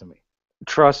no sense to me.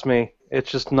 Trust me,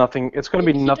 it's just nothing. It's going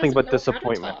to be nothing but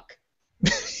disappointment.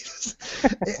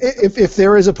 If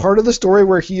there is a part of the story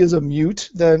where he is a mute,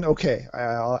 then okay,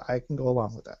 I can go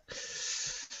along with that.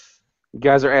 You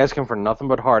guys are asking for nothing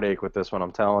but heartache with this one,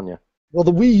 I'm telling you. Well,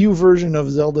 the Wii U version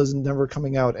of Zelda's never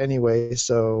coming out anyway,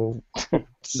 so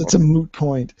it's a moot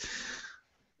point.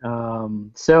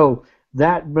 So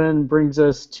that then brings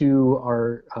us to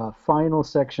our final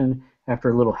section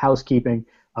after a little housekeeping.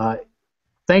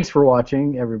 Thanks for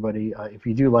watching, everybody. If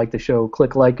you do like the show,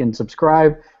 click like and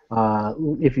subscribe.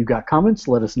 If you've got comments,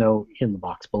 let us know in the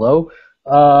box below.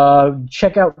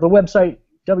 Check out the website,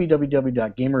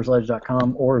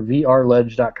 www.gamersledge.com or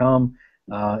VRLedge.com.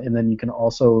 And then you can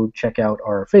also check out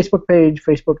our Facebook page,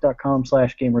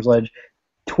 facebook.com/gamersledge.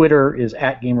 Twitter is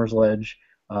 @gamersledge.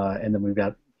 And then we've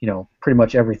got, pretty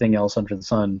much everything else under the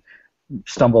sun.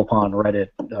 StumbleUpon, Reddit,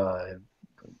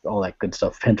 all that good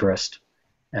stuff. Pinterest,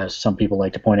 as some people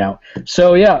like to point out.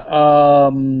 So, yeah,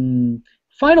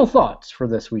 final thoughts for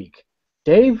this week.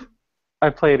 Dave? I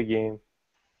played a game.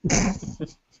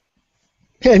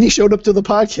 And he showed up to the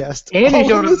podcast. And he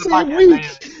showed up to the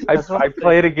podcast. I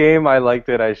played a game. I liked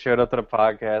it. I showed up to the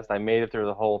podcast. I made it through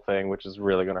the whole thing, which is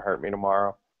really going to hurt me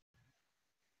tomorrow.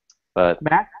 But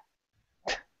Matt?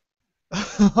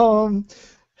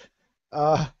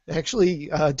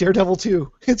 Actually, Daredevil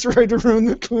 2. It's right around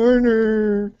the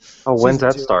corner. Oh, when's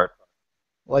that start?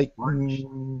 Like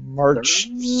March,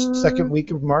 second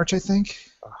week of March, I think.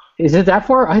 Is it that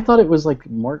far? I thought it was like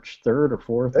March 3rd or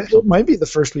 4th. Or It something. might be the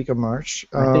first week of March.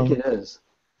 I think it is.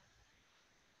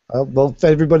 Well, if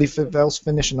everybody else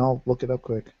finish, and I'll look it up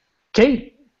quick.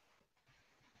 Kate.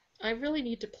 I really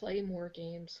need to play more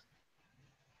games.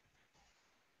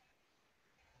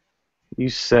 You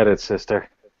said it, sister.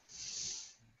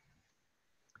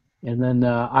 And then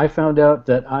I found out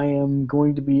that I am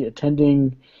going to be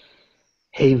attending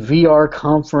a VR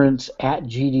conference at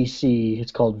GDC.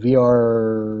 It's called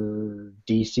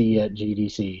VRDC at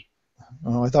GDC.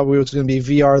 Oh, I thought we was going to be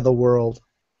VR the World.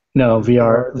 No,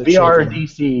 VR the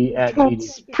VRDC at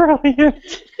That's GDC.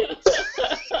 brilliant.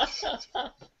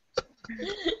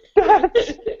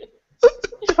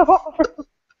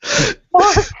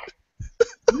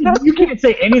 You can't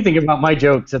say anything about my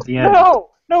jokes at the end. No,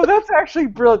 that's actually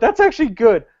brilliant. That's actually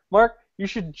good. Mark, you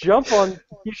should jump on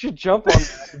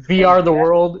VR the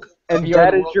World. and VR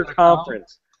that the is World your dot com.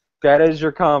 conference. That is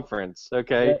your conference,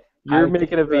 okay? Yeah, You're I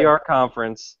making a think VR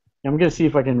conference. I'm gonna see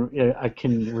if I can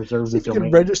reserve See the if you can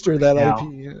domain. register that now.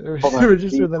 IP. Or Hold on.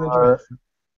 register that address.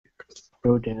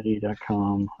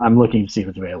 GoDaddy.com. I'm looking to see if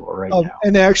it's available right now.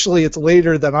 And actually, it's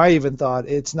later than I even thought.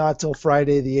 It's not till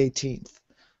Friday the 18th.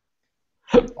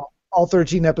 All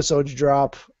 13 episodes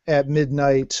drop at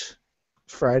midnight,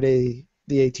 Friday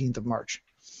the 18th of March.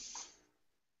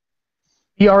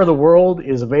 VR the World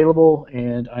is available,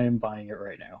 and I am buying it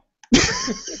right now.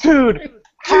 Dude,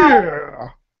 Yeah.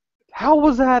 how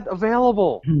was that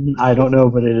available? I don't know,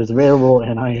 but it is available,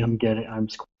 and I am getting.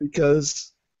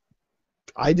 Because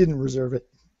I didn't reserve it.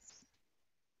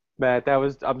 Matt,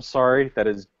 I'm sorry, that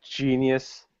is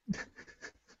genius.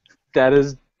 That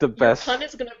is the Your best. pun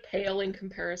is gonna pale in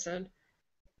comparison.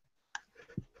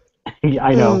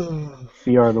 I know.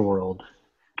 VR the World.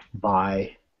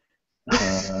 Buy.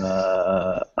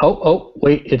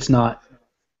 Wait, it's not.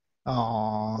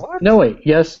 Aww. No, wait.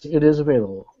 Yes, it is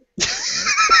available.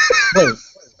 Wait,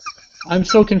 I'm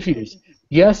so confused.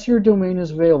 Yes, your domain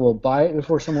is available. Buy it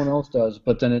before someone else does,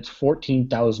 but then it's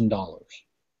 $14,000.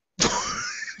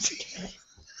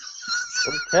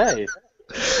 Okay.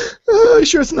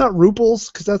 Sure it's not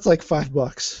ruples? Because that's like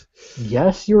 $5.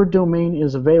 Yes, your domain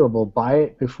is available. Buy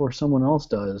it before someone else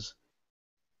does.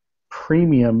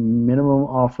 Premium minimum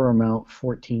offer amount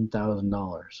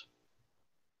 $14,000.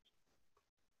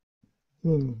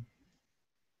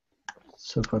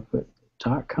 So if I put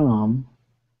 .com,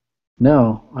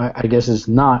 no, I guess it's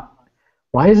not.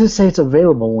 Why does it say it's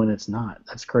available when it's not?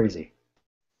 That's crazy.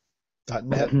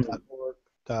 .net, .org,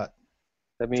 That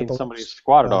means Triple- somebody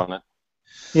squatted on it.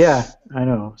 Yeah, I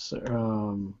know.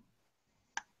 So,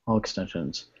 all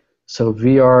extensions. So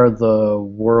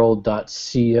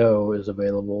vrtheworld.co is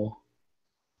available.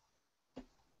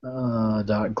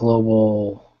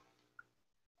 .global.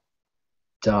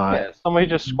 Yeah, somebody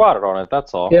just squatted on it,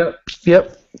 that's all. Yep.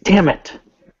 Damn it.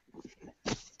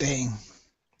 Dang.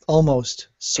 Almost.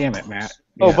 Damn it, Matt.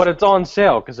 Oh, Yeah. but it's on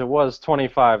sale because it was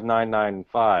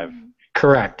 $25,995.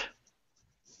 Correct.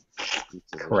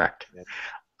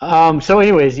 So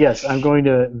anyways, yes, I'm going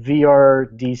to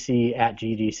VRDC at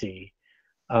GDC.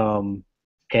 And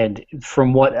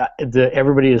from what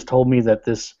everybody has told me that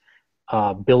this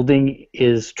building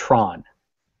is Tron.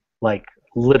 Like,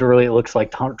 literally it looks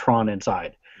like Tron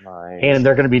inside. Nice. And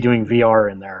they're going to be doing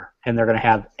VR in there. And they're going to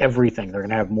have everything. They're going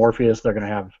to have Morpheus. They're going to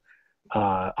have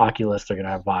Oculus. They're going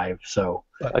to have Vive. So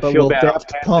But feel will bad Daft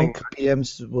passing- Punk be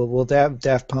will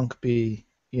Daft Punk be,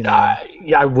 you know?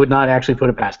 yeah, I would not actually put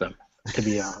it past them, to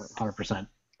be 100%.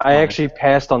 I actually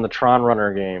passed on the Tron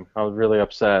Runner game. I was really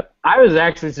upset. I was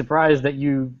actually surprised that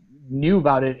you knew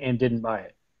about it and didn't buy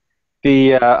it.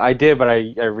 I did, but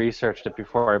I researched it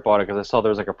before I bought it because I saw there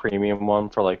was like a premium one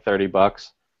for like $30,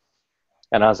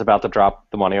 and I was about to drop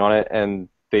the money on it, and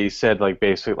they said like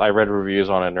basically I read reviews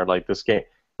on it, and they're like this game,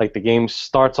 like the game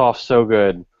starts off so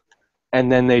good,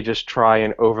 and then they just try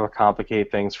and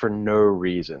overcomplicate things for no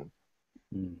reason,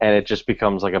 and it just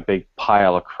becomes like a big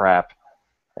pile of crap,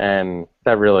 and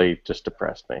that really just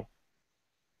depressed me.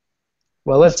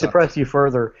 Well, let's depress you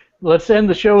further. Let's end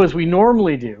the show as we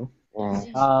normally do.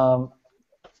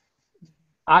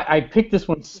 I picked this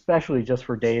one specially just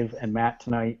for Dave and Matt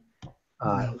tonight,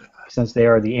 since they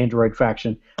are the Android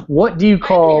faction. What do you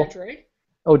call? Android.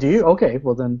 Oh, do you? Okay,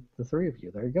 well then the three of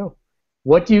you. There you go.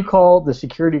 What do you call the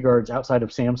security guards outside of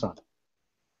Samsung?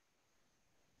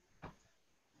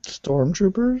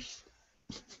 Stormtroopers?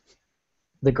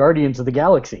 The Guardians of the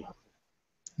Galaxy.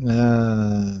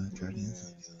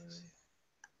 Guardians.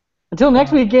 Until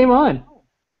next week, game on.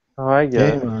 Oh, I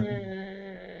get it. Game on.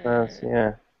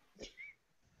 Yeah.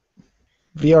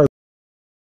 VR